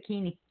right. Get the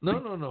bikini.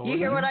 No. You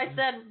hear what I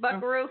said,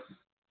 Buckaroo?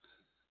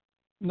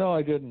 No,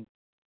 I didn't.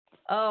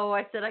 Oh,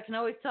 I said I can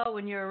always tell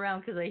when you're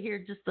around because I hear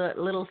just a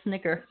little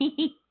snicker.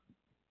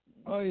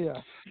 Oh yeah.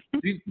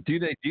 Do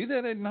they do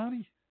that at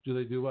Naughty? Do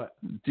they do what?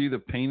 Do the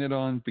painted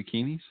on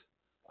bikinis?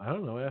 I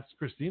don't know. Ask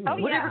Christina.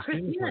 Oh, yeah.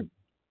 Christina.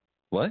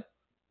 What?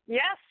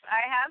 Yes,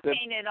 I have The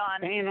painted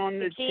on Paint on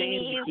the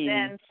chain bikinis bikini.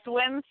 and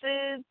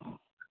swimsuits,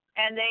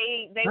 and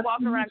they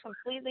walk around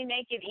completely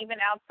naked, even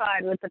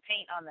outside, with the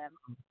paint on them,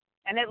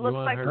 and it You looks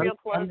want like her- real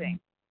clothing.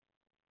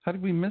 How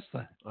did we miss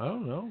that? I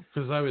don't know.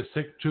 Because I was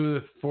sick 2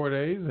 to 4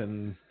 days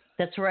and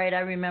That's right. I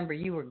remember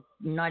you were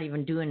not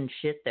even doing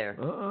shit there.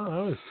 I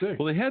was sick.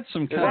 Well, they had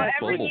some kind Well, of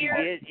every bubble.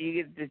 year-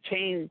 you get the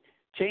chain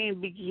chain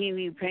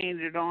bikini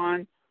painted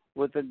on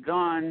with a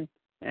gun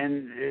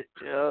and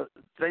a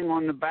thing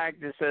on the back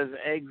that says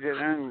exit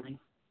only.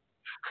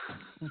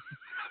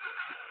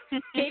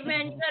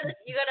 Caveman,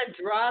 you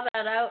gotta draw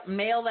that out,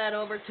 mail that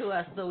over to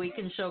us so we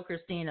can show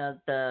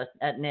Christina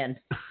at NIN.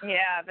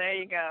 Yeah, there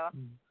you go.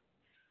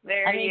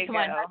 There I mean, you come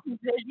go. on, not to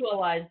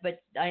visualize, but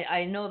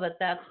I know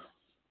that's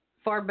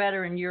far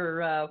better in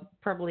your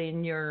probably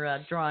in your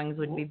drawings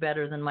would be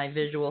better than my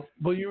visual.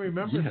 Well, you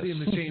remember Yes. seeing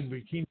the chain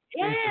bikini?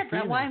 Yeah,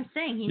 that's why I'm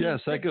saying he Yes,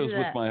 needs to that goes do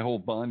with that. my whole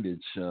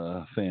bondage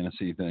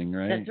fantasy thing,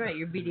 right? That's right,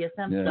 your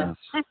BDSM Yes.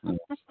 stuff.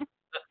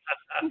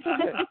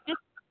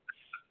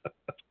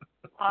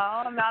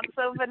 Oh, not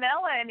so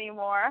vanilla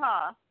anymore,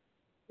 huh?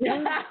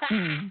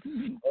 Trying.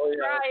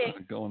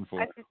 Going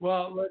for it.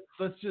 Well,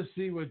 let's just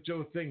see what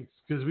Joe thinks,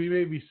 because we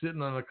may be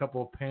sitting on a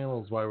couple of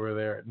panels while we're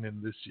there and then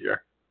this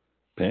year.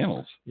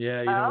 Panels. Yeah,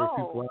 you know where Oh.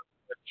 people ask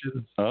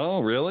questions. Oh,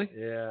 really?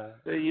 Yeah.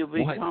 So you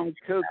What? become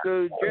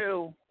Coco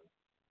Joe.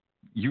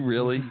 You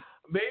really?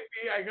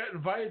 Maybe I got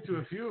invited to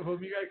a few of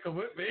them. You gotta come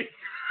with me.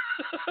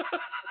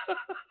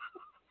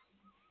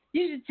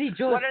 You should see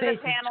Joe's What are face.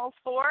 the panels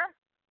for?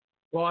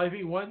 Well, I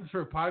think one's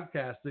for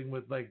podcasting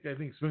with I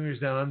think Swingers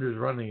Down Under is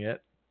running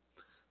it.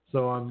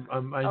 So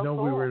I know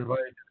we were cool.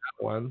 invited to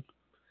that one,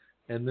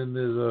 and then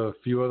there's a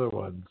few other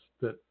ones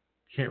that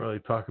can't really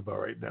talk about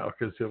right now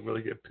because he'll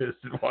really get pissed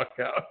and walk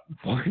out.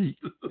 Why? Dude,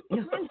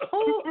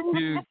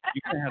 you're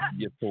gonna have to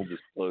get full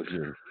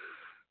disclosure,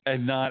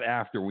 and not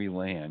after we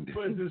land.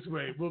 Put it this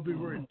way, we'll be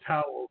wearing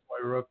towels while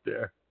we're up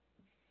there.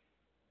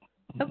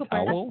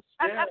 Towels?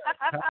 Yeah,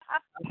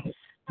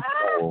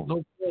 Oh.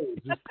 no clothes,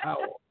 just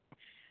towels.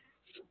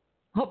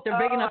 Hope they're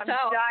big enough I'm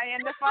towels. dying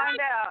to find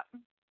out.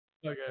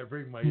 I gotta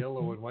bring my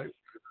yellow and white.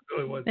 The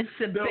only one. It's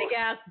a No, big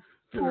ass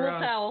sit pool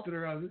around, towel. Sit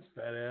around this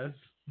fat ass.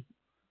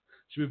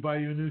 Should we buy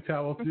you a new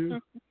towel too?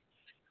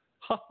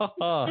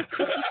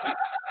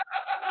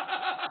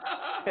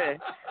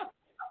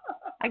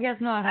 I guess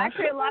not. Huh?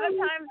 Actually, a lot of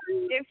times,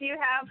 if you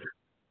have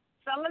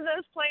some of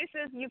those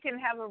places, you can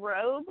have a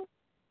robe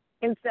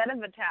instead of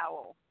a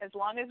towel, as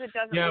long as it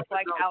doesn't Yeah, look but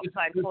like no,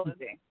 outside this-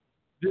 clothing.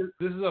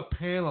 This is a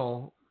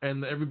panel,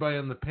 and everybody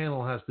on the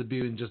panel has to be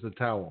in just a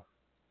towel.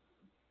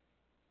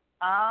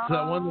 Oh, So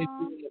that one they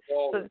do in the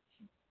ball.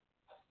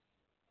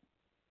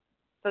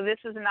 so this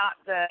is not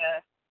the.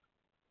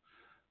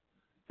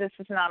 This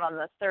is not on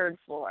the third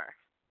floor.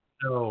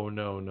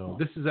 No.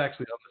 This is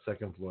actually on the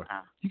second floor.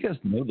 You guys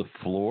know the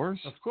floors?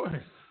 Of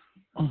course.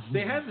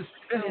 They had this.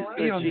 So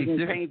she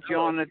can paint you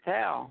on a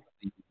towel.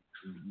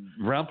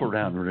 Romp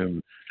around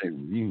room.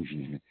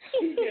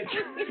 He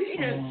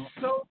gets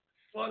so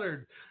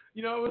fluttered.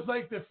 You know, it was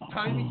like the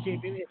time he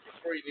came in here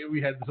before he knew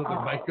we had this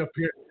other mic up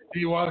here.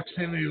 He walks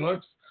in and he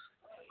looks.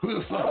 Who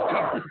the fuck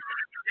covered?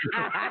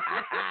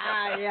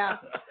 Yeah.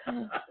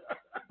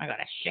 I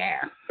gotta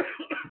share.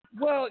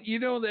 Well, you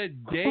know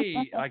that day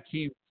I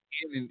came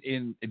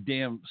in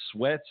damn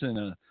sweats and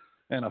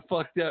a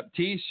fucked up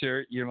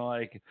T-shirt. You're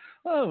like,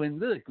 oh, and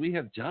look, we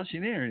have Josh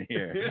and Aaron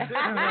here. And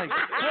I'm like,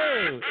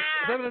 oh,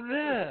 blah, blah,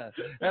 blah.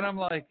 And I'm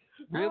like,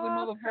 really,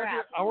 motherfucker?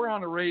 crap. We're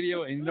on the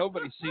radio and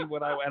nobody's seen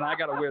what and I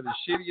got to wear the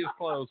shittiest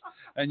clothes,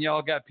 and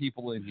y'all got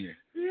people in here.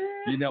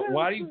 You know,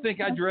 why do you think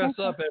I dress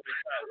up every time?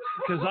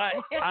 Because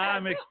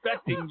I'm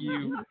expecting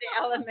you. The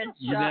element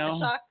You know,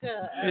 shock.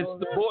 It's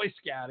the Boy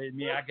Scout in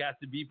me. I got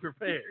to be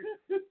prepared.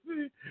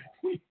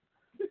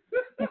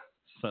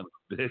 Son of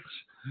a bitch.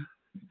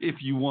 If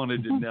you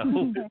wanted to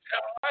know.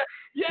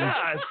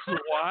 Yeah, that's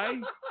why.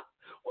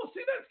 Well,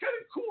 see, that's kind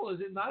of cool, is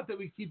it not, that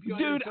we keep you on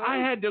Dude, your I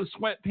toes? had those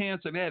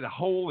sweatpants and had a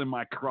hole in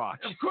my crotch.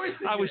 Of course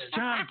they I was did.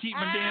 trying to keep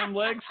my damn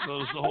legs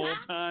closed the whole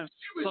time.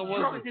 She So was I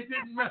drunk, wasn't. it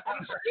didn't matter.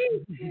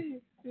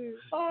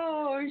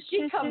 Oh,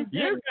 she comes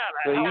You in.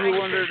 So gotta you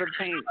want her to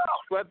paint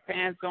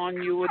sweatpants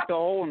on you with the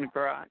hole in the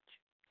crotch.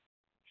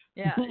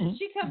 Yeah,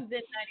 she comes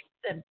in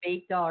 90%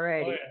 baked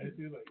already. Oh, yeah, I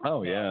do like that.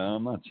 Oh, yeah,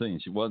 I'm not saying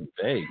she wasn't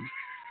fake.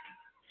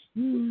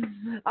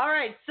 All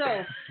right, so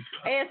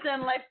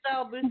ASN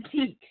Lifestyle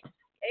Boutique.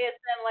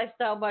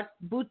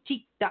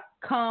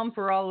 ASNLifestyleBoutique.com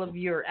for all of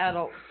your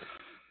adult.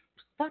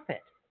 Stop it.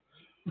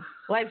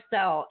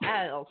 Lifestyle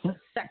adult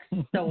sex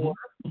store.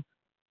 So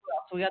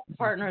we got the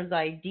Partners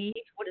ID.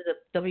 What is it?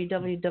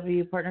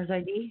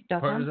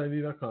 www.partnersid.com?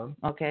 PartnersID.com.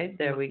 Okay,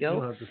 there we You don't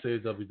go. have to say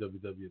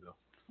www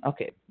though.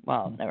 Okay,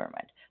 well, never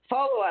mind.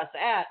 Follow us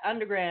at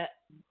Underground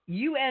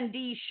UND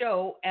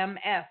Show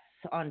MS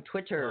on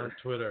Twitter. On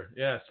Twitter,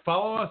 yes.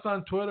 Follow us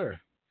on Twitter.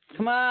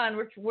 Come on,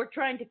 we're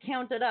trying to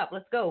count it up.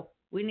 Let's go.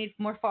 We need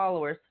more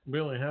followers. We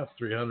only have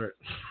 300.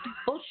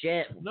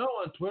 Bullshit. No,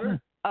 on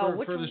Twitter. Oh, For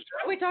which the one, show.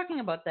 what are we talking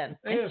about then?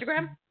 Yes.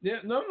 Instagram? Yeah,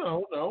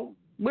 no.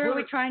 Where are we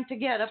Twitter. trying to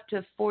get up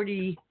to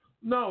 40?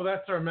 No,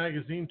 that's our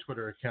magazine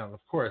Twitter account. Of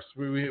course,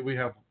 we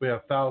have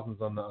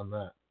thousands on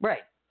that.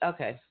 Right.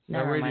 Okay. Our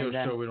Never radio mind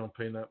then. show, we don't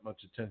pay that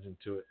much attention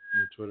to it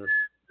on Twitter.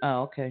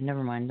 Oh, okay.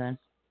 Never mind then.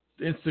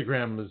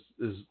 Instagram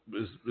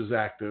is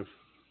active.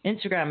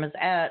 Instagram is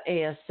at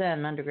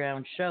ASN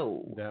Underground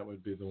Show That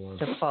would be the one.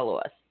 to follow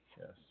us.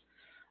 Yes.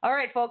 All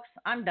right, folks.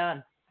 I'm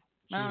done.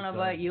 I don't know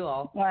about you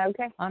all. Well,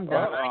 okay. I'm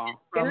done.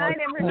 Good night,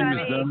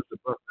 everybody.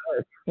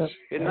 Yep.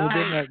 Good Have a night.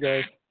 good night,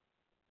 guys.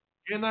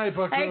 Good night,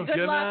 Buckaroo. Hey,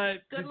 good luck. night.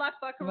 Good luck,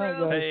 Night,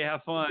 Buckaroo. guys. Hey,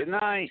 have fun. Good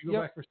night. Did you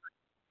go back for a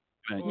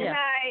second? Good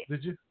night.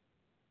 Did you?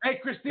 Hey,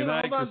 Christina, Good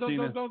night, hold on.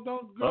 Christina. Don't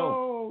go.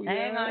 Oh.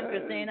 Hang on,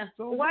 Christina.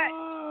 So What?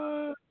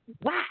 much.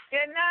 What?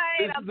 Good night.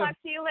 This I'll is talk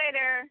to you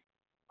later.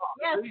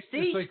 Yes, It's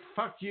see? like,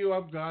 fuck you,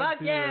 I'm gone. Fuck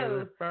too.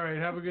 you. All right,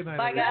 have a good night.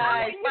 Bye, everybody.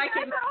 guys. Bye,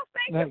 Kim.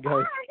 Night,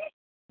 guys.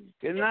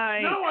 Good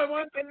night. No, I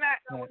want Good night.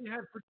 to know what you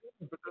had for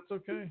dinner, but that's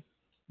okay.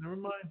 Never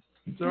mind.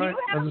 It's all right.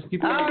 I'll just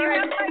keep All going. You right.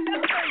 have my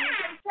number. You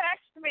can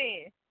text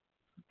me.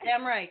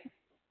 Damn right.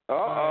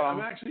 I'm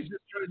Oh. actually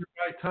just trying to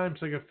buy time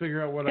so I can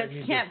figure out what I Because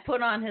need he can't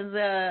put on his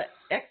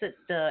exit.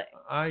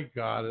 I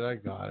got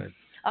it.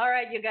 All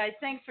right, you guys.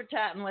 Thanks for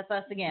chatting with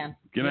us again.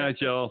 Good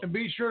night, y'all. And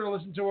be sure to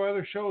listen to our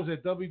other shows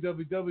at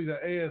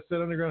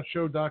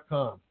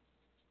www.asundergroundshow.com.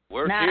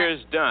 Work Nah. here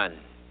is done.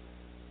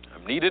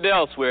 I'm needed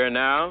elsewhere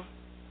now.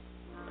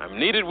 I'm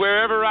needed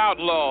wherever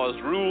outlaws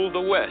rule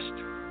the West,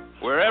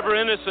 wherever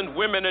innocent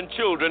women and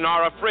children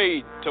are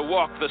afraid to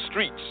walk the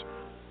streets,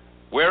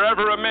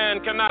 wherever a man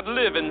cannot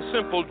live in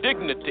simple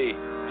dignity,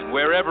 and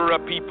wherever a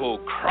people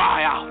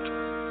cry out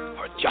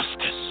for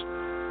justice.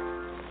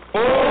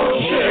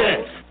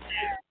 Bullshit!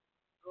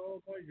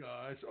 Oh my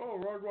gosh. Oh,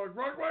 wrong. Oh,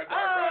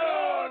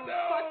 no.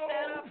 Fuck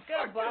that up. Fuck it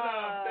up.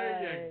 Goodbye.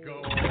 There you go.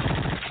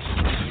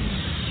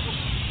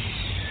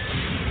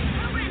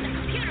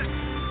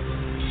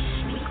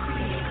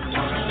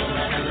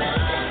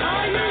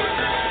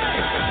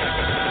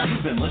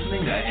 You've been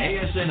listening to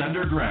ASN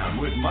Underground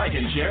with Mike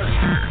and Jerry.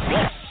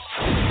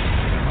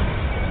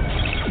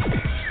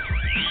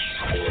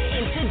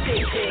 It's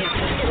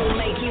addictive. It'll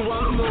make you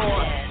want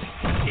more.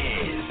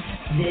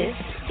 This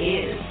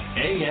is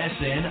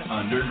ASN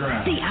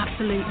Underground. the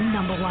absolute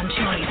number one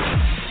choice.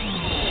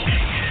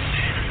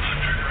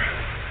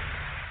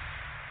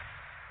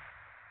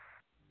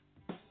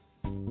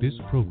 This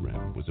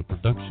program was a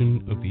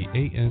production of the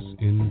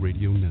ASN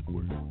Radio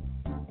Network.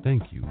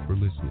 Thank you for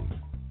listening.